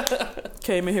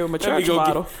 Came in here with my church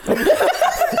bottle.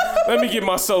 Let me get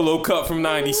my solo cup from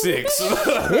 96. Yeah,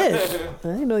 I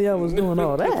didn't know y'all was doing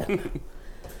all that.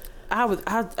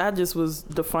 I just was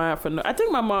defiant for no. I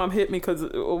think my mom hit me because,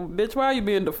 bitch, why are you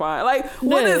being defiant? Like,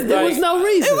 what is there was no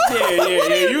reason.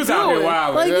 Yeah. You was out here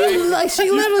wild. Like she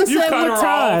literally you said cut what her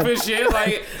time. off and shit.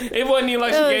 Like, it wasn't even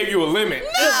like she gave you a limit.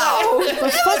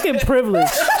 The fucking privilege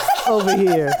over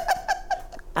here.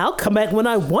 I'll come back when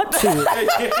I want to. What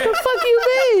the fuck you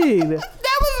mean?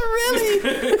 That was really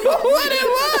what it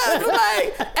was.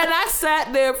 Like, and I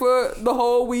sat there for the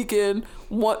whole weekend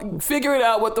figuring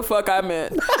out what the fuck I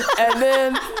meant. And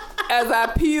then as I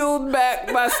peeled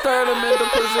back my sternum into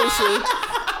position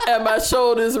and my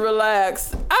shoulders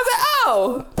relaxed, I was like,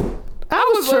 oh,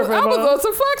 I was on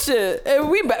some fuck shit. And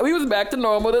we was back to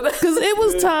normal today. Because it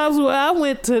was times where I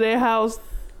went to their house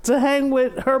to hang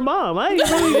with her mom. I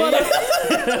didn't really want to.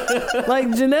 Like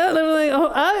Janelle, they were like,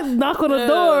 oh, I knock on the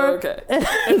door. Okay.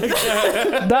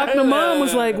 Dr. Mom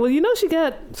was like, well, you know, she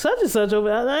got such and such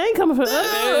over. I ain't coming for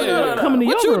coming to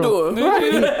what your you room. doing?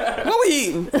 Right. What we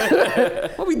eating?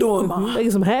 What we doing, Mom?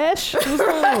 Making some hash? What's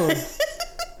going on?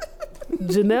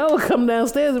 Janelle would come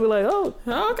downstairs and be like, oh,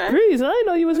 okay. Grease, I didn't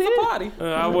know you was here. Party.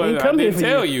 I didn't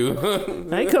tell you.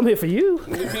 I ain't come here for you.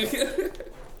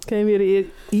 Came here to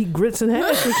eat grits and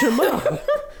hash with your mom.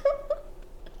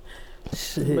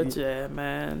 Shit. But yeah,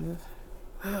 man.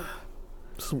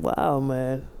 It's wild,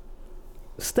 man.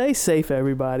 Stay safe,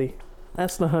 everybody.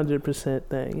 That's the 100%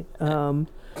 thing. I'm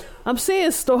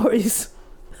seeing stories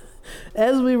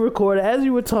as we recorded, as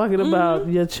you were talking about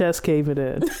your chest caving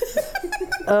in.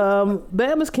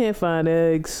 Bamas can't find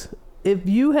eggs. If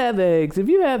you have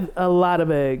a lot of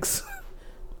eggs,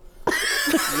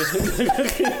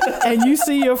 and you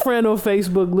see your friend on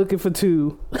Facebook looking for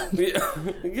two, give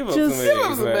up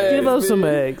some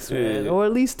eggs, man. Or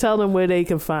at least tell them where they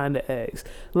can find the eggs.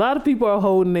 A lot of people are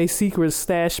holding their secret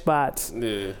stash spots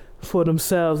for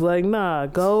themselves. Like, nah,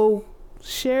 go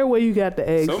share where you got the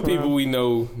eggs. Some people we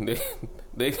know,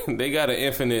 they got an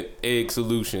infinite egg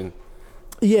solution.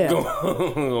 Yeah,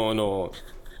 going on.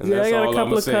 And I got a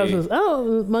couple of cousins.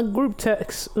 Oh, my group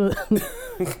text.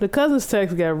 The cousins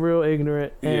text got real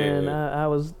ignorant, and I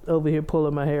was over here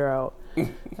pulling my hair out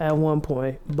at one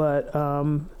point. But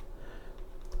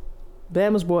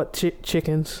Bama's bought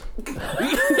chickens.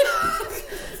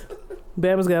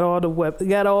 Bama's got all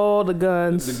the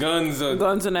guns. The guns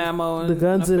and ammo. The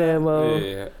guns and ammo.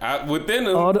 Yeah,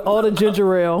 all the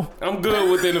ginger ale. I'm good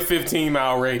within a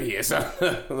 15-mile radius. Yeah.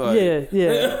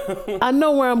 I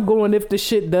know where I'm going if the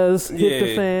shit does hit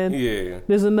the fan. Yeah.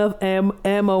 There's enough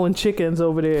ammo and chickens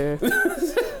over there.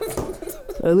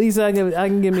 At least I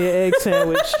can give me an egg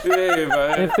sandwich.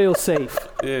 And feel safe.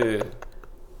 Yeah.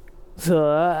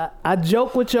 So I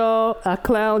joke with y'all, I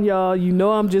clown y'all. You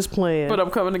know I'm just playing. But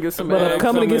I'm coming to get some eggs. I'm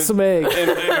coming to get some eggs.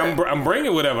 And I'm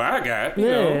bringing whatever I got.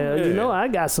 You know I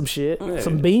got some shit,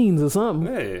 some beans or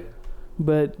something. Yeah.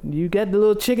 But you got the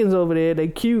little chickens over there. They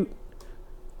cute.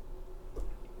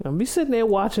 I'll be sitting there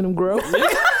watching them grow.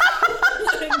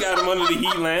 Got them under the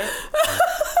heat lamp.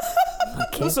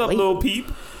 What's up, little peep?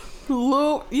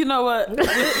 Little, you know what?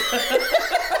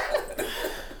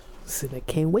 I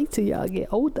can't wait till y'all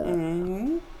get older.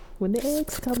 Mm-hmm. When the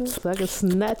eggs come in, so I can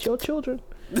snatch your children.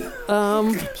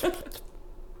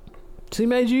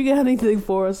 T-Major, you got anything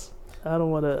for us? I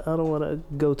don't want to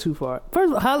go too far.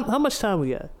 First, how much time we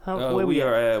got? We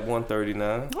are at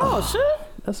 1:39. Oh shit!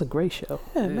 That's a great show.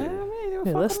 Yeah, man.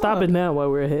 Let's stop it now while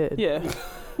we're ahead. Yeah.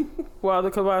 While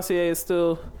the Cavassier is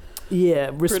still.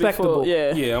 Yeah, respectable.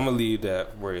 Yeah. Yeah, I'm gonna leave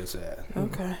that where it's at.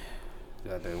 Okay.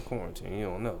 Goddamn quarantine. You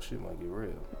don't know. Shit might get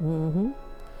real. Mm-hmm.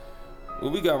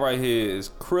 What we got right here is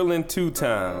Krillin 2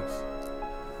 Times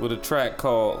with a track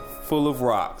called Full of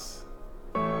Rocks.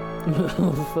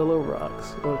 Full of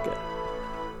Rocks. Okay.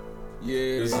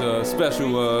 Yeah. It's a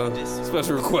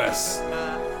special request.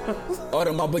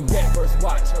 Order my baguette first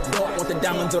watch. Don't want the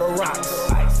diamonds or the rocks.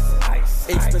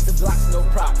 Expensive blocks, no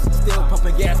props. Still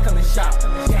pumping gas, coming shop.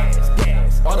 Gas.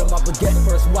 Order my baguette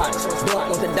first watch. Don't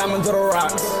want the diamonds or the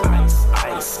rocks.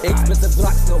 Expensive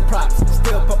blocks, no props.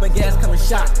 Still pumping gas, coming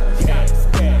shop.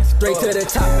 Straight to the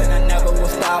top and I never will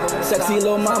stop. Sexy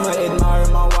little mama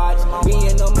admiring my watch. Be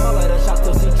in the mall at a shop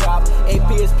till she drop.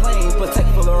 AP is plain, protect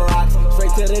full of rocks.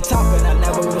 Straight to the top and I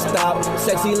never will stop.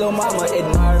 Sexy little mama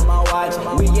admiring my watch.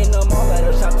 We in the mall at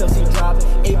a shop till she drop.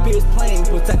 AP is plain,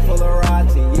 protect full of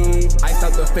rocks. Yeah. Ice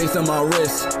out the face on my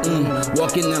wrist.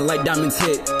 Walking in like diamonds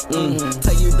hit.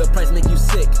 Tell you the price make you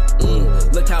sick.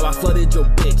 Look how I flooded your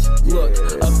bitch. Look,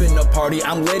 up in the party,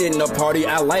 I'm lit in the party.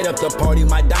 I light up the party,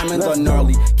 my diamonds are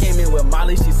gnarly. Came in with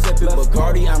Molly, she sipping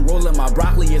Bacardi. I'm rolling my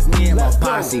broccoli, it's me and my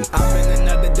posse. I'm in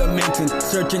another dimension,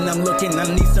 searching, I'm looking, I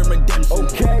need some redemption.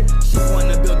 Okay. She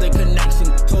wanna build a connection,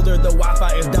 told her the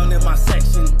Wi-Fi is down in my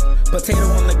section. Potato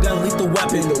on the gun, lethal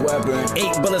weapon.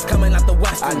 8 bullets coming out the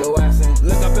western.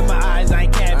 Look up in my eyes, I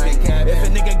ain't capping. If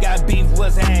a nigga got beef,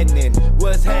 what's happening?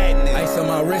 What's happening? Ice on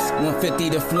my wrist, 150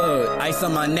 to flood. Ice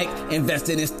on my neck,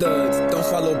 invested in studs. Don't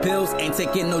swallow pills, ain't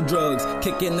taking no drugs.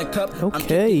 Kicking the cup, I'm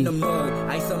kicking the mug.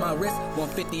 Ice on my wrist,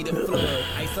 150 to flood.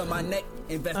 Ice on my neck,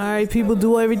 invested. All right, people,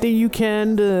 do everything you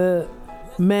can to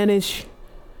manage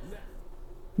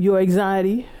your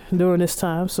anxiety during this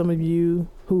time. Some of you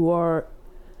who are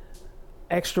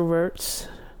extroverts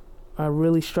are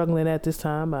really struggling at this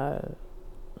time.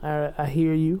 I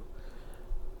hear you.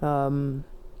 Do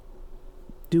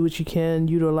what you can.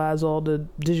 Utilize all the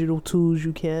digital tools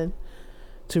you can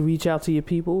to reach out to your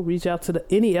people. Reach out to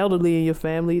any elderly in your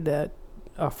family that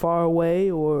are far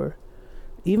away or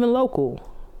even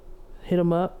local. Hit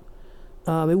them up.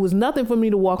 It was nothing for me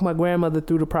to walk my grandmother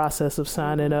through the process of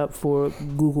signing up for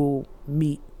Google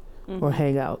Meet or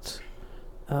Hangouts.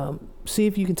 See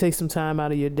if you can take some time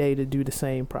out of your day to do the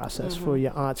same process for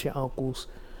your aunts, your uncles,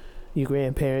 your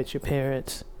grandparents, your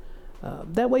parents.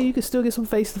 That way you can still get some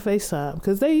face-to-face time,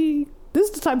 because this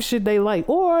is the type of shit they like.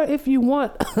 Or if you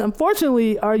want,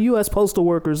 unfortunately, our U.S. postal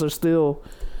workers are still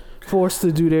forced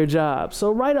to do their job.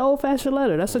 So write an old-fashioned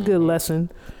letter. That's a good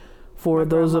lesson for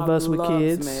those of us with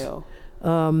kids. Mail.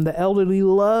 The elderly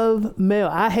love mail.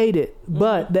 I hate it,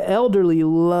 but the elderly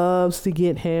loves to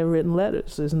get handwritten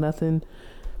letters. There's nothing.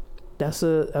 That's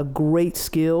a great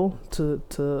skill to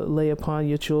lay upon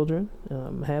your children.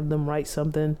 Have them write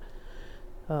something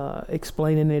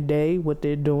explaining their day, what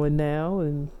they're doing now,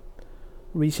 and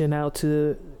reaching out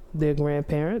to their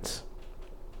grandparents.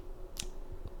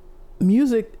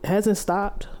 Music hasn't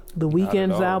stopped. The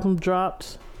Weeknd's album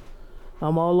dropped.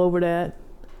 I'm all over that.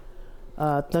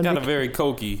 Kind of very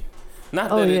cokey. Not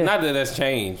that that's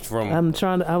changed from.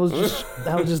 I was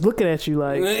just looking at you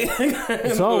like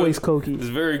it's always cokey. It's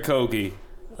very cokey.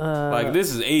 Like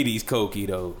this is 80s cokey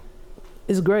though.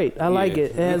 It's great. I like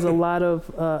it. It has a lot of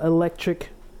electric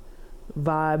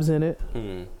vibes in it.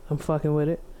 I'm fucking with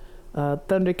it.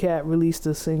 Thundercat released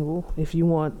a single. If you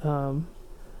want,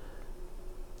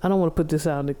 I don't want to put this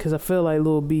out because I feel like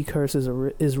Lil B curse is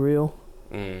real.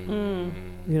 You know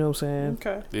what I'm saying?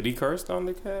 Okay. Did he curse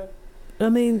Thundercat? I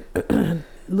mean,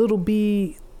 Lil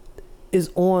B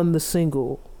is on the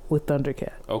single with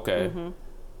Thundercat. Okay.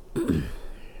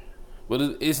 But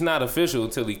it's not official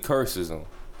until he curses him.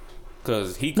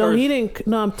 Cause he cursed. No, he didn't.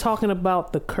 No, I'm talking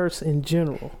about the curse in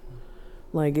general.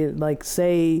 Like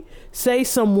say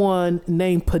someone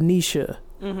named Panisha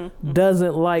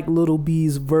doesn't like Lil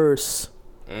B's verse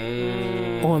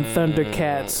on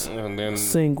Thundercat's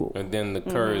single, and then the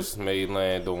curse may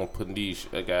land on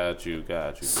Panisha. I got you.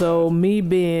 So me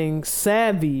being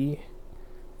savvy,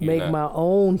 my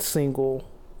own single.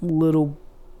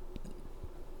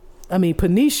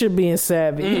 Panisha being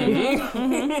savvy.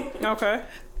 Okay.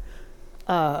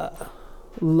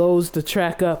 Loads the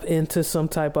track up into some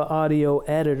type of audio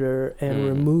editor and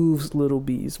removes Lil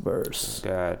B's verse.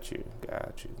 Got you.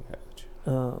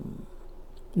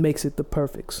 Makes it the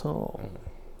perfect song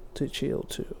to chill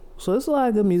to. So there's a lot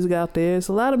of good music out there. It's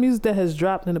a lot of music that has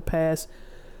dropped in the past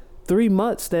 3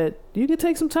 months that you can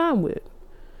take some time with.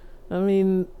 I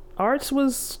mean, arts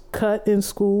was cut in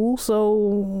school, so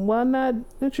why not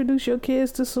introduce your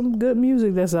kids to some good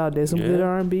music that's out there, some good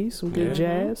R&B, some good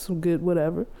jazz, some good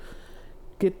whatever.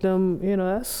 Get them,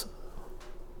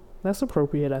 that's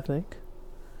appropriate, I think.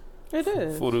 It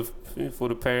is. For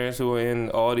the parents who are in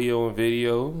audio and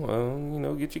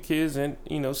video, get your kids and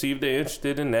see if they're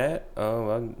interested in that.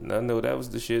 I know that was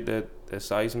the shit that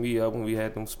sized me up when we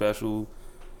had them special.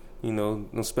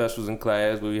 Them specials in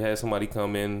class where we had somebody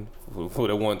come in for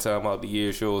that one time out the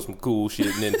year, show us some cool shit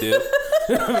and then dip.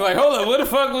 Like, hold up, what the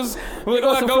fuck was? Where do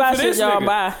I go for this y'all nigga?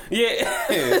 Buy.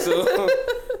 Yeah. So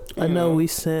I know we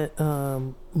sent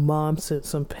mom sent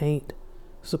some paint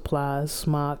supplies,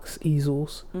 smocks,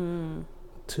 easels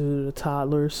to the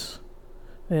toddlers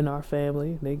in our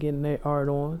family. They getting their art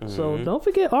on. So don't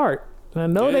forget art. I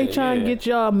know they try and get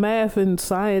y'all math and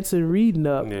science and reading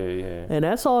up. Yeah. And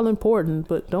that's all important,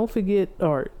 but don't forget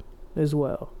art as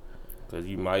well. Because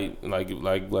you might, like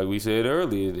we said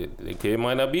earlier, the kid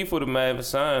might not be for the math and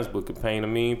science, but could paint a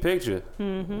mean picture.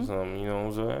 Something, you know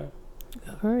what I'm saying?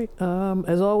 All right.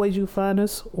 As always, you find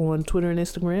us on Twitter and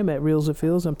Instagram at Reels and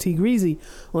Feels. I'm T Greasy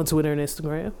on Twitter and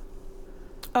Instagram.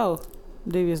 Oh,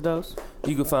 Devious Dose.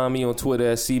 You can find me on Twitter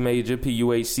at C Major,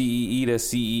 P-U-H-C-E-E, that's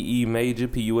C-E-E Major,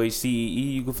 P-U-H-C-E-E.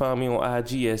 You can find me on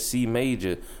IG at C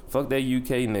Major. Fuck that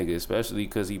UK nigga, especially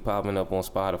because he popping up on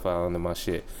Spotify under my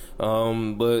shit.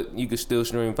 But you can still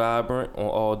stream Vibrant on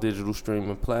all digital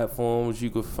streaming platforms.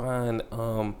 You can find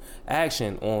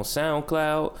Action on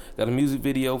SoundCloud. Got a music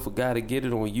video for Gotta Get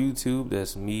It on YouTube.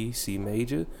 That's me, C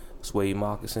Major, Suede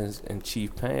Moccasins, and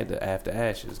Chief Panda, After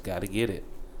Ashes. Gotta Get It.